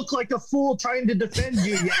don't look like a fool trying to defend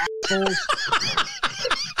you, you assholes.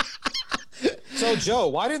 So, Joe,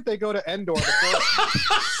 why didn't they go to Endor before?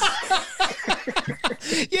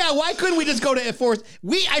 Yeah, why couldn't we just go to Force?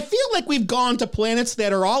 I feel like we've gone to planets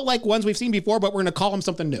that are all like ones we've seen before, but we're going to call them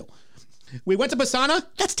something new. We went to Basana.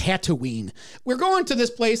 That's Tatooine. We're going to this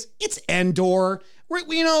place. It's Endor. Why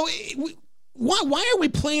are we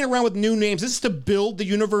playing around with new names? This is to build the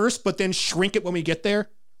universe, but then shrink it when we get there.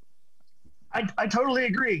 I totally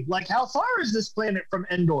agree. Like, how far is this planet from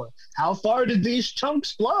Endor? How far did these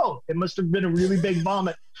chunks blow? It must have been a really big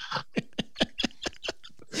vomit.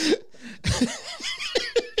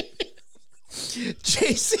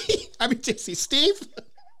 Steve?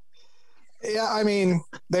 Yeah, I mean,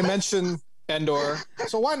 they mentioned Endor,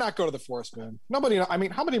 so why not go to the Forest Moon? Nobody, I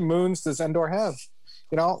mean, how many moons does Endor have?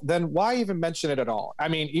 Then why even mention it at all? I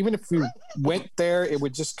mean, even if we went there, it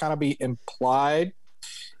would just kind of be implied.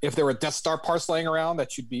 If there were Death Star parts laying around,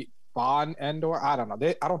 that you'd be on Endor. I don't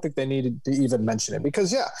know. I don't think they needed to even mention it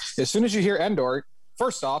because, yeah, as soon as you hear Endor,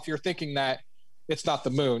 first off, you're thinking that it's not the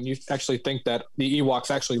moon. You actually think that the Ewoks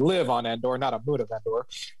actually live on Endor, not a moon of Endor.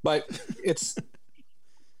 But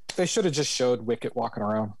they should have just showed Wicket walking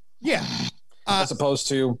around. Yeah. As opposed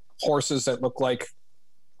to horses that look like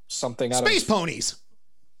something out Space ponies.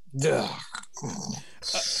 Ugh.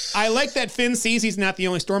 I like that Finn sees he's not the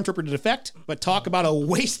only stormtrooper to defect, but talk about a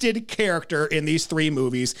wasted character in these 3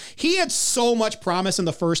 movies. He had so much promise in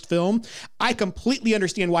the first film. I completely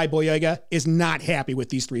understand why Boyega is not happy with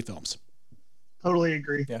these 3 films. Totally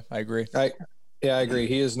agree. Yeah, I agree. I agree.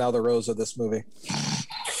 He is now the Rose of this movie.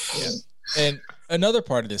 Yeah. And another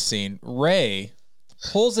part of this scene, Rey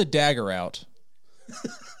pulls a dagger out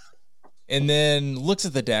and then looks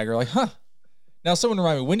at the dagger like, huh. Now, someone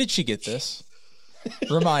remind me, when did she get this?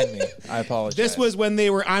 Remind me. I apologize. This was when they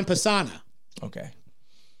were on Pasana. Okay.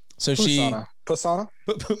 So Pasana?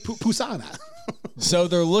 Pusana. So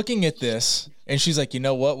they're looking at this, and she's like, you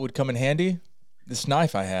know what would come in handy? This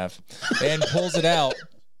knife I have. And pulls it out.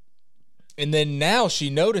 And then now she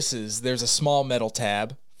notices there's a small metal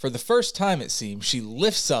tab. For the first time, it seems, she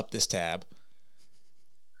lifts up this tab.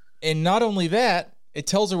 And not only that, it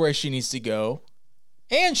tells her where she needs to go.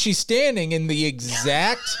 And she's standing in the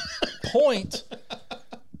exact point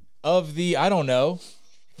of the,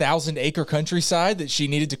 1,000-acre countryside that she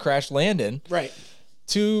needed to crash land in. Right.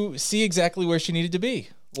 To see exactly where she needed to be.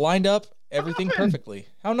 Lined up, everything perfectly.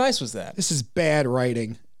 How nice was that? This is bad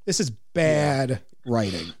writing. This is bad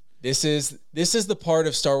writing. This is the part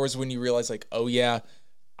of Star Wars when you realize, like, oh yeah,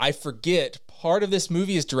 I forget part of this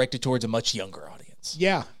movie is directed towards a much younger audience.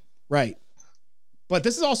 Yeah, right. But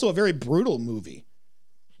this is also a very brutal movie.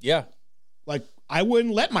 Yeah. Like, I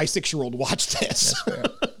wouldn't let my 6-year-old watch this. That's fair.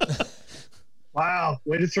 Wow,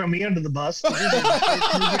 way to throw me under the bus.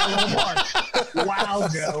 Wow,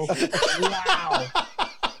 Joe. Wow.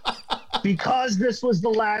 Because this was the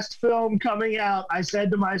last film coming out, I said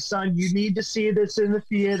to my son, you need to see this in the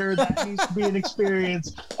theater. That needs to be an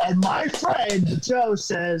experience. And my friend, Joe,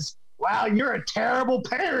 says, wow, you're a terrible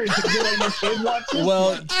parent to let your kid watch this.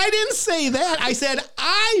 Well, I didn't say that. I said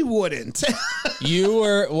I wouldn't. You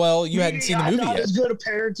hadn't seen the movie I'm not yet. as good a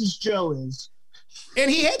parent as Joe is. And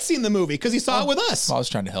he had seen the movie because he saw it with us. Well, I was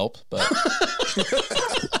trying to help, but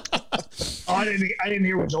Oh, I didn't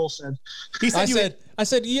hear what Joel said. I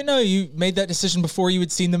said, you made that decision before you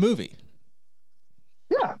had seen the movie.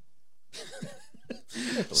 Yeah.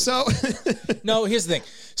 So, no, here's the thing.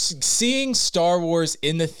 Seeing Star Wars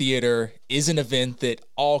in the theater is an event that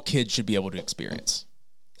all kids should be able to experience.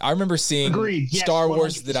 I remember seeing Star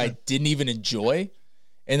Wars 100%. That I didn't even enjoy,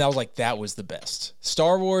 and I was like, that was the best.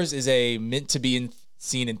 Star Wars is a meant to be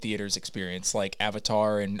seen in theaters experience, like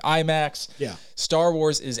Avatar and IMAX. Yeah. Star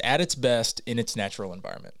Wars is at its best in its natural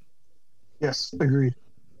environment. Yes, agreed.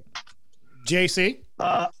 JC?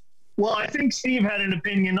 Well, I think Steve had an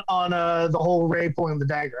opinion on the whole Rey pulling the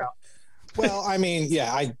dagger out. Well, I mean,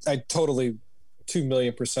 yeah, I totally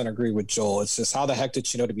 2,000,000% agree with Joel. It's just how the heck did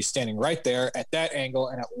she know to be standing right there at that angle,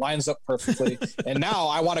 and it lines up perfectly. And now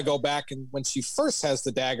I want to go back and when she first has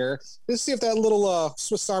the dagger, to see if that little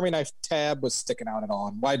Swiss Army knife tab was sticking out at all.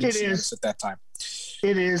 And why didn't she notice at that time?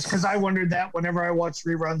 It is, because I wondered that whenever I watch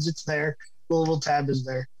reruns, it's there. The little tab is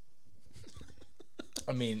there.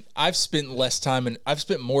 I mean, I've spent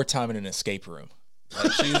more time in an escape room.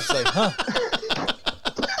 Like, she was like, huh.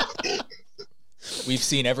 We've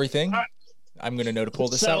seen everything. I'm going to know to pull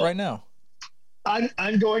this out right now.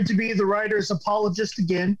 I'm going to be the writer's apologist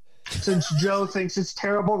again. Since Joe thinks it's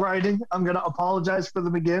terrible writing, I'm going to apologize for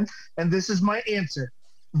them again. And this is my answer.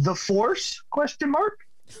 The Force, ?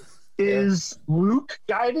 Is Luke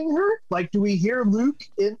guiding her? Like, do we hear Luke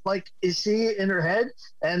in, like, is she in her head?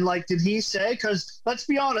 And like, did he say, because let's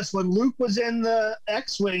be honest, when Luke was in the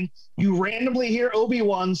X-Wing, you randomly hear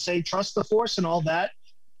Obi-Wan say, trust the Force and all that.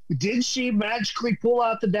 Did she magically pull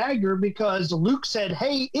out the dagger because Luke said,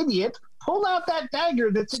 hey, idiot, pull out that dagger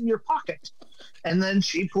that's in your pocket? And then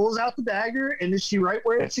she pulls out the dagger, and is she right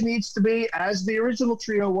where she needs to be, as the original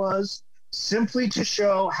trio was, simply to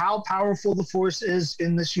show how powerful the Force is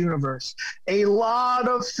in this universe. A lot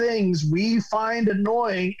of things we find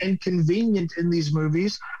annoying and convenient in these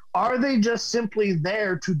movies, are they just simply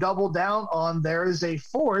there to double down on there is a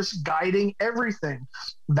Force guiding everything?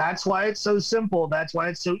 That's why it's so simple. That's why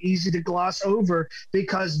it's so easy to gloss over,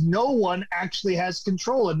 because no one actually has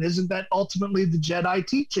control. And isn't that ultimately the Jedi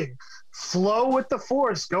teaching? Flow with the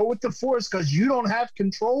Force, go with the Force, because you don't have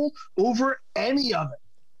control over any of it.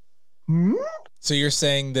 So you're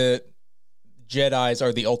saying that Jedis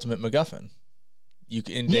are the ultimate MacGuffin. They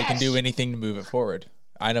can do anything to move it forward.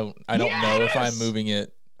 I don't know if I'm moving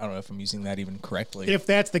it. I don't know if I'm using that even correctly. If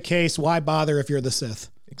that's the case, why bother if you're the Sith?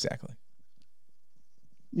 Exactly.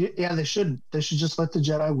 Yeah, they shouldn't. They should just let the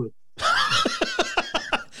Jedi win.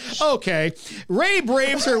 Okay. Rey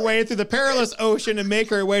braves her way through the perilous ocean to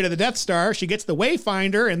make her way to the Death Star. She gets the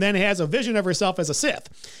Wayfinder and then has a vision of herself as a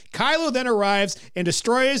Sith. Kylo then arrives and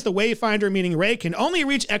destroys the Wayfinder, meaning Rey can only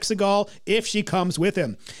reach Exegol if she comes with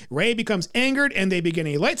him. Rey becomes angered and they begin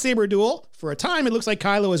a lightsaber duel. For a time, it looks like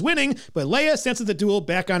Kylo is winning, but Leia senses the duel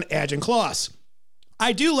back on Agen Kloss.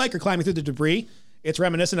 I do like her climbing through the debris. It's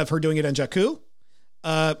reminiscent of her doing it on Jakku.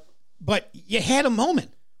 But you had a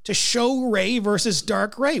moment to show Rey versus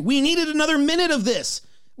Dark Rey. We needed another minute of this.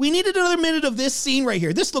 We needed another minute of this scene right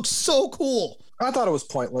here. This looks so cool. I thought it was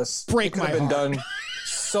pointless. Break my heart. It could have been done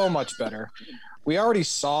so much better. We already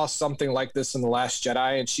saw something like this in The Last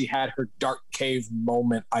Jedi, and she had her dark cave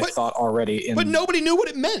moment, I thought, already. But nobody knew what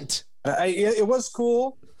it meant. It was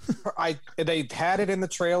cool. They had it in the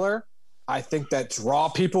trailer. I think that draw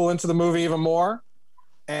people into the movie even more.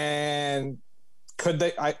 And could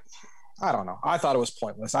they... I don't know. I thought it was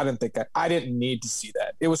pointless. I didn't need to see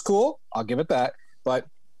that. It was cool. I'll give it that, but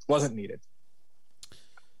wasn't needed.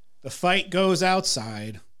 The fight goes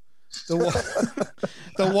outside.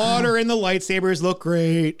 The water and the lightsabers look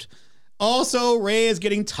great. Also, Rey is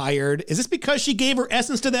getting tired. Is this because she gave her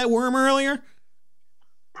essence to that worm earlier?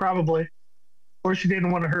 Probably. Or she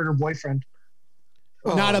didn't want to hurt her boyfriend.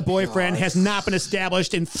 Not a boyfriend. Has not been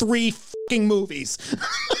established in 3 fucking movies.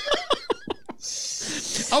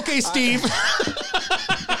 Okay, Steve.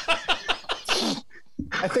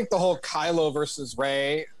 I think the whole Kylo versus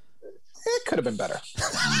Rey, it could have been better.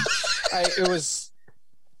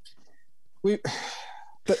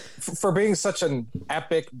 For being such an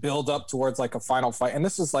epic build up towards like a final fight, and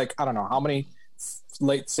this is like, I don't know, how many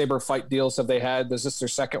lightsaber fight deals have they had? Is this their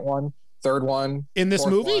second one, third one? In this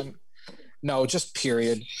movie? One? No, just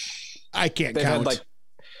period. I can't count.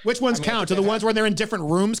 Which ones count? Do the ones where they're in different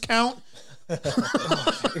rooms count?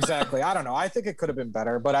 Exactly. I don't know. I think it could have been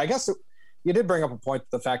better, but I guess you did bring up a point,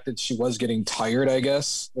 the fact that she was getting tired, I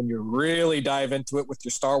guess, when you really dive into it with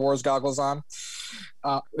your Star Wars goggles on.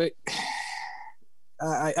 I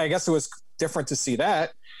guess it was different to see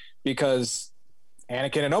that because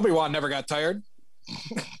Anakin and Obi-Wan never got tired.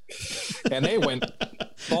 And they went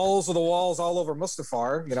balls of the walls all over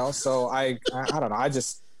Mustafar, you know. So I don't know.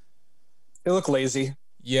 It looked lazy.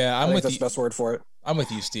 Yeah, I think that's the best word for it. I'm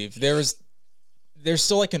with you, Steve. There's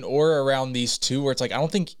still like an aura around these two where it's like I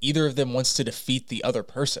don't think either of them wants to defeat the other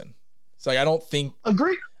person. It's like I don't think.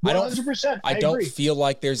 Agree. 100%. I don't feel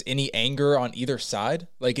like there's any anger on either side.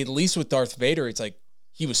 Like at least with Darth Vader, it's like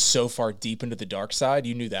he was so far deep into the dark side,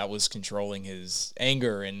 you knew that was controlling his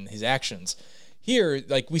anger and his actions. Here,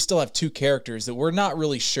 like we still have two characters that we're not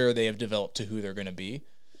really sure they have developed to who they're going to be,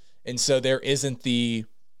 and so there isn't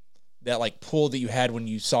that like pull that you had when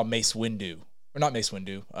you saw Mace Windu, or not Mace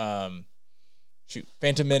Windu.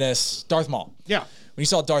 Phantom Menace, Darth Maul. Yeah. When you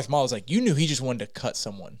saw Darth Maul, it was like you knew he just wanted to cut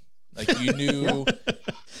someone. Like you knew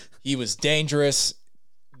he was dangerous.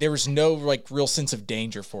 There was no like real sense of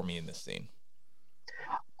danger for me in this scene.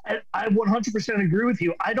 I 100% agree with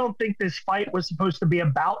you. I don't think this fight was supposed to be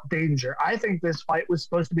about danger. I think this fight was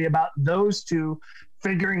supposed to be about those two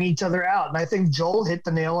figuring each other out. And I think Joel hit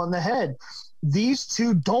the nail on the head. These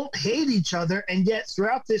two don't hate each other, and yet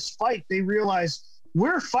throughout this fight, they realize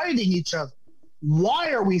we're fighting each other. Why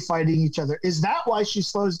are we fighting each other? Is that why she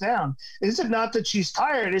slows down? Is it not that she's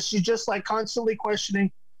tired? Is she just like constantly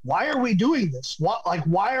questioning, why are we doing this?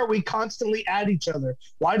 Why are we constantly at each other?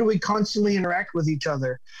 Why do we constantly interact with each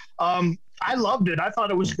other? I loved it. I thought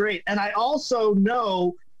it was great. And I also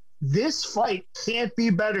know this fight can't be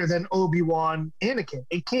better than Obi-Wan Anakin.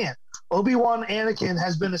 It can't. Obi-Wan Anakin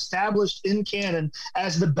has been established in canon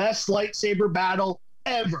as the best lightsaber battle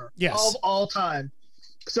ever of all time.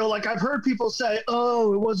 So like I've heard people say,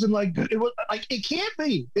 oh, it wasn't like good. It was like it can't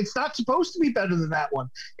be. It's not supposed to be better than that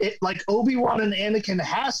one. It like Obi-Wan and Anakin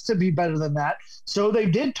has to be better than that. So they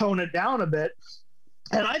did tone it down a bit.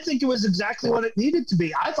 And I think it was exactly what it needed to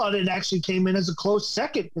be. I thought it actually came in as a close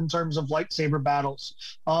second in terms of lightsaber battles.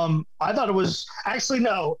 I thought it was actually,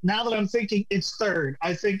 no, now that I'm thinking, it's third.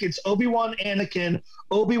 I think it's Obi-Wan Anakin,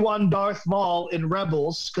 Obi-Wan Darth Maul in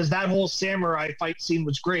Rebels, because that whole samurai fight scene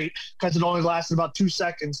was great because it only lasted about 2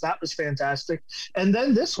 seconds. That was fantastic. And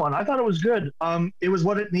then this one, I thought it was good. It was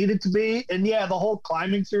what it needed to be. And yeah, the whole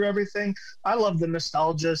climbing through everything. I love the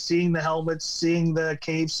nostalgia, seeing the helmets, seeing the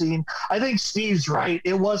cave scene. I think Steve's right.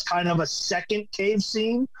 It was kind of a second cave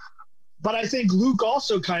scene, but I think Luke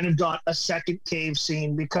also kind of got a second cave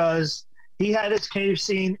scene because he had his cave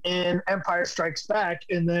scene in Empire Strikes Back,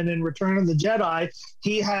 and then in Return of the Jedi,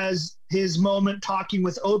 he has his moment talking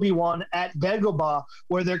with Obi-Wan at Dagobah,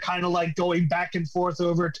 where they're kind of like going back and forth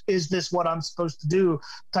over, is this what I'm supposed to do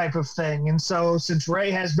type of thing. And so since Rey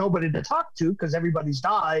has nobody to talk to because everybody's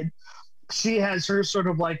died, she has her sort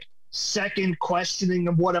of like second questioning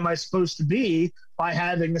of what am I supposed to be by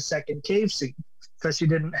having a second cave scene, because she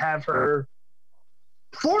didn't have her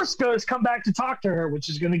Force Ghost come back to talk to her, which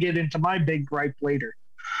is going to get into my big gripe later.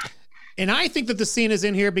 And I think that the scene is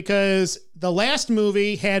in here because the last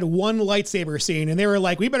movie had one lightsaber scene, and they were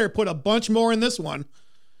like, we better put a bunch more in this one.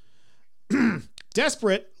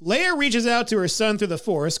 Desperate, Leia reaches out to her son through the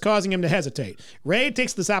Force, causing him to hesitate. Rey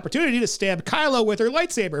takes this opportunity to stab Kylo with her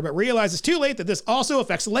lightsaber, but realizes too late that this also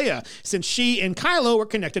affects Leia, since she and Kylo were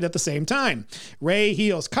connected at the same time. Rey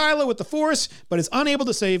heals Kylo with the Force, but is unable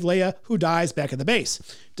to save Leia, who dies back at the base.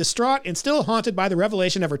 Distraught and still haunted by the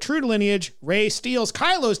revelation of her true lineage, Rey steals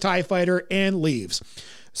Kylo's TIE fighter and leaves.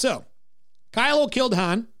 So, Kylo killed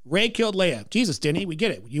Han, Rey killed Leia. Jesus, Denny, we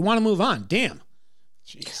get it. You want to move on. Damn.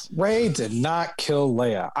 Jeez. Rey did not kill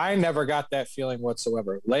Leia. I never got that feeling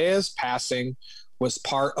whatsoever. Leia's passing was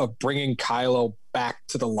part of bringing Kylo back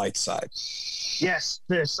to the light side. Yes,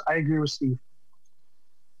 I agree with Steve.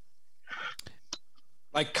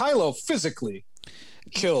 Like Kylo physically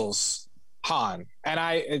kills Han, and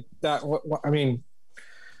I mean,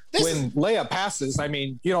 when Leia passes, I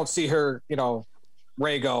mean, you don't see her,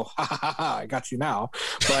 Rey go, ha, ha, ha, ha, I got you now.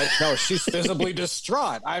 But no, she's visibly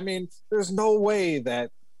distraught. I mean, there's no way that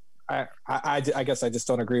I guess I just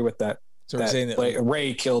don't agree with that. So we're saying that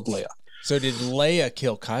Rey killed Leia. So did Leia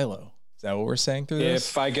kill Kylo? Is that what we're saying through this?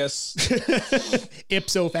 If I guess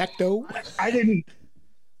ipso facto. I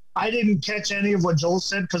didn't catch any of what Joel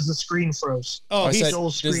said because the screen froze. Oh,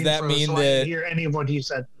 does that mean so that I didn't hear any of what he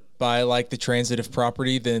said? By like the transitive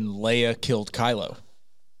property, then Leia killed Kylo?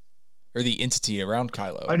 Or the entity around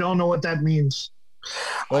Kylo. I don't know what that means.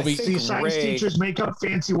 Well, see, science teachers make up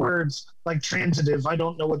fancy words like transitive. I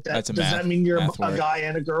don't know what that does. That mean you're a guy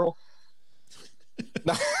and a girl?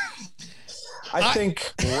 I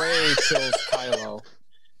think Rey kills Kylo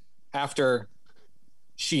after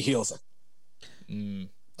she heals him.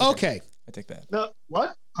 Okay. I take that. No,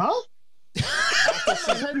 what? Huh?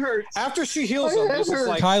 After she heals him, this is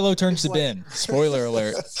like Kylo turns to Ben. Spoiler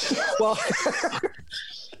alert. Well,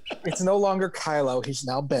 It's no longer Kylo. He's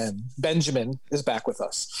now Ben. Benjamin is back with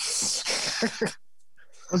us.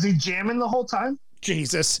 Was he jamming the whole time?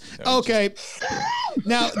 Jesus. Okay.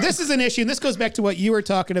 Now, this is an issue, and this goes back to what you were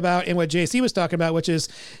talking about and what JC was talking about, which is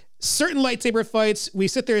certain lightsaber fights, we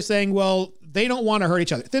sit there saying, well, they don't want to hurt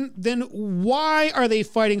each other. Then why are they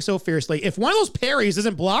fighting so fiercely? If one of those parries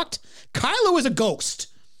isn't blocked, Kylo is a ghost.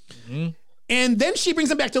 Mm-hmm. And then she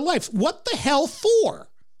brings him back to life. What the hell for?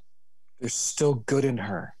 There's still good in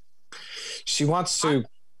her. She wants to.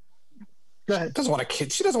 Doesn't want to.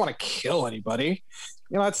 She doesn't want to kill anybody.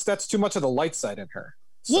 You know, that's too much of the light side in her.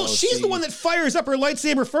 Well, so she's the one that fires up her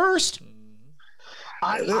lightsaber first.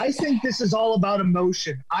 I think this is all about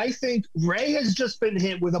emotion. I think Rey has just been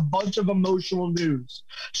hit with a bunch of emotional news.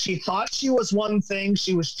 She thought she was one thing.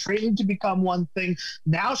 She was trained to become one thing.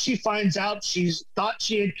 Now she finds out she's thought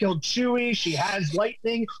she had killed Chewie. She has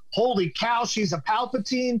lightning. Holy cow, she's a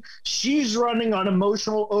Palpatine. She's running on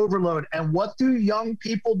emotional overload. And what do young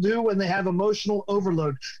people do when they have emotional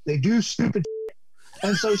overload? They do stupid shit.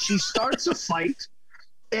 And so she starts a fight,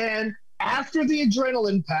 and after the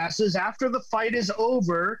adrenaline passes, after the fight is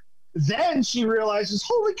over, then she realizes,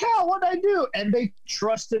 holy cow, what did I do? And they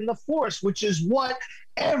trust in the Force, which is what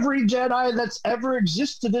every Jedi that's ever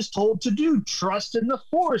existed is told to do. Trust in the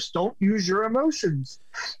Force. Don't use your emotions.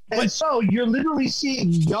 And so you're literally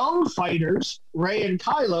seeing young fighters, Rey and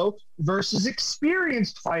Kylo, versus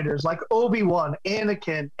experienced fighters like Obi-Wan,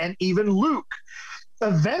 Anakin, and even Luke.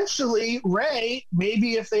 Eventually, Rey,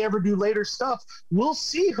 maybe if they ever do later stuff, we'll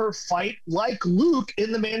see her fight like Luke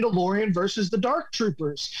in The Mandalorian versus the Dark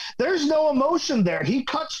Troopers. There's no emotion there. He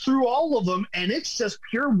cuts through all of them, and it's just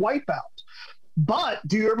pure wipeout. But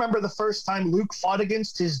do you remember the first time Luke fought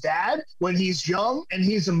against his dad when he's young and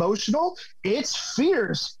he's emotional? It's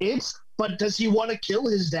fierce. But does he want to kill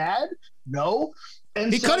his dad? No.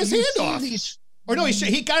 And he cut his hand off. Or no,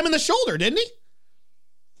 he got him in the shoulder, didn't he?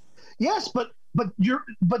 Yes, but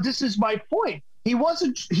this is my point. He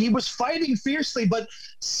was fighting fiercely, but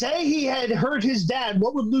say he had hurt his dad,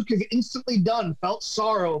 what would Luke have instantly done? Felt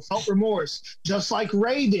sorrow, felt remorse, just like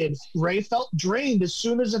Rey did. Rey felt drained as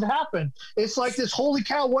soon as it happened. It's like this, holy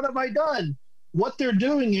cow, what have I done? What they're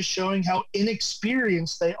doing is showing how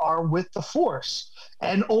inexperienced they are with the Force.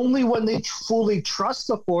 And only when they fully trust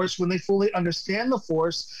the Force, when they fully understand the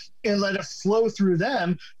Force and let it flow through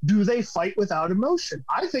them, do they fight without emotion.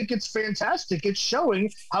 I think it's fantastic. It's showing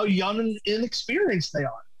how young and inexperienced they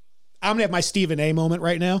are. I'm going to have my Stephen A moment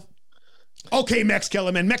right now. Okay, Max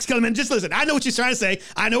Kellerman, just listen. I know what you're trying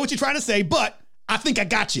to say. But I think I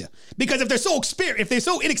got you. Because if they're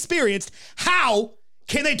so inexperienced, how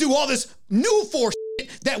can they do all this new Force shit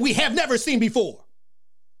that we have never seen before?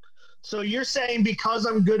 So you're saying because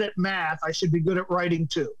I'm good at math, I should be good at writing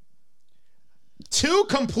too? Two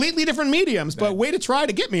completely different mediums, but way to try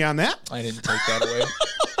to get me on that. I didn't take that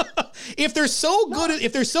away. If they're so good,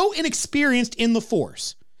 if they're so inexperienced in the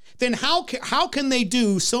Force, then how can they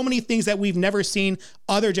do so many things that we've never seen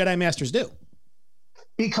other Jedi Masters do?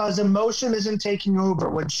 Because emotion isn't taking over.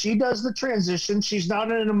 When she does the transition, she's not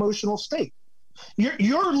in an emotional state. You're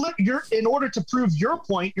in order to prove your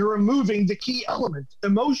point, you're removing the key element,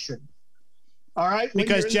 emotion. All right?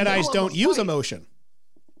 Because Jedis don't use emotion.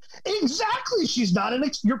 Exactly.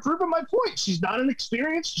 You're proving my point. She's not an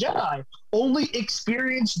experienced Jedi. Only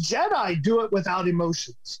experienced Jedi do it without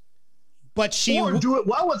emotions. But or do it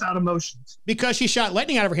well without emotions. Because she shot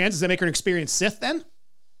lightning out of her hands, does that make her an experienced Sith then?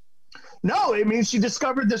 No, it means she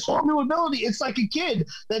discovered this whole new ability. It's like a kid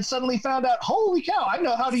that suddenly found out, holy cow, I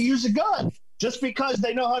know how to use a gun. Just because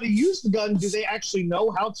they know how to use the gun, do they actually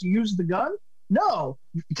know how to use the gun? No.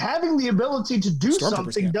 Having the ability to do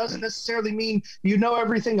something doesn't necessarily mean you know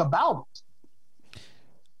everything about it.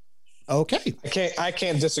 Okay. I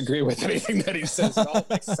can't disagree with anything that he says. It all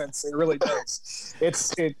makes sense. It really does.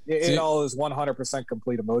 It all is 100%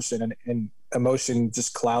 complete emotion, and emotion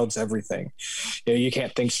just clouds everything. You know, you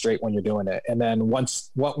can't think straight when you're doing it. And then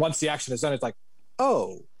once the action is done, it's like,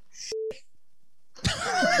 oh,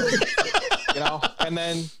 you know, and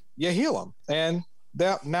then you heal them, and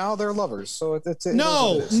now they're lovers. So it's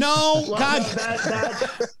no, God,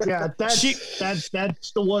 that's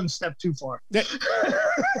the one step too far.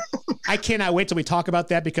 I cannot wait till we talk about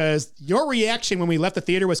that, because your reaction when we left the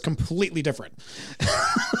theater was completely different.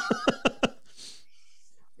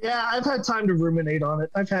 Yeah, I've had time to ruminate on it.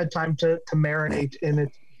 I've had time to marinate in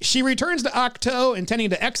it. She returns to Ahch-To, intending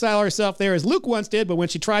to exile herself there as Luke once did, but when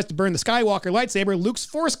she tries to burn the Skywalker lightsaber, Luke's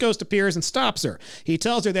Force Ghost appears and stops her. He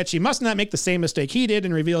tells her that she must not make the same mistake he did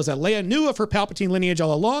and reveals that Leia knew of her Palpatine lineage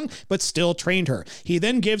all along, but still trained her. He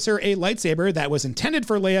then gives her a lightsaber that was intended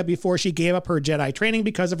for Leia before she gave up her Jedi training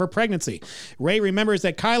because of her pregnancy. Rey remembers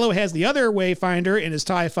that Kylo has the other Wayfinder in his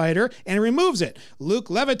TIE fighter and removes it. Luke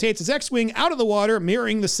levitates his X-Wing out of the water,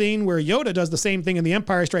 mirroring the scene where Yoda does the same thing in The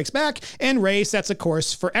Empire Strikes Back, and Rey sets a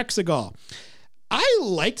course for Exegol. I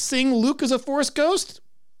liked seeing Luke as a Force Ghost.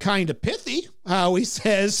 Kind of pithy how he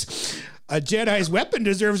says, a Jedi's weapon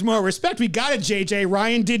deserves more respect. We got it, JJ.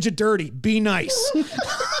 Ryan did you dirty. Be nice.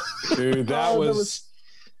 Dude, that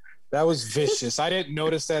was vicious. I didn't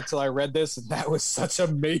notice that till I read this, and that was such a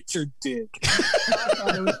major dig. I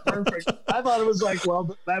thought it was perfect. I thought it was like,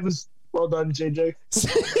 well, that was well done, JJ.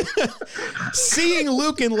 Seeing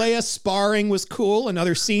Luke and Leia sparring was cool.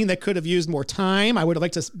 Another scene that could have used more time. I would have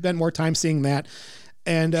liked to spend more time seeing that.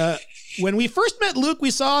 And when we first met Luke,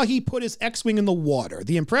 we saw he put his X-Wing in the water.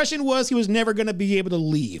 The impression was he was never going to be able to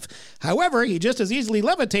leave. However, he just as easily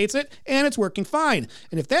levitates it, and it's working fine.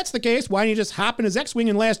 And if that's the case, why didn't he just hop in his X-Wing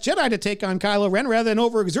in Last Jedi to take on Kylo Ren rather than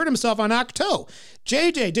overexert himself on Ahch-To?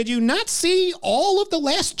 JJ, did you not see all of The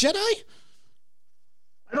Last Jedi?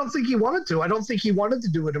 I don't think he wanted to. I don't think he wanted to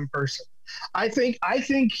do it in person. I think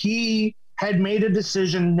he had made a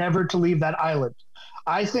decision never to leave that island.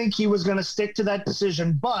 I think he was going to stick to that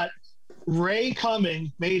decision, but Rey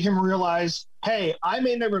coming made him realize, hey, I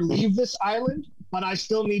may never leave this island, but I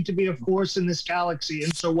still need to be a force in this galaxy.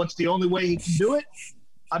 And so what's the only way he can do it?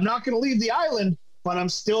 I'm not going to leave the island, but I'm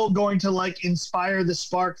still going to like inspire the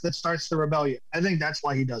spark that starts the rebellion. I think that's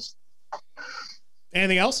why he does it.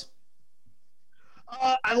 Anything else?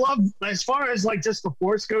 I love, as far as like just the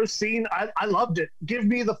Force Ghost scene, I loved it. Give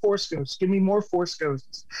me the Force Ghosts. Give me more Force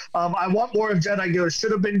Ghosts. I want more of Jedi Ghosts.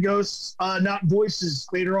 Should have been ghosts, not voices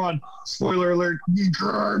later on. Spoiler alert.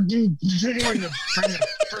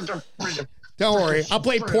 Don't worry. I'll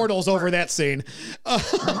play Portals over that scene.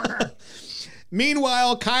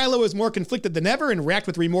 Meanwhile, Kylo is more conflicted than ever and racked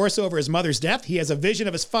with remorse over his mother's death. He has a vision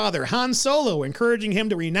of his father, Han Solo, encouraging him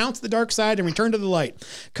to renounce the dark side and return to the light.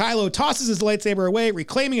 Kylo tosses his lightsaber away,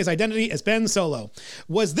 reclaiming his identity as Ben Solo.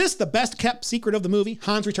 Was this the best kept secret of the movie,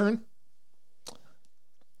 Han's return?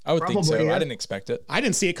 I would think so. Yeah. I didn't expect it. I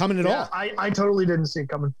didn't see it coming at all. I totally didn't see it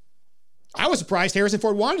coming. I was surprised Harrison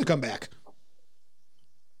Ford wanted to come back.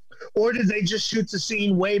 Or did they just shoot the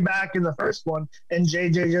scene way back in the first one and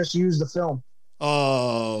JJ just used the film?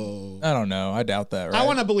 Oh. I don't know. I doubt that, right? I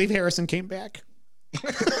want to believe Harrison came back.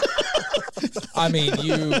 I mean,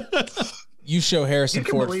 you show Harrison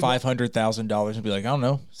Ford $500,000 and be like, I don't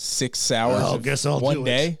know, 6 hours I of guess I'll one do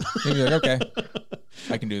day. He'd be like, okay,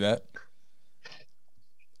 I can do that.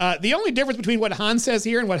 The only difference between what Han says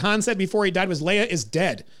here and what Han said before he died was Leia is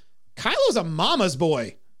dead. Kylo's a mama's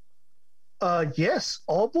boy. Yes,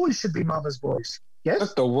 all boys should be mama's boys. Yes.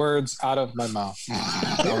 Took the words out of my mouth.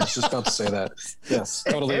 I was just about to say that. Yes,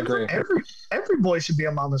 totally agree. Every boy should be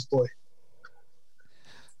a mama's boy.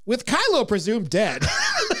 With Kylo presumed dead,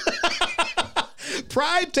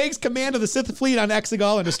 Pride takes command of the Sith fleet on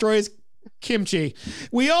Exegol and destroys Kimchi.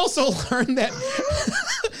 We also learned that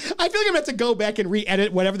I feel like I'm going to have to go back and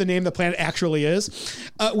re-edit whatever the name of the planet actually is.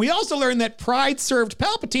 We also learned that Pride served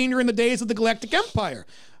Palpatine during the days of the Galactic Empire.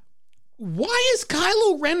 Why is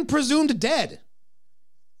Kylo Ren presumed dead?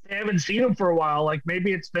 They haven't seen him for a while. Like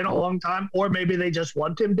maybe it's been a long time, or maybe they just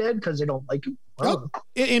want him dead because they don't like him.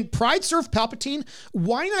 In Pride served Palpatine,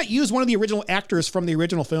 why not use one of the original actors from the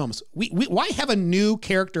original films? Why have a new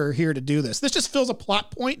character here to do this? This just fills a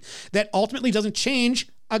plot point that ultimately doesn't change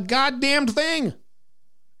a goddamned thing.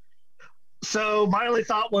 So my only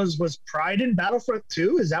thought was Pride in Battlefront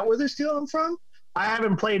 2? Is that where they're stealing from? I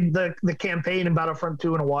haven't played the campaign in Battlefront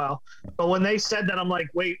 2 in a while, but when they said that, I'm like,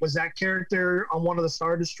 wait, was that character on one of the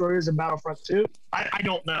Star Destroyers in Battlefront 2? I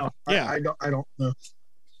don't know. Yeah, I don't know.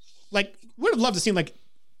 Like, would have loved to see like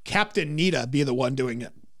Captain Nita be the one doing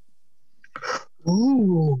it.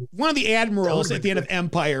 Ooh, one of the admirals at the end of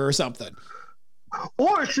Empire or something.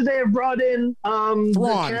 Or should they have brought in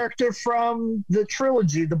the character from the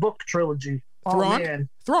trilogy, the book trilogy? Thrawn? Oh, man.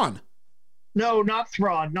 Thrawn. No, not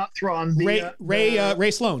Thrawn. Not Thrawn.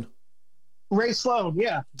 Ray Sloan. Ray Sloan,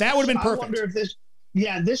 yeah. That would have been perfect. I wonder if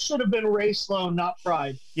this should have been Ray Sloan, not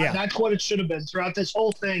Pride. Yeah. That's what it should have been. Throughout this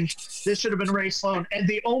whole thing, this should have been Ray Sloan. And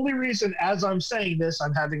the only reason, as I'm saying this,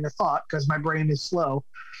 I'm having a thought because my brain is slow.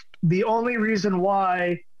 The only reason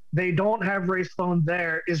why they don't have Ray Sloan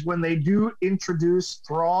there is when they do introduce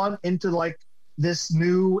Thrawn into like this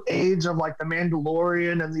new age of like the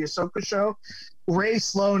Mandalorian and the Ahsoka show, Ray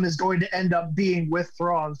Sloan is going to end up being with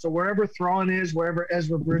Thrawn. So wherever Thrawn is, wherever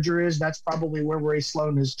Ezra Bridger is, that's probably where Ray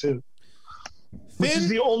Sloan is too. Which is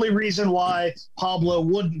the only reason why Pablo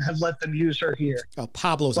wouldn't have let them use her here. Oh,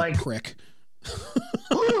 Pablo's a prick.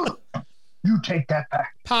 You take that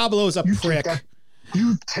back. Pablo's a prick.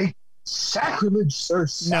 You take sacrilege, sir.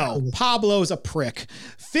 Sacrilege. No, Pablo's a prick.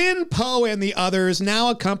 Finn, Poe, and the others, now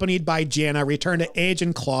accompanied by Jannah, return to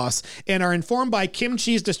Agen Kloss and are informed by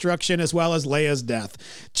Kimchi's destruction as well as Leia's death.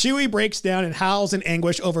 Chewie breaks down and howls in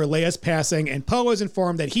anguish over Leia's passing, and Poe is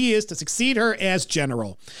informed that he is to succeed her as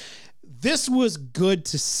general. This was good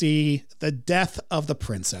to see the death of the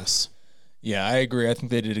princess. Yeah, I agree. I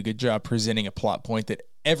think they did a good job presenting a plot point that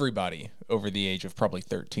everybody over the age of probably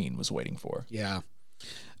 13 was waiting for. Yeah.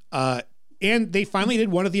 And they finally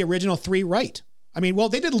did one of the original three right. I mean, well,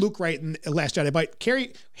 they did Luke right in Last Jedi, but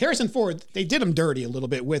Harrison Ford, they did him dirty a little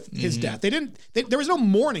bit with his death. There was no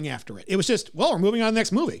mourning after it. It was just, well, we're moving on to the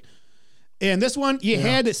next movie. And this one, you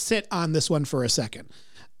had to sit on this one for a second.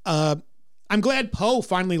 I'm glad Poe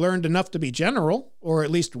finally learned enough to be general, or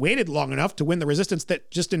at least waited long enough to win the Resistance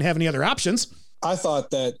that just didn't have any other options. I thought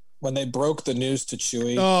that when they broke the news to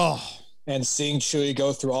Chewie and seeing Chewie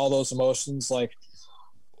go through all those emotions, like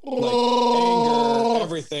anger,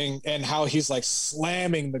 everything, and how he's like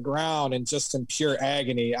slamming the ground and just in pure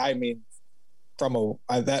agony. I mean,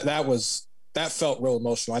 that felt real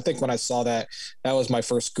emotional. I think when I saw that was my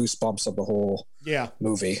first goosebumps of the whole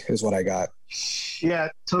movie is what I got. Yeah,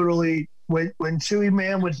 totally. When Chewie,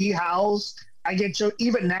 man, when he howls, I get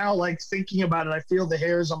even now, like thinking about it, I feel the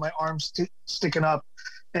hairs on my arms sticking up.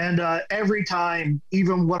 And every time,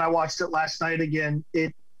 even when I watched it last night again,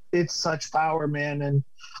 it's such power, man. And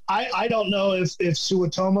I don't know if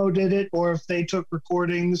Suotomo did it or if they took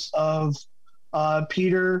recordings of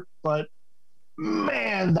Peter, but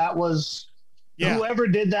man, that was whoever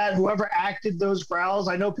did that, whoever acted those growls.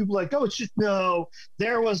 I know people are like, oh, it's just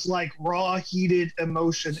there was like raw, heated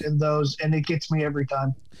emotion in those, and it gets me every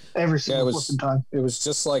time, every single time. It was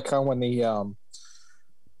just like how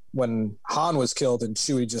when Han was killed and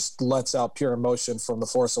Chewie just lets out pure emotion from The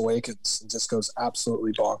Force Awakens and just goes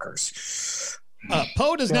absolutely bonkers.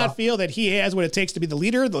 Poe does not feel that he has what it takes to be the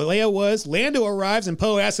leader that Leia was. Lando arrives and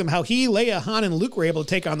Poe asks him how he, Leia, Han, and Luke were able to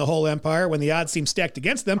take on the whole Empire when the odds seemed stacked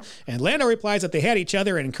against them. And Lando replies that they had each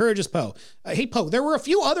other and encourages Poe. Hey, Poe, there were a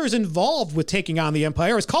few others involved with taking on the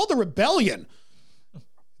Empire. It's called the Rebellion.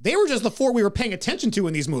 They were just the four we were paying attention to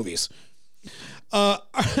in these movies.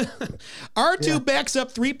 R2 backs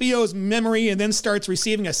up 3PO's memory and then starts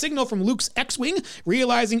receiving a signal from Luke's X-Wing,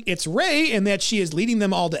 realizing it's Rey and that she is leading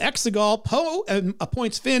them all to Exegol. Poe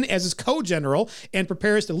appoints Finn as his co-general and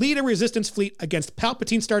prepares to lead a resistance fleet against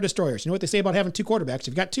Palpatine Star Destroyers. You know what they say about having two quarterbacks? If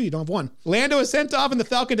you've got two, you don't have one. Lando is sent off in the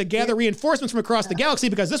Falcon to gather reinforcements from across the galaxy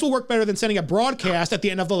because this will work better than sending a broadcast at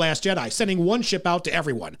the end of The Last Jedi, sending one ship out to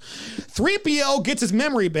everyone. 3PO gets his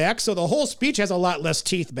memory back, so the whole speech has a lot less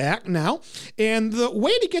teeth back now. And the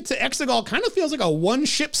way to get to Exegol kind of feels like a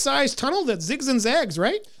one-ship-sized tunnel that zigs and zags,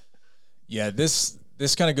 right? Yeah, this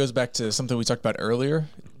kind of goes back to something we talked about earlier.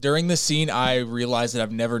 During this scene, I realized that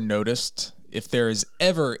I've never noticed if there is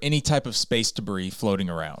ever any type of space debris floating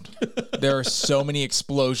around. There are so many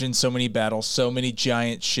explosions, so many battles, so many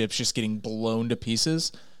giant ships just getting blown to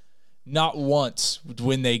pieces. Not once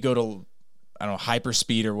when they go to, I don't know,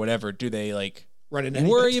 hyperspeed or whatever, do they like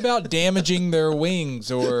worry about damaging their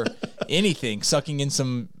wings or anything, sucking in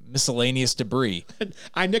some miscellaneous debris.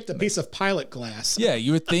 I nicked a piece of pilot glass. Yeah,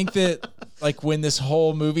 you would think that like when this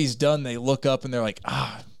whole movie's done, they look up and they're like,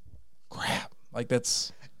 crap. Like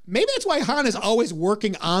maybe that's why Han is always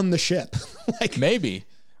working on the ship. Maybe.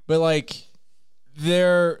 But like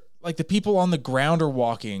they're like the people on the ground are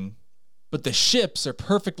walking, but the ships are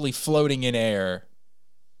perfectly floating in air,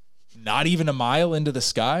 not even a mile into the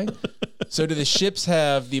sky. So do the ships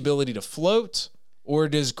have the ability to float, or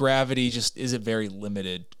does gravity is it very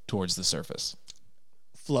limited towards the surface?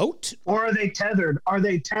 Float? Or are they tethered? Are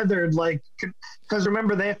they tethered like, because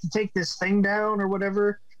remember they have to take this thing down or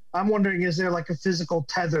whatever? I'm wondering, is there like a physical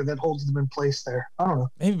tether that holds them in place there? I don't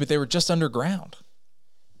know. Maybe, but they were just underground.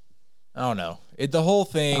 I don't know. The whole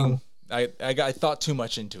thing, I thought too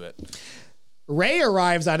much into it. Rey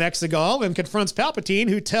arrives on Exegol and confronts Palpatine,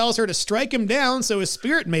 who tells her to strike him down so his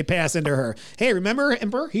spirit may pass into her. Hey, remember,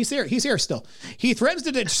 Emperor? He's here still. He threatens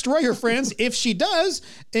to destroy her friends if she does,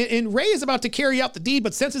 and Rey is about to carry out the deed,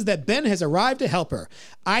 but senses that Ben has arrived to help her.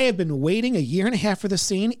 I have been waiting 1.5 years for this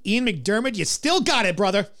scene. Ian McDiarmid, you still got it,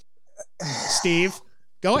 brother. Steve,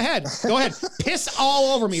 go ahead. Piss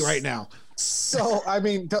all over me right now. So, I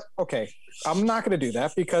mean, okay. I'm not going to do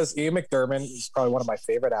that because Ian McDiarmid is probably one of my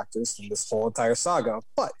favorite actors in this whole entire saga.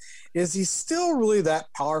 But is he still really that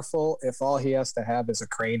powerful if all he has to have is a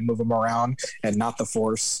crane move him around and not the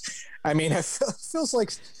Force? I mean, it feels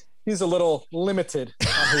like he's a little limited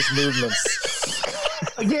on his movements.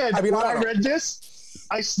 Again, when I read this,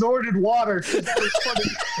 I snorted water. That was funny.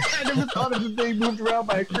 I never thought of it being moved around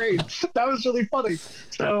by a crane. That was really funny.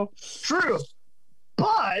 So, true.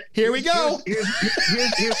 But here we go.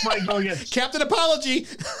 Here's my go again. Captain Apology.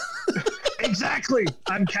 Exactly.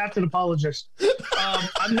 I'm Captain Apologist.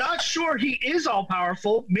 I'm not sure he is all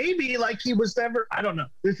powerful. Maybe like he was never. I don't know.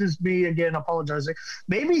 This is me again apologizing.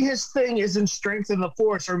 Maybe his thing isn't strength in the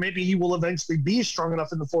Force, or maybe he will eventually be strong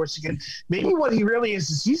enough in the Force again. Maybe what he really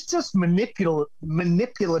is he's just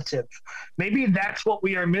manipulative. Maybe that's what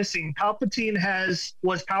we are missing. Palpatine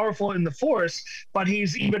was powerful in the Force, but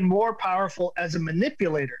he's even more powerful as a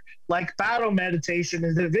manipulator. Like battle meditation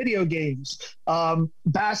in the video games.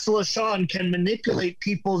 Bastila Shan can manipulate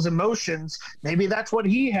people's emotions. Maybe that's what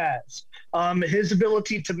he has. His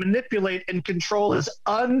ability to manipulate and control is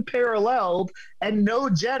unparalleled, and no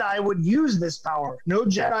Jedi would use this power. No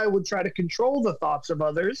Jedi would try to control the thoughts of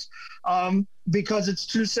others because it's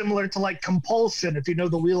too similar to like compulsion, if you know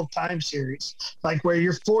the Wheel of Time series, like where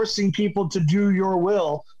you're forcing people to do your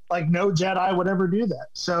will. Like no Jedi would ever do that.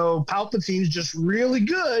 So Palpatine's just really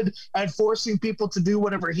good at forcing people to do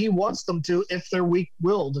whatever he wants them to if they're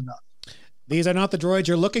weak-willed enough. These are not the droids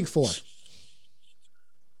you're looking for.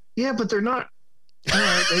 Yeah, but they're not. All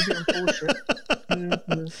right, maybe I'm full of shit.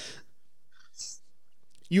 Mm-hmm.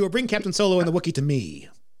 You will bring Captain Solo and the Wookiee to me.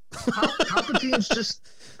 Palpatine's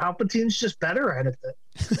just better at it.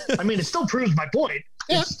 I mean, it still proves my point.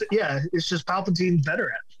 Yeah. It's just Palpatine's better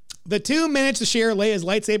at it. The two manage to share Leia's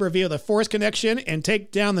lightsaber via the Force connection and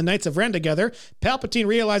take down the Knights of Ren together. Palpatine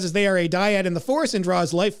realizes they are a dyad in the Force and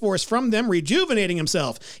draws life force from them, rejuvenating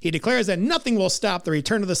himself. He declares that nothing will stop the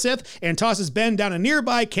return of the Sith and tosses Ben down a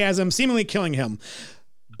nearby chasm, seemingly killing him.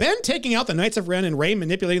 Ben taking out the Knights of Ren and Rey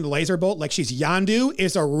manipulating the laser bolt like she's Yondu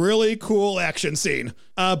is a really cool action scene.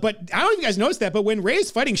 But I don't know if you guys noticed that, but when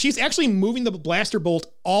Rey's fighting, she's actually moving the blaster bolt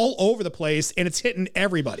all over the place and it's hitting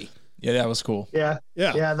everybody. Yeah, that was cool. Yeah,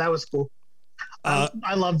 that was cool.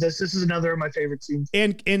 I love this. This is another of my favorite scenes.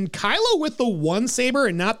 And Kylo with the one saber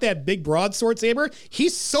and not that big broadsword saber,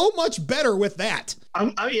 he's so much better with that.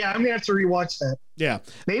 I'm gonna have to rewatch that. Yeah,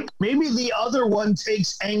 maybe the other one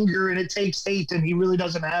takes anger and it takes hate, and he really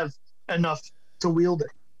doesn't have enough to wield it.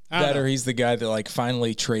 That or he's the guy that like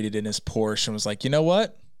finally traded in his Porsche and was like, you know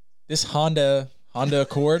what, this Honda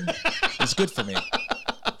Accord is good for me.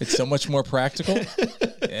 It's so much more practical.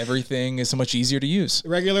 Everything is so much easier to use.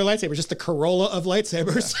 Regular lightsaber, just the Corolla of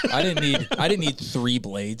lightsabers. Yeah. I didn't need 3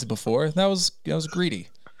 blades before. That was greedy.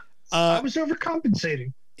 I was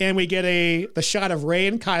overcompensating. And we get the shot of Rey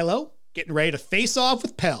and Kylo getting ready to face off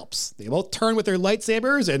with Palps. They both turn with their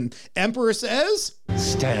lightsabers, and Emperor says,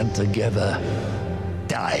 "Stand together,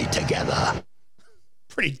 die together."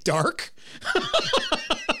 Pretty dark.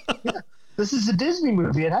 Yeah. This is a Disney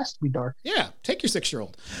movie. It has to be dark. Yeah, take your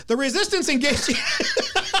 6-year-old. The Resistance engaging.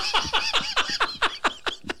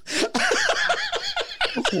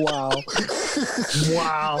 Wow.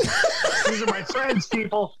 These are my friends,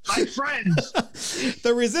 people. My friends.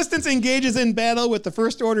 The Resistance engages in battle with the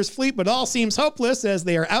First Order's fleet, but all seems hopeless as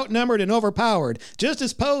they are outnumbered and overpowered. Just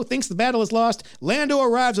as Poe thinks the battle is lost, Lando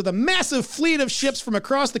arrives with a massive fleet of ships from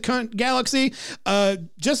across the galaxy,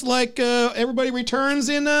 just like everybody returns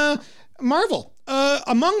in Marvel.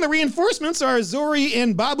 Among the reinforcements are Zori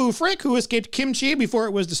and Babu Frick, who escaped Kimchi before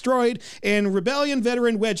it was destroyed, and Rebellion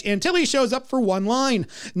veteran Wedge Antilles shows up for one line.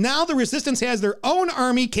 Now the Resistance has their own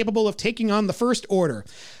army capable of taking on the First Order.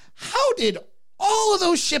 How did all of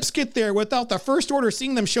those ships get there without the First Order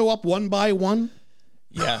seeing them show up one by one?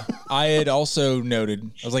 Yeah, I had also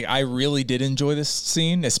noted, I was like, I really did enjoy this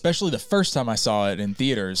scene, especially the first time I saw it in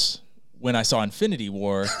theaters when I saw Infinity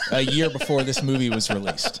War a year before this movie was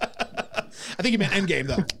released. I think you meant Endgame,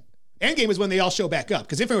 though. Endgame is when they all show back up,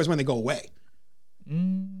 because Infinity was when they go away.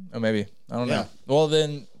 Oh, maybe. I don't know. Well,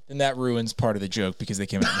 then that ruins part of the joke because they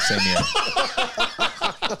came out in the same year.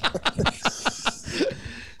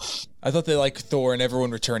 I thought that like Thor and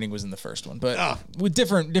everyone returning was in the first one, but with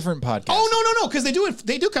different podcasts. Oh, no, because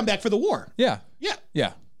they do come back for the war. Yeah.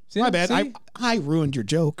 See, my bad. I ruined your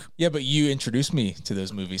joke. Yeah, but you introduced me to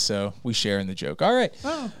those movies, so we share in the joke. All right.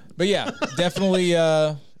 But yeah, definitely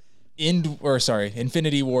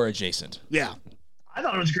Infinity War adjacent. Yeah. I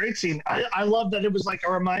thought it was a great scene. I love that it was like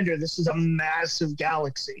a reminder. This is a massive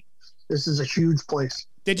galaxy. This is a huge place.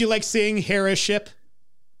 Did you like seeing Hera's ship?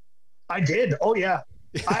 I did. Oh, yeah.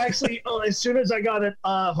 I actually, as soon as I got it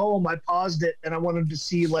home, I paused it and I wanted to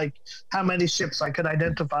see like how many ships I could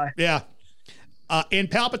identify. Yeah. In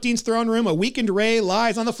Palpatine's throne room, a weakened Rey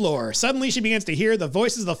lies on the floor. Suddenly, she begins to hear the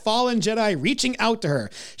voices of the fallen Jedi reaching out to her.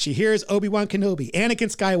 She hears Obi-Wan Kenobi,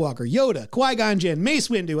 Anakin Skywalker, Yoda, Qui-Gon Jinn, Mace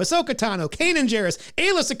Windu, Ahsoka Tano, Kanan Jarrus,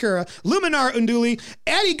 Ayla Secura, Luminar Unduli,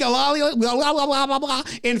 Adi Galali, blah, blah, blah, blah, blah, blah,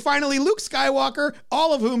 and finally Luke Skywalker,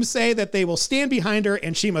 all of whom say that they will stand behind her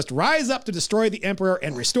and she must rise up to destroy the Emperor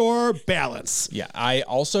and restore balance. Yeah, I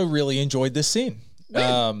also really enjoyed this scene.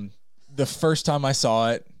 The first time I saw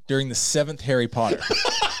it, during the 7th Harry Potter.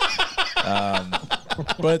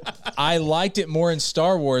 But I liked it more in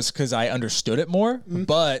Star Wars because I understood it more,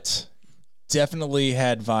 but definitely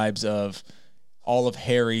had vibes of all of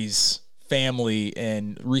Harry's family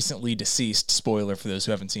and recently deceased, spoiler for those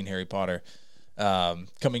who haven't seen Harry Potter,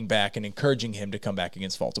 coming back and encouraging him to come back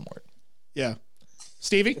against Voldemort. Yeah.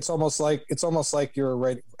 Stevie? It's almost like you're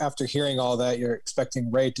right after hearing all that, you're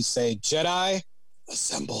expecting Rey to say, Jedi,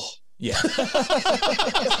 assemble. Yeah.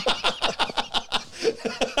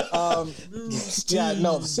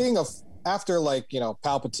 After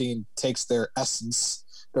Palpatine takes their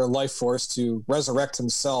essence, their life force to resurrect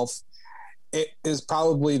himself, it is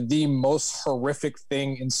probably the most horrific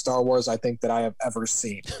thing in Star Wars I think that I have ever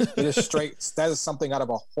seen. It is that is something out of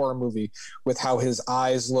a horror movie with how his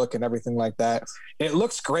eyes look and everything like that. It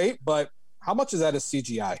looks great, but how much of that is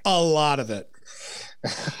CGI? A lot of it.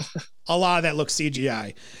 A lot of that looks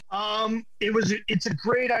CGI. It's a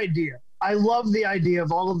great idea. I love the idea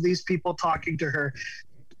of all of these people talking to her.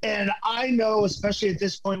 And I know, especially at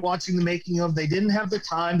this point, watching the making of, they didn't have the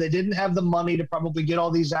time, they didn't have the money to probably get all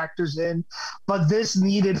these actors in, but this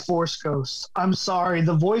needed Force Ghosts. I'm sorry,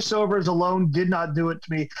 the voiceovers alone did not do it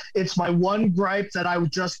to me. It's my one gripe that I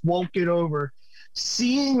just won't get over.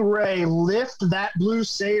 Seeing Rey lift that blue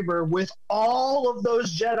saber with all of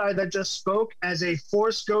those Jedi that just spoke as a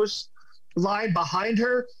Force Ghost line behind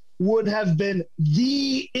her would have been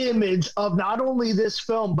the image of not only this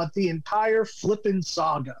film, but the entire flippin'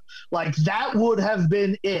 saga. Like, that would have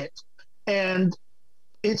been it. And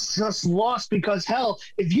it's just lost because, hell,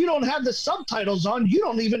 if you don't have the subtitles on, you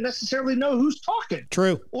don't even necessarily know who's talking.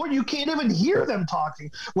 True. Or you can't even hear them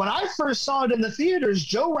talking. When I first saw it in the theaters,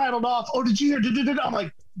 Joe rattled off, "Oh, did you hear?" I'm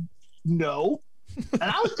like, no. And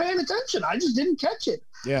I was paying attention. I just didn't catch it.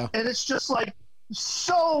 Yeah. And it's just like,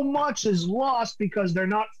 so much is lost because they're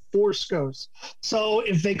not Force Ghosts. So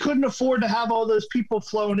if they couldn't afford to have all those people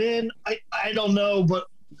flown in, I don't know, but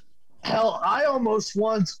hell, I almost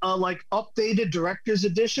want a updated director's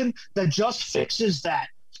edition that just fixes that.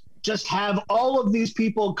 Just have all of these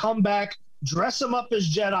people come back, dress them up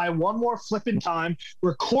as Jedi one more flipping time,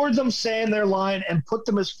 record them saying their line, and put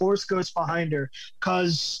them as Force Ghosts behind her,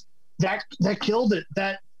 because that killed it.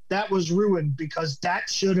 That was ruined, because that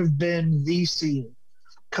should have been the scene.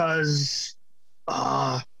 Because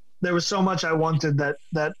there was so much I wanted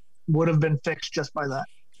that would have been fixed just by that.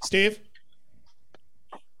 Steve?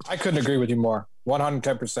 I couldn't agree with you more.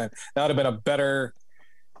 110%. That would have been a better,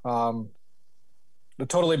 a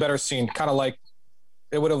totally better scene. Kind of like,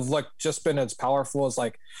 it would have just been as powerful as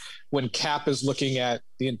when Cap is looking at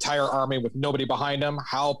the entire army with nobody behind him.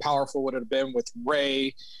 How powerful would it have been with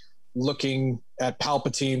Rey looking at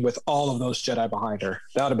Palpatine with all of those Jedi behind her?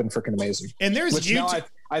 That would have been freaking amazing. And there's which now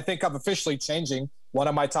I think I'm officially changing one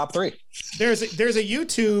of my top 3. There's a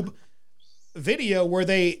YouTube video where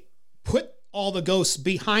they put all the ghosts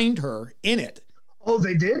behind her in it. Oh,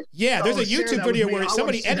 they did? Yeah, there's a YouTube video where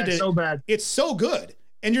somebody edited it. So bad. It's so good.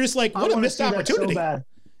 And you're just like, what a missed opportunity. So bad.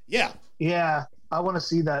 Yeah. Yeah, I want to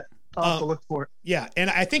see that. I'll have to look for it. Yeah, and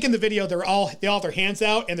I think in the video they all have their hands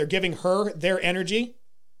out and they're giving her their energy.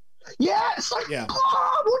 Yeah, it's like, wouldn't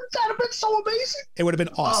that have been so amazing? It would have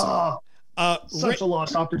been awesome. Such a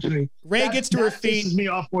lost opportunity. Rey gets to her feet. Pisses me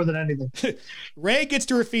off more than anything. Rey gets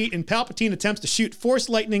to her feet, and Palpatine attempts to shoot Force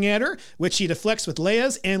lightning at her, which she deflects with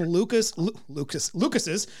Leia's and Luke's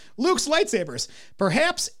lightsabers.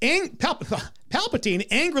 Perhaps Palpatine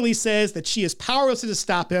angrily says that she is powerless to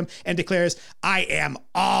stop him and declares, "I am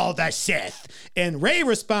all the Sith." And Rey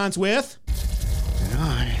responds with, "And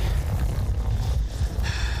I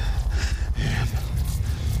am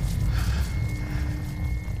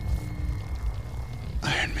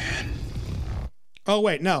Iron Man." Oh,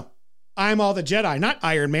 wait, no. I'm all the Jedi, not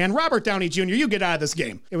Iron Man. Robert Downey Jr., you get out of this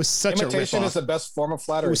game. It was such a ripoff. Imitation is the best form of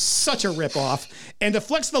flattery. It was such a ripoff. And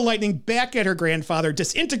deflects the lightning back at her grandfather,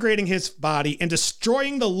 disintegrating his body and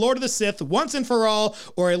destroying the Lord of the Sith once and for all,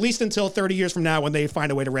 or at least until 30 years from now when they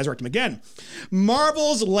find a way to resurrect him again.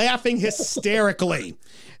 Marvel's laughing hysterically.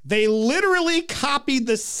 They literally copied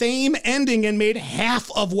the same ending and made half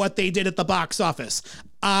of what they did at the box office.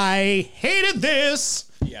 I hated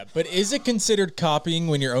this. Yeah, but is it considered copying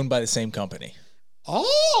when you're owned by the same company?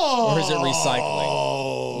 Oh. Or is it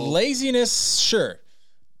recycling? Laziness, sure.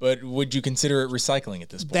 But would you consider it recycling at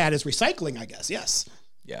this point? That is recycling, I guess, yes.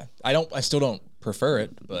 Yeah. I still don't prefer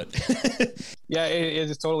it, but yeah, it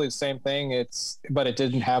is totally the same thing. But it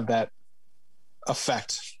didn't have that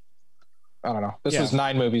effect. I don't know. This was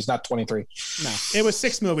 9 movies, not 23. No, it was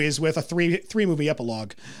 6 movies with a three movie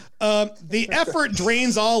epilogue. The effort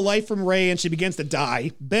drains all life from Rey and she begins to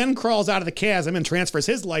die. Ben crawls out of the chasm and transfers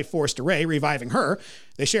his life force to Rey, reviving her.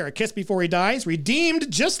 They share a kiss before he dies,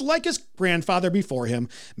 redeemed just like his grandfather before him.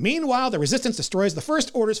 Meanwhile, the Resistance destroys the First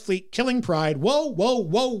Order's fleet, killing Pride. Whoa, whoa,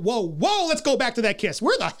 whoa, whoa, whoa. Let's go back to that kiss.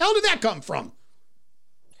 Where the hell did that come from?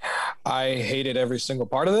 I hated every single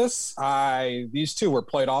part of this. These two were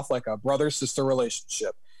played off like a brother-sister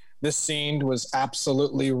relationship. This scene was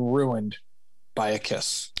absolutely ruined by a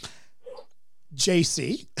kiss.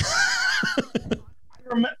 JC.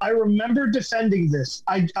 I remember defending this.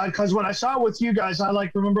 Because when I saw it with you guys, I'm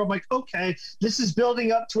like, okay, this is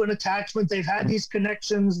building up to an attachment. They've had these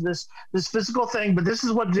connections, this physical thing, but this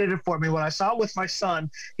is what did it for me. When I saw it with my son,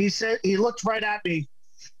 he looked right at me.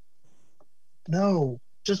 No.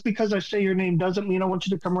 Just because I say your name doesn't mean I want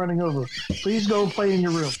you to come running over. Please go play in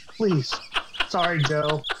your room. Please. Sorry,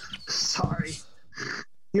 Joe. Sorry.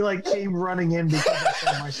 He came running in because I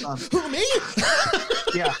said my son. Who, me?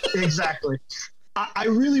 Yeah, exactly. I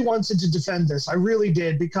really wanted to defend this. I really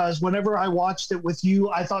did, because whenever I watched it with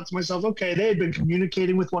you, I thought to myself, okay, they had been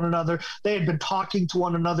communicating with one another. They had been talking to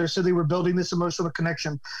one another, so they were building this emotional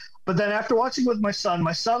connection. But then after watching it with my son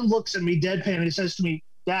looks at me deadpan and he says to me,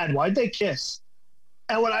 Dad, why'd they kiss?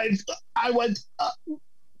 And when I went,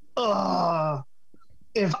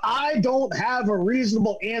 if I don't have a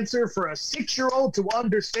reasonable answer for a 6-year-old to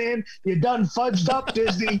understand, you done fudged up,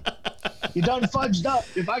 Disney. You done fudged up.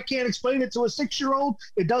 If I can't explain it to a 6-year-old,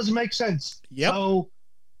 it doesn't make sense. Yep. So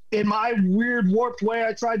in my weird, warped way,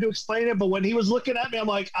 I tried to explain it. But when he was looking at me, I'm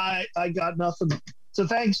like, I got nothing. So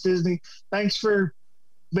thanks, Disney. Thanks for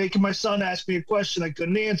making my son ask me a question I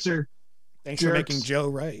couldn't answer. Thanks for making Joe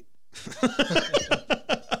right.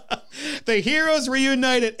 The heroes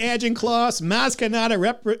reunite at Agincourt. Maz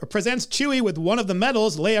Kanata presents Chewie with one of the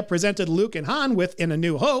medals Leia presented Luke and Han with in A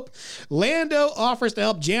New Hope. Lando offers to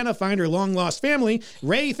help Jannah find her long-lost family.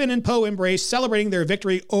 Rey, Finn, and Poe embrace, celebrating their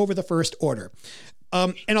victory over the First Order.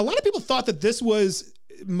 And a lot of people thought that this was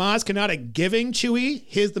Maz Kanata giving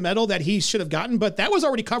Chewie the medal that he should have gotten, but that was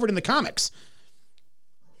already covered in the comics.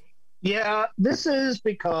 Yeah, this is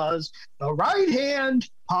because the right hand,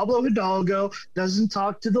 Pablo Hidalgo, doesn't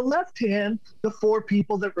talk to the left hand, the 4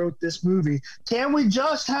 people that wrote this movie. Can we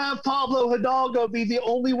just have Pablo Hidalgo be the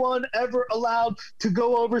only one ever allowed to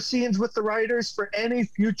go over scenes with the writers for any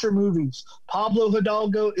future movies? Pablo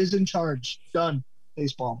Hidalgo is in charge. Done.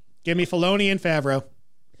 Baseball. Give me Filoni and Favreau.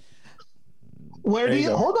 Where do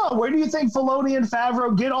you think Filoni and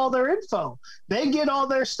Favreau get all their info? They get all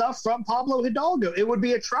their stuff from Pablo Hidalgo. It would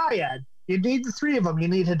be a triad. You need the 3 of them. You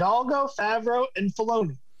need Hidalgo, Favreau, and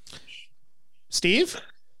Filoni. Steve?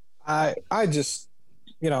 I just,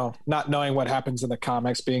 not knowing what happens in the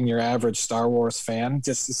comics, being your average Star Wars fan,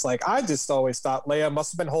 it's like, I just always thought Leia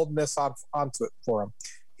must have been holding this onto it for him.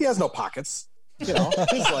 He has no pockets. He's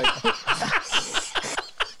like...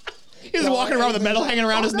 He's walking around with a medal hanging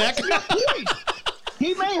around his neck.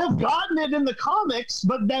 He may have gotten it in the comics,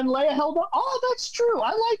 but then Leia held up. Oh, that's true. I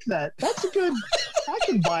like that. That's a good. I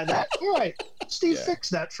can buy that. All right, Steve, fix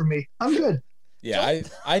that for me. I'm good. Yeah,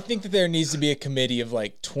 I think that there needs to be a committee of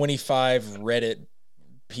 25 Reddit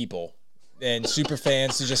people and super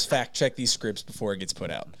fans to just fact check these scripts before it gets put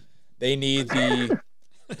out. They need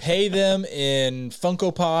pay them in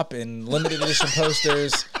Funko Pop and limited edition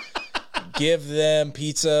posters. Give them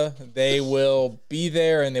pizza. They will be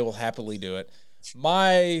there and they will happily do it.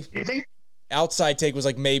 My outside take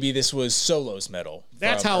was maybe this was Solo's medal.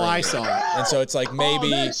 That's how I saw it. And so it's maybe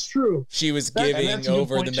that's true. She was giving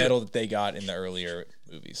over the medal that they got in the earlier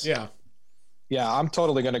movies. Yeah. Yeah, I'm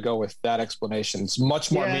totally going to go with that explanation. It's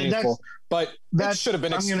much more meaningful, but that should have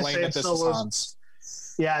been explained that this is Han's.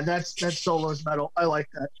 Yeah, that's Solo's medal. I like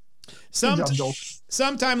that.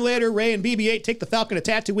 Sometime later, Rey and BB-8 take the Falcon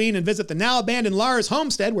to Tatooine and visit the now-abandoned Lars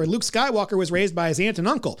homestead where Luke Skywalker was raised by his aunt and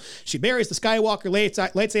uncle. She buries the Skywalker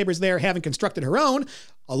lightsabers there, having constructed her own.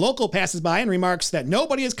 A local passes by and remarks that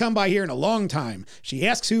nobody has come by here in a long time. She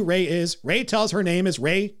asks who Rey is. Rey tells her name is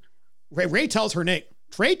Rey. Rey tells her name.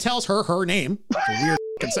 Rey tells her name. It's a weird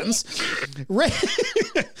Good sentence.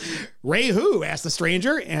 Rey who? Asks the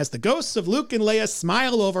stranger. As the ghosts of Luke and Leia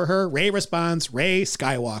smile over her, Rey responds, Rey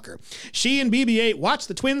Skywalker. She and BB-8 watch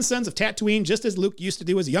the twin sons of Tatooine just as Luke used to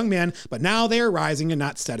do as a young man, but now they are rising and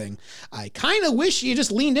not setting. I kind of wish you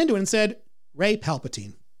just leaned into it and said, Rey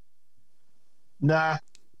Palpatine. Nah.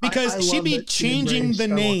 Because she'd be changing the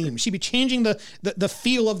name. She'd be changing the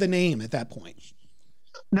feel of the name at that point.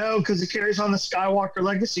 No, because it carries on the Skywalker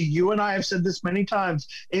legacy. You and I have said this many times.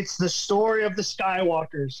 It's the story of the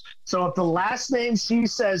Skywalkers. So if the last name she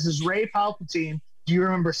says is Rey Palpatine, do you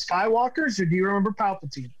remember Skywalkers or do you remember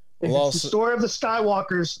Palpatine? If it's the story of the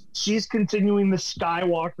Skywalkers, she's continuing the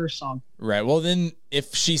Skywalker song. Right. Well, then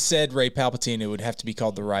if she said Rey Palpatine, it would have to be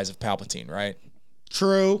called The Rise of Palpatine, right?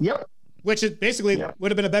 True. Yep. Which is basically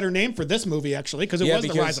would have been a better name for this movie, actually, because it was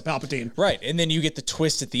The Rise of Palpatine. Right. And then you get the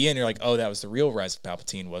twist at the end. You're like, oh, that was the real Rise of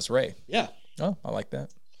Palpatine was Rey. Yeah. Oh, I like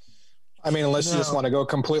that. I mean, unless you just want to go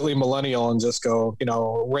completely millennial and just go,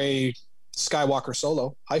 Rey Skywalker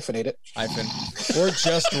Solo, hyphenate it. Or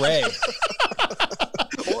just Rey.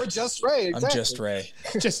 Or just Rey. Exactly. I'm just Rey.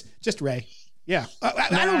 just Rey. Yeah.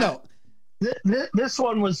 I don't know. This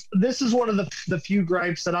is one of the few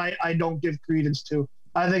gripes that I don't give credence to.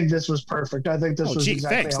 I think this was perfect. I think this was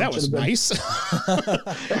exactly thanks. how That was nice.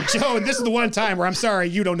 Joe, and this is the one time where I'm sorry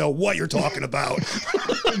you don't know what you're talking about.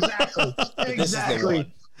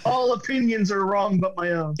 Exactly. All opinions are wrong but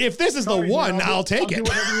my own. If this is the one, I'll take it. Do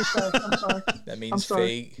whatever you say. I'm sorry. That means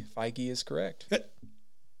Feige is correct.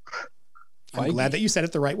 I'm glad that you said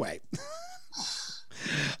it the right way.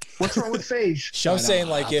 What's wrong with Feige? I'm saying,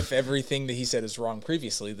 like, if everything that he said is wrong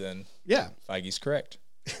previously, then Feige's correct.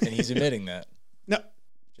 And he's admitting that. No.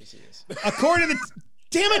 JC is. According to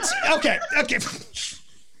damn it. Okay.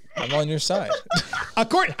 I'm on your side. I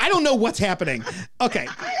don't know what's happening. Okay.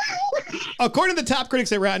 According to the top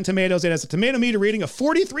critics at Rotten Tomatoes, it has a tomato meter rating of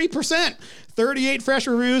 43%, 38 fresh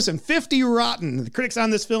reviews, and 50 rotten. The critics on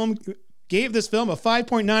this film gave this film a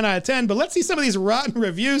 5.9 out of 10, but let's see some of these rotten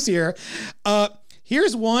reviews here.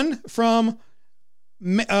 Here's one from,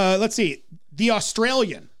 let's see, The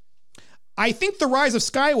Australian. I think The Rise of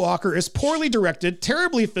Skywalker is poorly directed,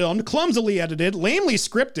 terribly filmed, clumsily edited, lamely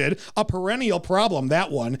scripted, a perennial problem, that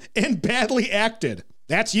one, and badly acted.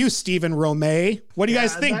 That's you, Stephen Romay. What do you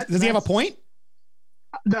guys think? Does he have a point?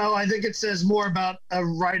 No, I think it says more about a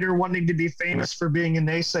writer wanting to be famous for being a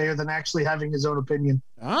naysayer than actually having his own opinion.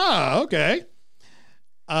 Ah, okay.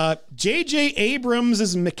 J.J.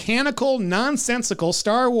 Abrams' mechanical, nonsensical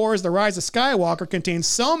Star Wars The Rise of Skywalker contains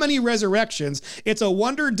so many resurrections, it's a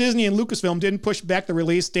wonder Disney and Lucasfilm didn't push back the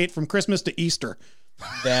release date from Christmas to Easter.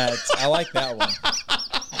 I like that one.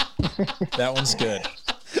 That one's good.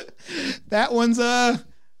 That one's,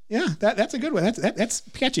 that's a good one. That's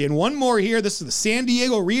catchy. And one more here. This is the San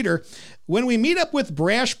Diego Reader. When we meet up with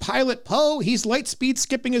brash pilot Poe, he's light speed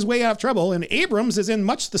skipping his way out of trouble, and Abrams is in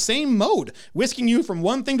much the same mode, whisking you from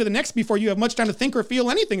one thing to the next before you have much time to think or feel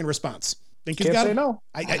anything in response. Think he's got say no.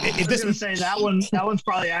 I was going to say that one's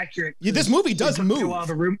probably accurate. Yeah, this movie does move.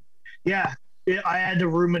 I had to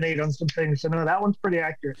ruminate on some things, so no, that one's pretty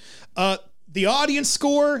accurate. The audience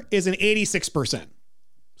score is an 86%.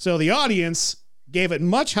 So the audience gave it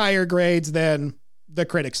much higher grades than the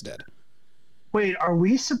critics did. Wait, are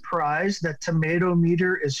we surprised that Tomato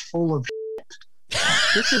Meter is full of shit?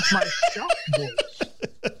 This is my shocked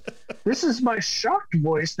voice. This is my shocked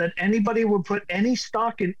voice that anybody would put any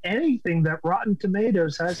stock in anything that Rotten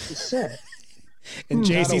Tomatoes has to say. And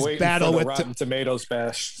JC's battle with Rotten Tomatoes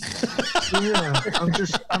bash. Yeah,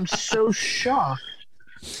 I'm so shocked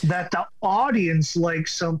that the audience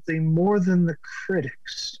likes something more than the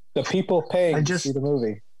critics. The people paying to see the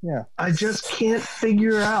movie. Yeah. I just can't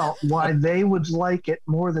figure out why they would like it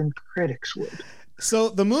more than critics would. So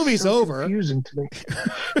the movie's over. Confusing to me.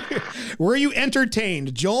 Were you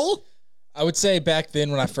entertained, Joel? I would say back then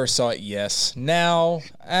when I first saw it, yes. Now,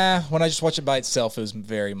 when I just watch it by itself, it was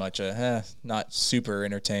very much not super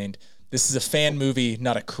entertained. This is a fan movie,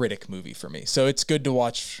 not a critic movie for me. So it's good to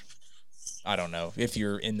watch. I don't know if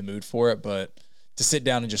you're in the mood for it, but to sit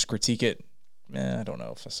down and just critique it, I don't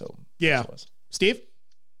know if I so. Yeah. Steve?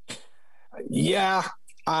 Yeah.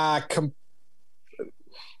 God,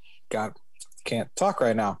 can't talk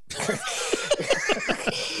right now.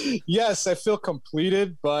 Yes, I feel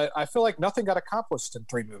completed, but I feel like nothing got accomplished in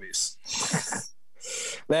 3 movies.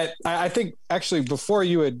 That I think actually before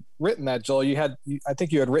you had written that, Joel, I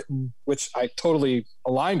think you had written, which I totally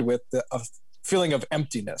aligned with, a feeling of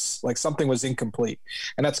emptiness, like something was incomplete.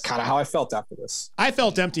 And that's kind of how I felt after this. I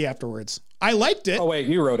felt empty afterwards. I liked it. Oh, wait,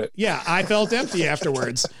 you wrote it. Yeah, I felt empty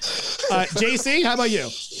afterwards. JC, how about you?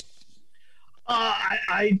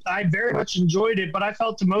 I very much enjoyed it, but I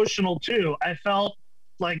felt emotional too. I felt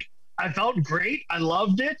great. I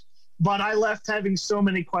loved it, but I left having so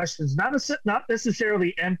many questions. Not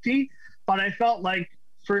necessarily empty, but I felt like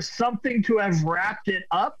for something to have wrapped it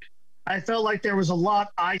up, I felt like there was a lot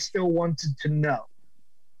I still wanted to know.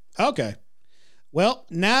 Okay. Well,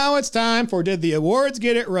 now it's time for Did the Awards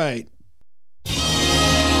Get It Right?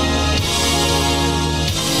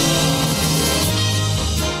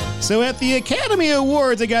 So at the Academy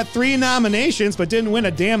Awards, I got 3 nominations, but didn't win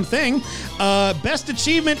a damn thing. Best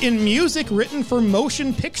Achievement in Music written for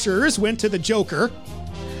motion pictures went to The Joker.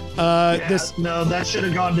 No, that should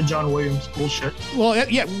have gone to John Williams. Bullshit. Well,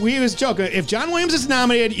 yeah, we was joking. If John Williams is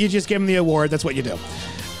nominated, you just give him the award. That's what you do.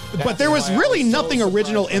 But there was really nothing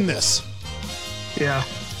original in this. Yeah.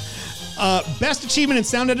 Best Achievement in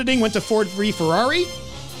Sound Editing went to Ford v Ferrari.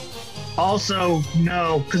 Also,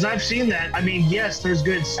 no, because I've seen that. I mean, yes, there's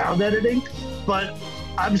good sound editing, but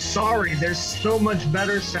I'm sorry, there's so much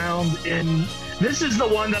better sound in... This is the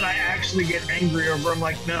one that I actually get angry over. I'm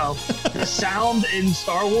like, no, the sound in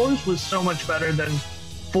Star Wars was so much better than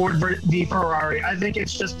Ford v Ferrari. I think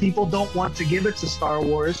it's just people don't want to give it to Star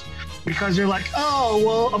Wars because they're like, oh,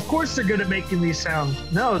 well, of course they're good at making these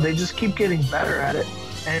sounds. No, they just keep getting better at it.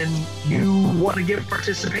 And you want to give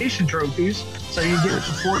participation trophies, so you give it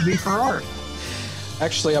to Ford v Ferrari.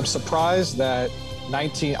 Actually, I'm surprised that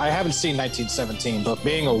I haven't seen 1917, but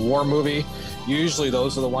being a war movie, usually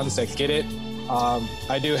those are the ones that get it.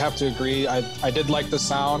 I do have to agree. I did like the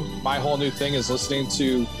sound. My whole new thing is listening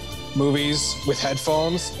to movies with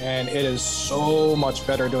headphones, and it is so much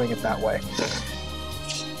better doing it that way.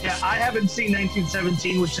 Yeah, I haven't seen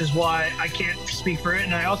 1917, which is why I can't speak for it,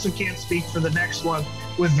 and I also can't speak for the next one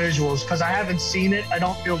with visuals, because I haven't seen it. I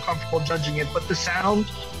don't feel comfortable judging it, but the sound,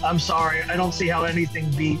 I'm sorry, I don't see how anything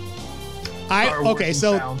beat Star Wars in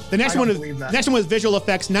sound. The next one was visual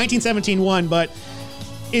effects. 1917 won, but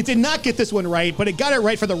it did not get this one right, but it got it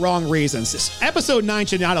right for the wrong reasons. Episode 9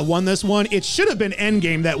 should not have won this one. It should have been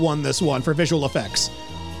Endgame that won this one for visual effects.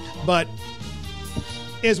 But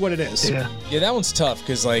is what it is. Yeah, that one's tough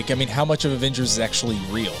because, how much of Avengers is actually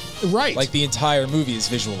real? Right. Like, the entire movie is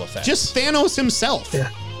visual effects. Just Thanos himself.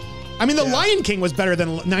 Yeah. The Lion King was better than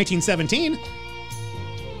 1917.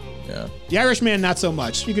 Yeah. The Irishman, not so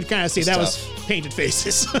much. You could kind of see that was painted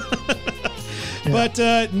faces. But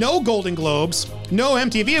no Golden Globes, no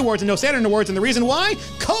MTV Awards, and no Saturn Awards. And the reason why?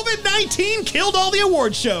 COVID-19 killed all the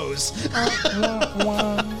award shows.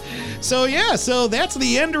 So that's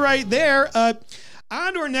the end right there.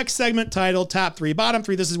 On to our next segment titled Top 3, Bottom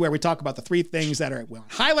 3. This is where we talk about the 3 things that are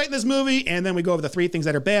highlight in this movie, and then we go over the 3 things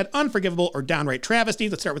that are bad, unforgivable, or downright travesties.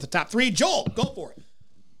 Let's start with the top 3. Joel, go for it.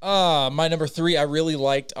 My number 3, I really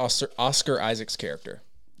liked Oscar Isaac's character.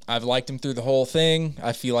 I've liked him through the whole thing.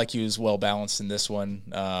 I feel like he was well balanced in this one.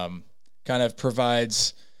 Kind of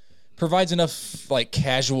provides enough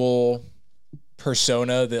casual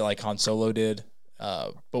persona that Han Solo did,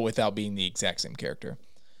 but without being the exact same character.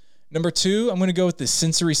 Number 2, I'm going to go with the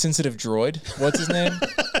sensory sensitive droid. What's his name?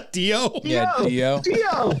 Dio. Yeah,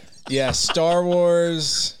 Dio. Yeah, Star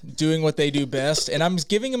Wars doing what they do best. And I'm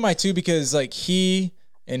giving him my 2 because he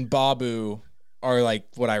and Babu are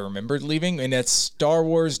what I remembered leaving. And that's Star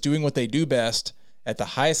Wars doing what they do best at the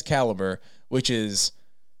highest caliber, which is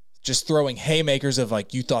just throwing haymakers of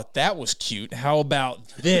you thought that was cute. How about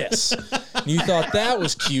this? You thought that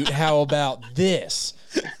was cute. How about this?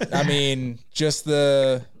 Just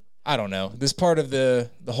I don't know. This part of the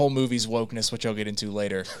whole movie's wokeness, which I'll get into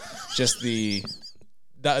later. Just the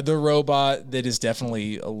robot that is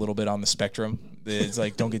definitely a little bit on the spectrum. It's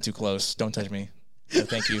don't get too close. Don't touch me. No,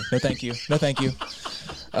 thank you. No, thank you. No, thank you.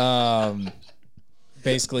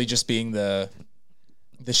 Basically just being the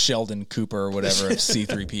Sheldon Cooper or whatever of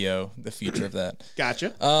C-3PO, the future of that.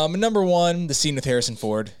 Gotcha. Number 1, the scene with Harrison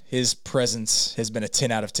Ford. His presence has been a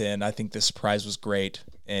 10 out of 10. I think the surprise was great,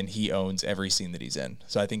 and he owns every scene that he's in.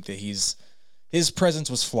 So I think that his presence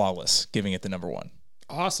was flawless, giving it the number 1.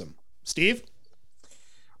 Awesome. Steve?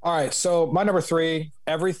 All right, so my number 3,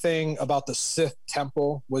 everything about the Sith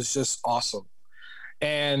temple was just awesome.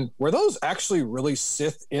 And were those actually really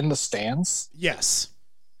Sith in the stands? Yes.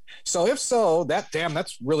 So if so,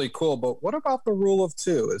 that's really cool. But what about the rule of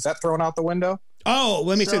 2? Is that thrown out the window? Oh,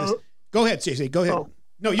 let me say this. Go ahead, JC. Go ahead. Oh,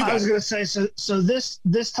 no, you got it. I was going to say, so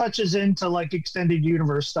this touches into extended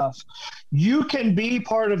universe stuff. You can be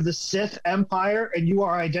part of the Sith Empire and you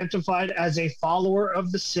are identified as a follower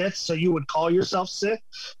of the Sith, so you would call yourself Sith,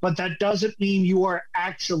 but that doesn't mean you are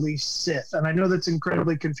actually Sith. And I know that's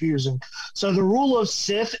incredibly confusing. So the rule of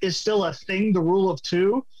Sith is still a thing, the rule of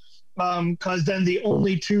 2. because then the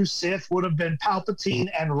only two Sith would have been Palpatine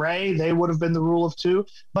and Rey. They would have been the rule of two.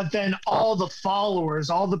 But then all the followers,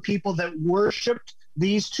 all the people that worshipped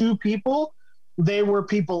these two people, they were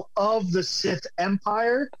people of the Sith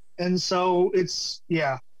Empire. And so it's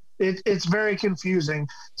very confusing.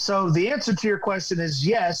 So the answer to your question is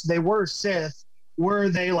yes, they were Sith. Were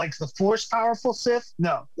they like the Force powerful Sith?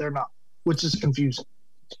 No, they're not, which is confusing.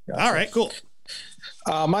 All right, cool.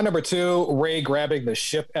 My number 2, Rey grabbing the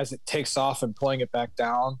ship as it takes off and pulling it back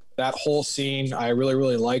down. That whole scene I really,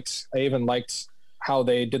 really liked. I even liked how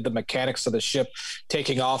they did the mechanics of the ship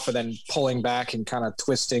taking off and then pulling back and kind of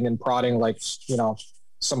twisting and prodding like,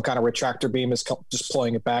 some kind of retractor beam is just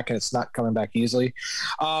pulling it back and it's not coming back easily.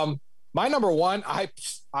 My number 1,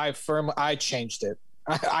 I changed it.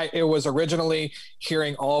 It was originally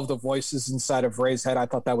hearing all of the voices inside of Rey's head. I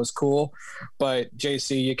thought that was cool, but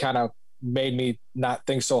JC, you kind of made me not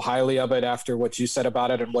think so highly of it after what you said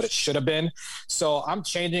about it and what it should have been. So I'm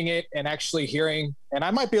changing it and actually hearing, and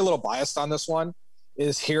I might be a little biased on this one,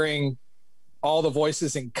 is hearing all the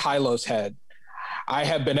voices in Kylo's head. I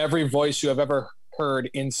have been every voice you have ever heard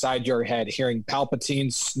inside your head, hearing Palpatine,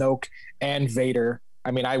 Snoke, and Vader.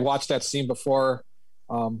 I mean, I watched that scene before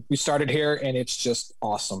we started here, and it's just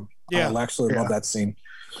awesome. Yeah. I actually love that scene.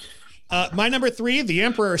 My number 3, the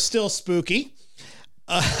Emperor is still spooky.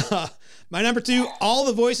 My number 2, all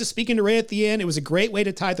the voices speaking to Rey at the end. It was a great way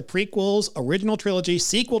to tie the prequels, original trilogy,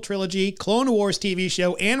 sequel trilogy, Clone Wars TV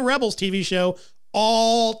show, and Rebels TV show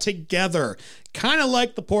all together. Kind of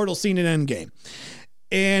like the portal scene in Endgame.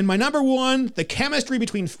 And my number 1, the chemistry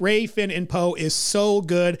between Rey, Finn, and Poe is so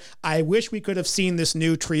good. I wish we could have seen this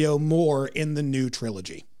new trio more in the new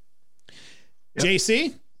trilogy. Yep.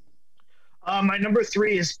 JC? My number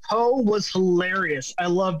 3 is Poe was hilarious. I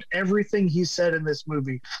loved everything he said in this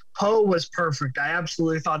movie. Poe was perfect. I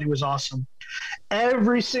absolutely thought he was awesome.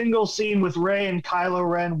 Every single scene with Rey and Kylo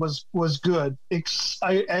Ren was good.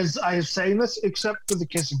 As I was saying this, except for the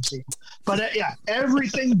kissing scene. But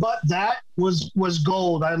everything but that was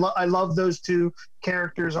gold. I love those two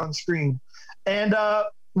characters on screen. And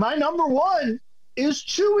my number 1 is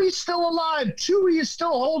Chewie still alive. Chewie is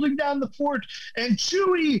still holding down the fort, and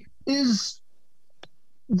Chewie is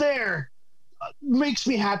there. Makes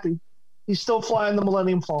me happy. He's still flying the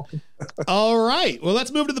Millennium Falcon. All right. Well,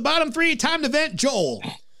 let's move to the bottom 3. Time to vent. Joel.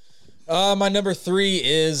 My number 3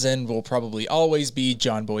 is, and will probably always be,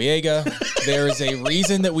 John Boyega. There is a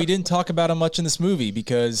reason that we didn't talk about him much in this movie,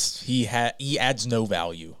 because he adds no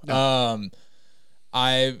value. No.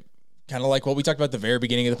 I kind of like what we talked about at the very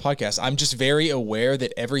beginning of the podcast. I'm just very aware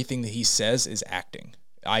that everything that he says is acting.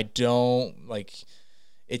 I don't like...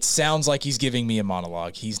 It sounds like he's giving me a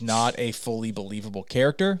monologue. He's not a fully believable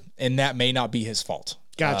character, and that may not be his fault.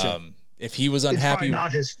 Gotcha. If he was unhappy, it's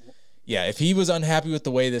not his fault. Yeah, if he was unhappy with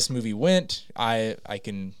the way this movie went, I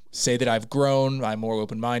can say that I've grown. I'm more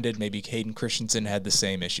open-minded. Maybe Hayden Christensen had the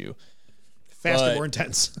same issue. Faster, more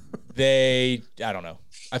intense. I don't know.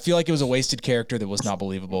 I feel like it was a wasted character that was not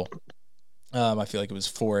believable. I feel like it was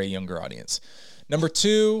for a younger audience. Number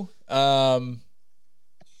 2,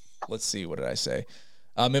 let's see, what did I say?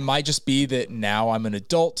 It might just be that now I'm an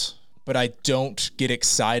adult, but I don't get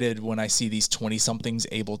excited when I see these 20-somethings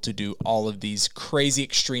able to do all of these crazy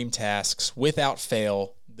extreme tasks without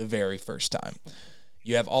fail the very first time.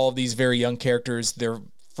 You have all of these very young characters. They're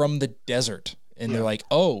from the desert, and they're like,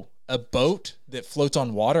 oh, a boat that floats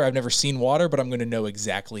on water? I've never seen water, but I'm going to know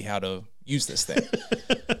exactly how to use this thing.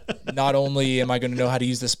 Not only am I going to know how to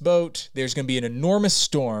use this boat, there's going to be an enormous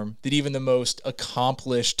storm that even the most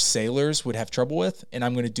accomplished sailors would have trouble with, and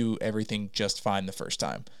I'm going to do everything just fine the first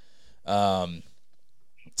time.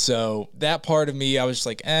 So that part of me, I was just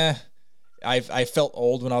like, I felt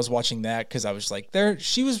old when I was watching that, because I was like,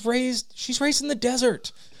 she's raised in the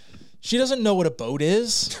desert. She doesn't know what a boat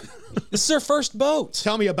is. This is her first boat.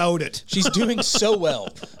 Tell me about it. She's doing so well.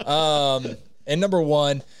 And number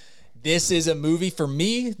 1, this is a movie for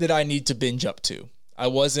me that I need to binge up to. I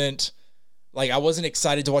wasn't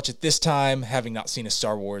excited to watch it this time, having not seen a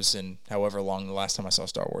Star Wars in however long the last time I saw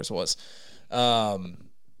Star Wars was.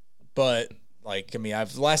 But the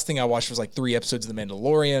last thing I watched was 3 episodes of The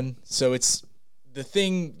Mandalorian. So it's the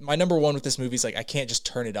thing. My number 1 with this movie is I can't just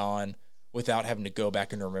turn it on without having to go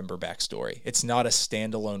back and remember backstory. It's not a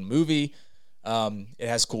standalone movie. It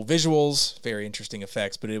has cool visuals, very interesting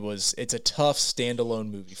effects, but it's a tough standalone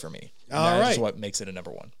movie for me. That is what makes it a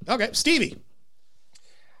number 1. Okay, Stevie.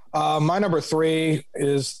 My number 3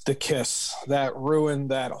 is the kiss that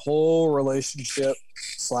ruined that whole relationship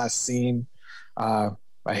 / scene. I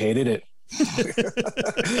hated it.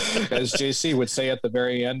 As JC would say at the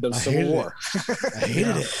very end of Civil War. I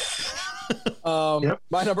hated it.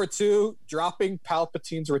 My number 2, dropping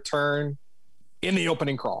Palpatine's return in the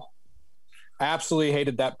opening crawl. I absolutely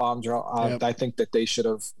hated that bomb drop. I think that they should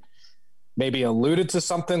have maybe alluded to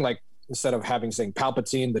something, like instead of saying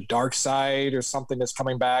Palpatine, the dark side or something is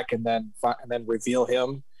coming back, and then reveal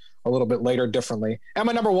him a little bit later differently. And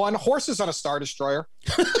my number 1, horses on a Star Destroyer.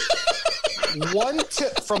 One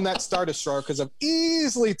tip from that Star Destroyer, because I've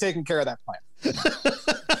easily taken care of that planet.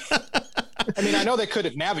 I mean, I know they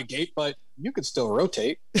couldn't navigate, but you could still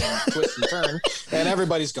rotate, twist and turn, and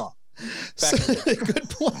everybody's gone. Good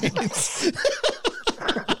points.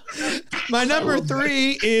 My number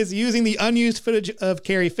 3 is using the unused footage of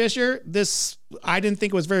Carrie Fisher. This I didn't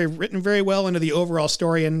think was written very well into the overall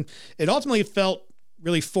story, and it ultimately felt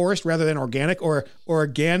really forced rather than organic or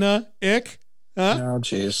organic. Huh? Oh,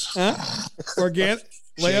 jeez. Huh? Organic.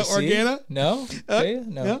 Leia Organa? No.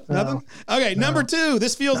 No. Nothing. Okay, number 2.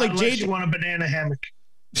 This feels like JJ. You want a banana hammock?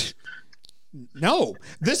 No,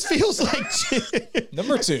 this feels like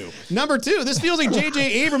number 2. Number 2. This feels like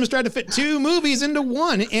J.J. Abrams tried to fit 2 movies into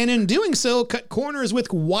one, and in doing so, cut corners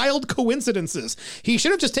with wild coincidences. He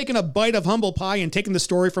should have just taken a bite of humble pie and taken the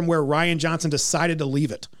story from where Rian Johnson decided to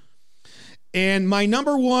leave it. And my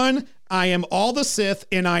number 1, I am all the Sith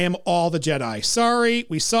and I am all the Jedi. Sorry,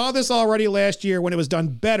 we saw this already last year when it was done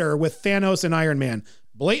better with Thanos and Iron Man.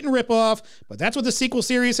 Blatant ripoff, but that's what the sequel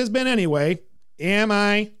series has been anyway. Am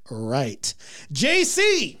I right?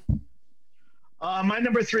 JC. My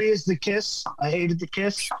number 3 is The Kiss. I hated The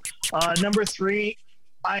Kiss. Number 3,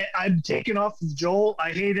 I'm taking off with Joel.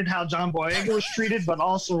 I hated how John Boyega was treated, but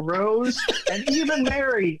also Rose and even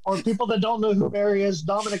Mary, or people that don't know who Mary is,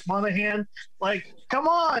 Dominic Monaghan. Like, come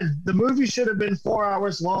on. The movie should have been 4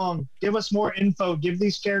 hours long. Give us more info. Give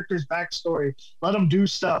these characters backstory. Let them do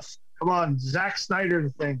stuff. Come on. Zack Snyder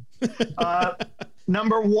thing.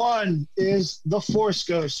 Number 1 is The Force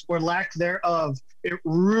Ghost, or lack thereof. It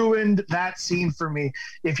ruined that scene for me.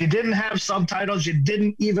 If you didn't have subtitles, you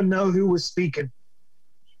didn't even know who was speaking.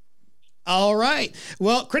 All right.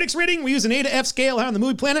 Well, critics rating, we use an A to F scale here on the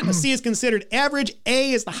Movie Planet. A C is considered average.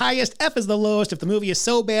 A is the highest. F is the lowest. If the movie is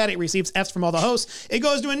so bad, it receives Fs from all the hosts. It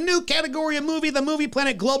goes to a new category of movie, the Movie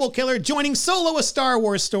Planet Global Killer, joining Solo, a Star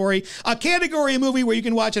Wars story, a category of movie where you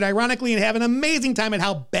can watch it ironically and have an amazing time at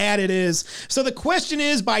how bad it is. So the question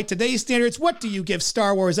is, by today's standards, what do you give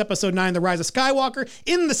Star Wars Episode 9, The Rise of Skywalker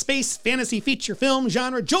in the space fantasy feature film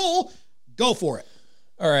genre? Joel, go for it.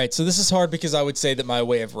 All right, so this is hard because I would say that my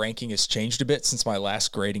way of ranking has changed a bit since my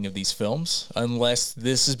last grading of these films. Unless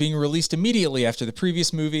this is being released immediately after the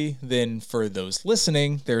previous movie, then for those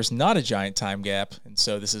listening, there's not a giant time gap, and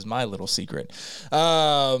so this is my little secret.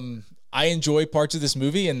 I enjoy parts of this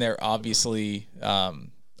movie, and they're obviously,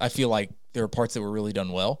 I feel like there are parts that were really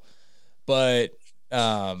done well, but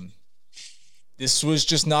this was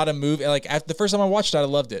just not a movie. Like, after the first time I watched it, I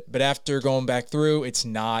loved it, but after going back through, it's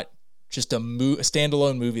not just a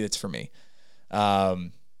standalone movie that's for me.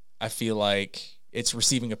 I feel like it's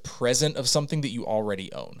receiving a present of something that you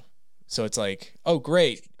already own. So it's like, oh,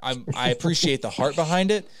 great. I appreciate the heart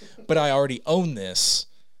behind it, but I already own this.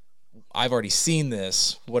 I've already seen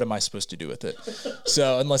this. What am I supposed to do with it?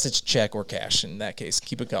 So unless it's check or cash, in that case,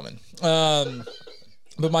 keep it coming.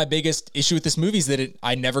 But my biggest issue with this movie is that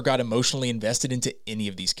I never got emotionally invested into any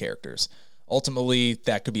of these characters. Ultimately,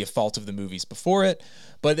 that could be a fault of the movies before it,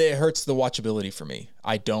 but it hurts the watchability for me.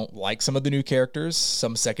 I don't like some of the new characters.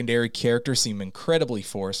 Some secondary characters seem incredibly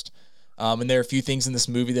forced. And there are a few things in this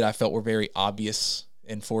movie that I felt were very obvious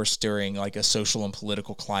and forced during like a social and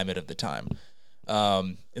political climate of the time.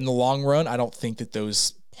 In the long run, I don't think that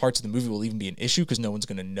those parts of the movie will even be an issue because no one's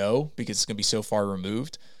going to know because it's going to be so far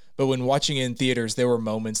removed. But when watching it in theaters, there were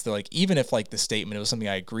moments that, like, even if like the statement was something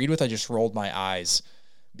I agreed with, I just rolled my eyes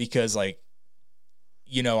because, like,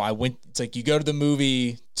 you know, it's like you go to the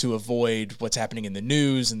movie to avoid what's happening in the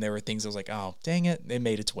news, and there were things I was like, oh, dang it, it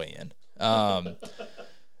made its way in.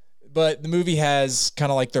 But the movie has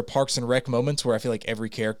kind of like their Parks and Rec moments where I feel like every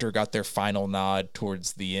character got their final nod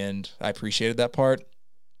towards the end. I appreciated that part.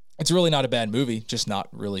 It's really not a bad movie, just not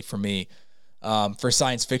really for me. For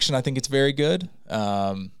science fiction, I think it's very good.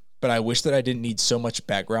 But I wish that I didn't need so much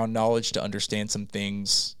background knowledge to understand some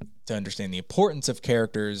things, to understand the importance of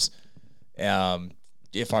characters,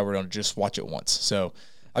 if I were to just watch it once. So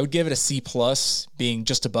I would give it a C+, being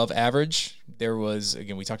just above average. There was,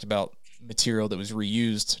 again, we talked about material that was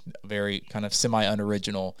reused, very kind of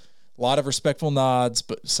semi-unoriginal. A lot of respectful nods,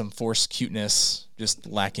 but some forced cuteness, just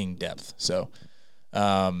lacking depth. So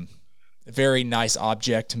a very nice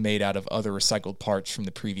object made out of other recycled parts from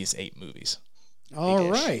the previous 8 movies. All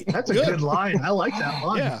right. That's a good line. I like that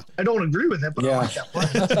line. Yeah. I don't agree with it, but I like that line.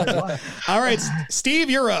 That's a good line. All right, Steve,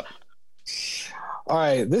 you're up. All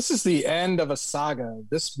right, this is the end of a saga.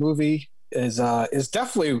 This movie is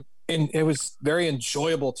definitely it was very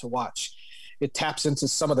enjoyable to watch. It taps into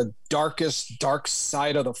some of the darkest dark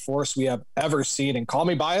side of the Force we have ever seen. And call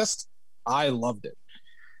me biased, I loved it.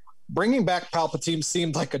 Bringing back Palpatine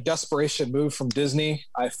seemed like a desperation move from Disney.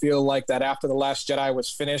 I feel like that after The Last Jedi was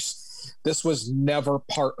finished, this was never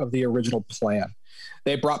part of the original plan.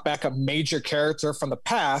 They brought back a major character from the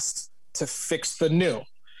past to fix the new.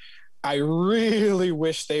 I really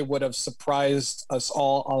wish they would have surprised us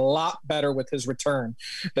all a lot better with his return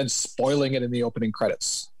than spoiling it in the opening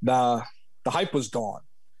credits. The hype was gone.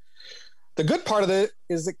 The good part of it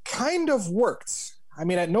is it kind of worked. I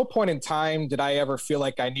mean, at no point in time did I ever feel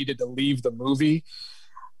like I needed to leave the movie.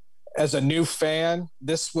 As a new fan,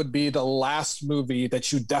 this would be the last movie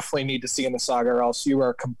that you definitely need to see in the saga, or else you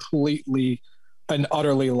are completely and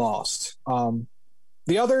utterly lost.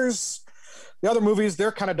 The other movies,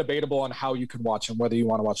 they're kind of debatable on how you can watch them, whether you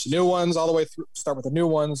want to watch the new ones all the way through, start with the new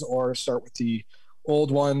ones, or start with the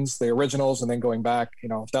old ones, the originals, and then going back.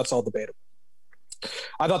 That's all debatable.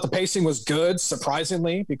 I thought the pacing was good,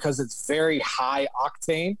 surprisingly, because it's very high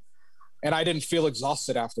octane, and I didn't feel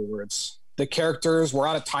exhausted afterwards. The characters were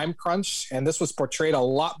on a time crunch, and this was portrayed a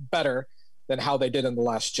lot better than how they did in The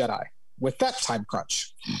Last Jedi with that time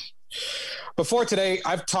crunch. Before today,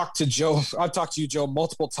 I've talked to you, Joe,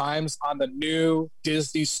 multiple times on the new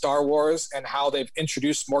Disney Star Wars and how they've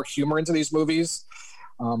introduced more humor into these movies,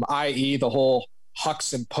 i.e. the whole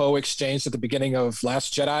Hux and Poe exchange at the beginning of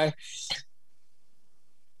Last Jedi.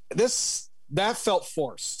 That felt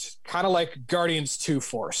forced, kind of like Guardians 2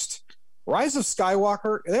 forced. Rise of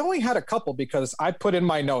Skywalker, they only had a couple because I put in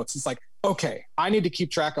my notes. It's like, okay, I need to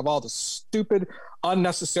keep track of all the stupid,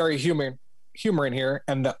 unnecessary humor in here.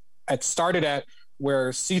 And it started at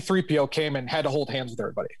where C-3PO came and had to hold hands with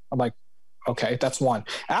everybody. I'm like, okay, that's one.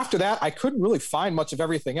 After that, I couldn't really find much of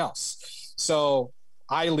everything else. So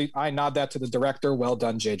I nod that to the director. Well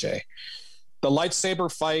done, JJ. The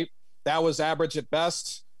lightsaber fight, that was average at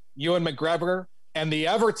best. Ewan McGregor and the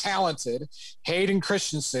ever-talented Hayden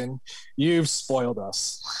Christensen, you've spoiled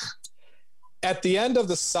us. At the end of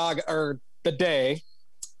the saga, or the day,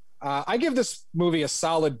 I give this movie a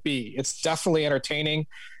solid B. It's definitely entertaining.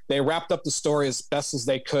 They wrapped up the story as best as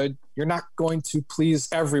they could. You're not going to please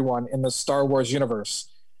everyone in the Star Wars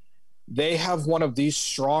universe. They have one of the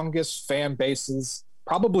strongest fan bases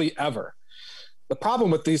probably ever. The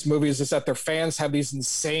problem with these movies is that their fans have these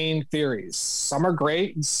insane theories. Some are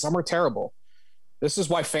great and some are terrible. This is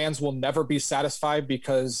why fans will never be satisfied,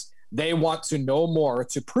 because they want to know more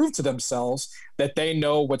to prove to themselves that they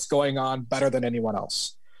know what's going on better than anyone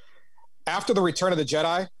else. After the Return of the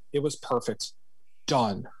Jedi, it was perfect.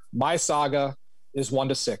 Done. My saga is 1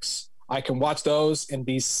 to 6. I can watch those and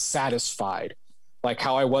be satisfied, like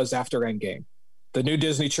how I was after Endgame. The new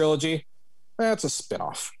Disney trilogy, that's a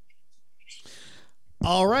spinoff.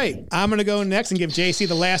 All right. I'm going to go next and give JC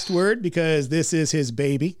the last word because this is his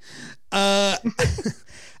baby. I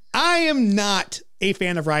am not a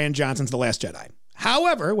fan of Rian Johnson's The Last Jedi.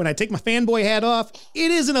 However, when I take my fanboy hat off, it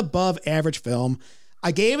is an above average film.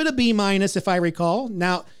 I gave it a B- if I recall.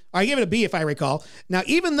 Now, I gave it a B if I recall. Now,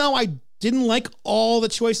 even though I didn't like all the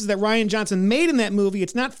choices that Rian Johnson made in that movie,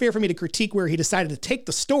 it's not fair for me to critique where he decided to take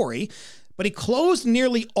the story, but he closed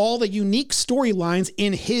nearly all the unique storylines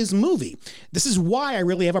in his movie. This is why I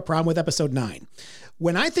really have a problem with Episode 9.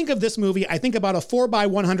 When I think of this movie, I think about a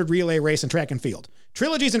 4x100 relay race in track and field.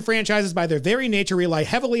 Trilogies and franchises, by their very nature, rely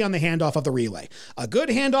heavily on the handoff of the relay. A good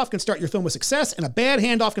handoff can start your film with success, and a bad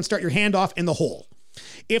handoff can start your handoff in the hole.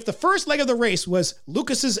 If the first leg of the race was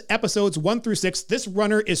Lucas's episodes 1 through 6, this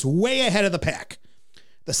runner is way ahead of the pack.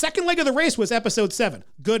 The second leg of the race was episode 7.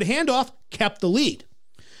 Good handoff, kept the lead.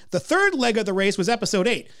 The third leg of the race was episode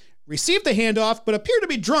 8. Received the handoff, but appeared to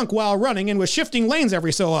be drunk while running and was shifting lanes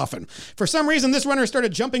every so often. For some reason, this runner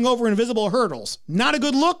started jumping over invisible hurdles. Not a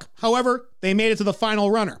good look. However, they made it to the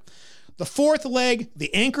final runner. The fourth leg,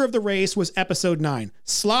 the anchor of the race, was episode 9.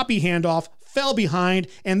 Sloppy handoff, fell behind,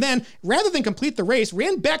 and then, rather than complete the race,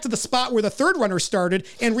 ran back to the spot where the third runner started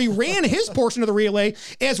and reran his portion of the relay,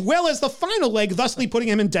 as well as the final leg, thusly putting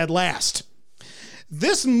him in dead last.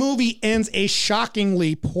 This movie ends a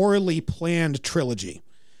shockingly poorly planned trilogy.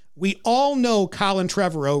 We all know Colin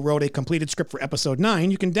Trevorrow wrote a completed script for episode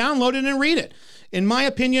 9. You can download it and read it. In my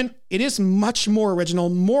opinion, it is much more original,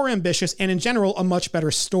 more ambitious, and in general, a much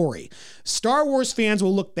better story. Star Wars fans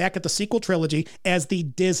will look back at the sequel trilogy as the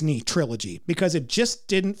Disney trilogy because it just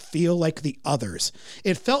didn't feel like the others.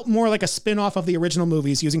 It felt more like a spin-off of the original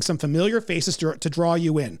movies using some familiar faces to draw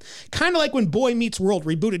you in. Kind of like when Boy Meets World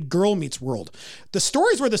rebooted Girl Meets World. The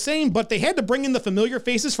stories were the same, but they had to bring in the familiar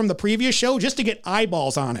faces from the previous show just to get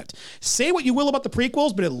eyeballs on it. Say what you will about the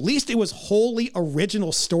prequels, but at least it was wholly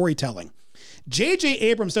original storytelling. J.J.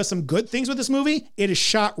 Abrams does some good things with this movie. It is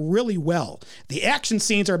shot really well. The action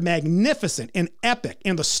scenes are magnificent and epic,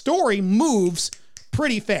 and the story moves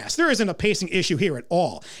pretty fast. There isn't a pacing issue here at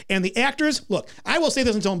all. And the actors, look, I will say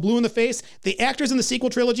this until I'm blue in the face, the actors in the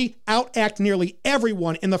sequel trilogy outact nearly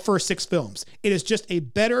everyone in the first 6 films. It is just a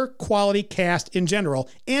better quality cast in general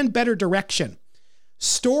and better direction.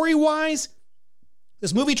 Story-wise,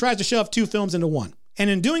 this movie tries to shove 2 films into one, and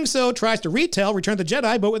in doing so tries to retell Return of the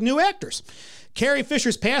Jedi, but with new actors. Carrie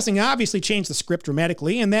Fisher's passing obviously changed the script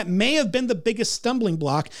dramatically, and that may have been the biggest stumbling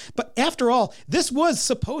block, but after all, this was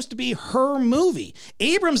supposed to be her movie.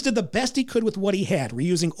 Abrams did the best he could with what he had,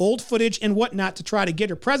 reusing old footage and whatnot to try to get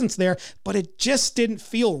her presence there, but it just didn't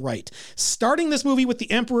feel right. Starting this movie with the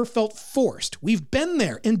Emperor felt forced. We've been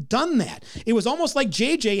there and done that. It was almost like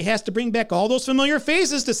JJ has to bring back all those familiar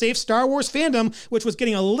faces to save Star Wars fandom, which was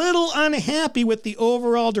getting a little unhappy with the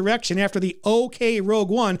overall direction after the okay Rogue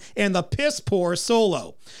One and the piss poor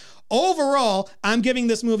Solo. Overall, I'm giving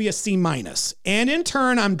this movie a C-, and in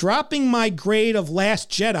turn, I'm dropping my grade of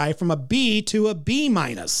Last Jedi from a B to a B-.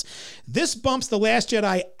 This bumps The Last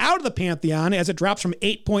Jedi out of the Pantheon as it drops from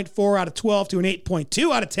 8.4 out of 12 to an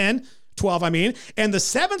 8.2 out of 10, 12 I mean, and the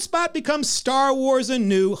 7th spot becomes Star Wars: A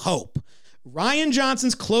New Hope. Rian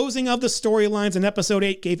Johnson's closing of the storylines in Episode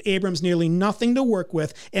 8 gave Abrams nearly nothing to work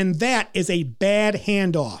with, and that is a bad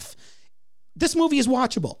handoff. This movie is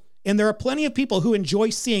watchable. And there are plenty of people who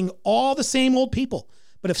enjoy seeing all the same old people.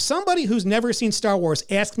 But if somebody who's never seen Star Wars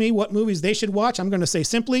asks me what movies they should watch, I'm going to say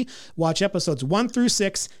simply, watch episodes 1 through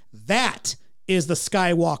 6. That is the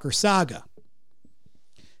Skywalker saga.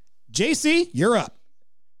 JC, you're up.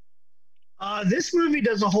 This movie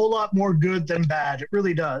does a whole lot more good than bad. It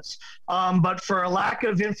really does. But for a lack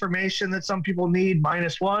of information that some people need,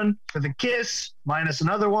 -1. For the kiss, minus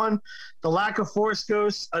another 1. The lack of Force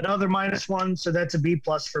Ghosts, another -1. So that's a B+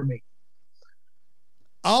 for me.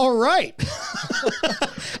 All right.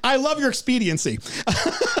 I love your expediency,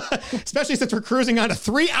 especially since we're cruising on to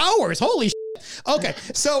 3 hours. Holy shit. Okay,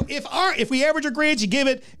 so if we average our grades, you give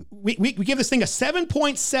it, we give this thing a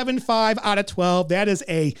 7.75 out of 12. That is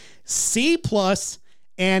a C+,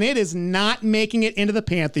 and it is not making it into the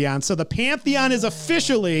Pantheon. So the Pantheon is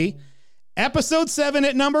officially Episode 7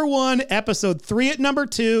 at number 1, Episode 3 at number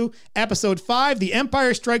 2, Episode 5, The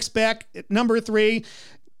Empire Strikes Back at number 3.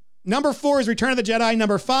 Number 4 is Return of the Jedi.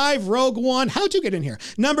 Number 5, Rogue One. How'd you get in here?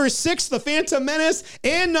 Number 6, The Phantom Menace.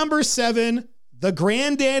 And number 7, the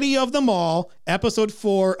granddaddy of them all, Episode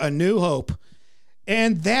 4, A New Hope.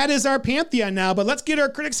 And that is our Pantheon now. But let's get our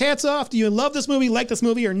critics' hats off. Do you love this movie, like this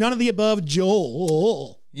movie, or none of the above?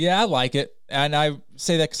 Joel. Yeah, I like it. And I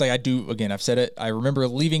say that because I do, again, I've said it. I remember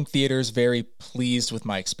leaving theaters very pleased with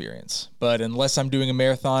my experience. But unless I'm doing a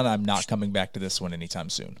marathon, I'm not coming back to this one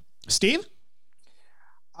anytime soon. Steve?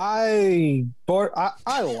 I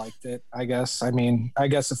liked it, I guess. I mean, I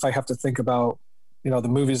guess if I have to think about, the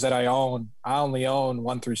movies that I own, I only own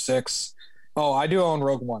 1 through 6. Oh, I do own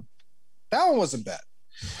Rogue One. That one wasn't bad.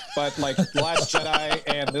 But like Last Jedi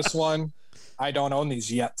and this one, I don't own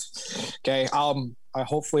these yet. Okay.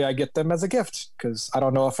 Hopefully I get them as a gift because I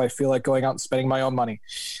don't know if I feel like going out and spending my own money.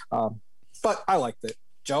 But I liked it.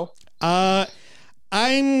 Joe? I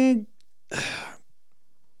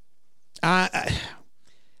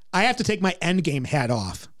have to take my Endgame hat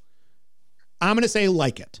off. I'm going to say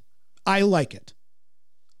like it. I like it.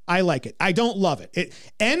 I don't love it.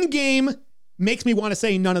 Endgame makes me want to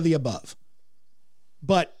say none of the above.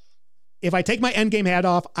 But if I take my Endgame hat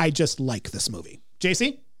off, I just like this movie.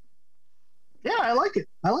 JC? Yeah, I like it.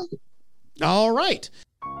 All right.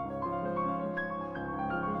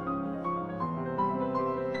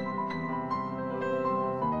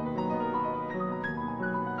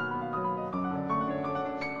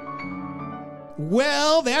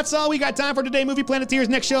 Well, that's all we got time for today, Movie Planeteers.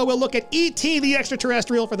 Next show, we'll look at E.T. the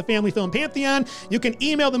Extraterrestrial for the Family Film Pantheon. You can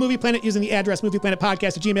email the Movie Planet using the address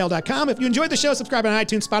movieplanetpodcast@gmail.com. If you enjoyed the show, subscribe on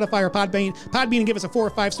iTunes, Spotify, or Podbean, and give us a 4 or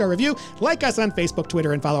 5-star review. Like us on Facebook,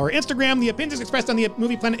 Twitter, and follow our Instagram. The opinions expressed on the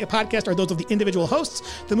Movie Planet podcast are those of the individual hosts.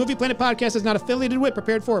 The Movie Planet podcast is not affiliated with,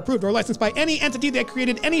 prepared for, approved, or licensed by any entity that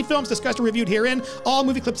created any films discussed or reviewed herein. All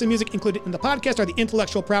movie clips and music included in the podcast are the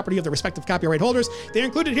intellectual property of the respective copyright holders. They're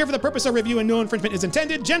included here for the purpose of review and no infringement is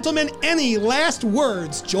intended. Gentlemen, any last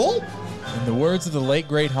words? Joel? In the words of the late,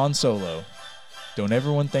 great Han Solo, don't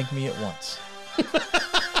everyone thank me at once.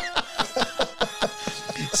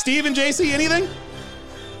 Steve and JC, anything?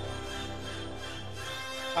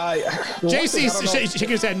 JC's shaking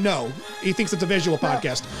his head no. He thinks it's a visual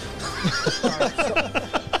podcast.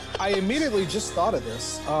 I immediately just thought of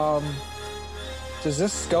this. Does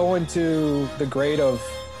this go into the grade of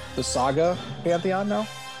the Saga Pantheon now?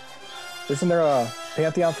 Isn't there a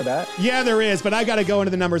Pantheon for that? Yeah, there is, but I got to go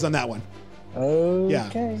into the numbers on that one. Okay.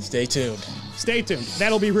 Yeah. Stay tuned. Stay tuned.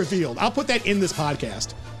 That'll be revealed. I'll put that in this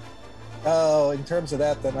podcast. Oh, in terms of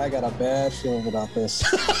that, then I got a bad feeling about this.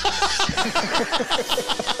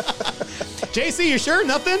 JC, you sure?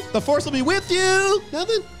 Nothing? The Force will be with you?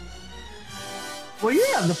 Nothing? Well,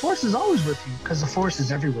 yeah, the Force is always with you because the Force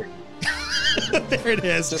is everywhere. There it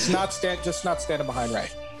is. Just not standing behind Ray.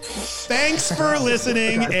 Thanks for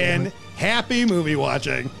listening and happy movie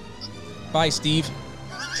watching. Bye, Steve.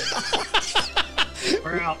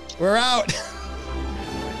 We're out. We're out.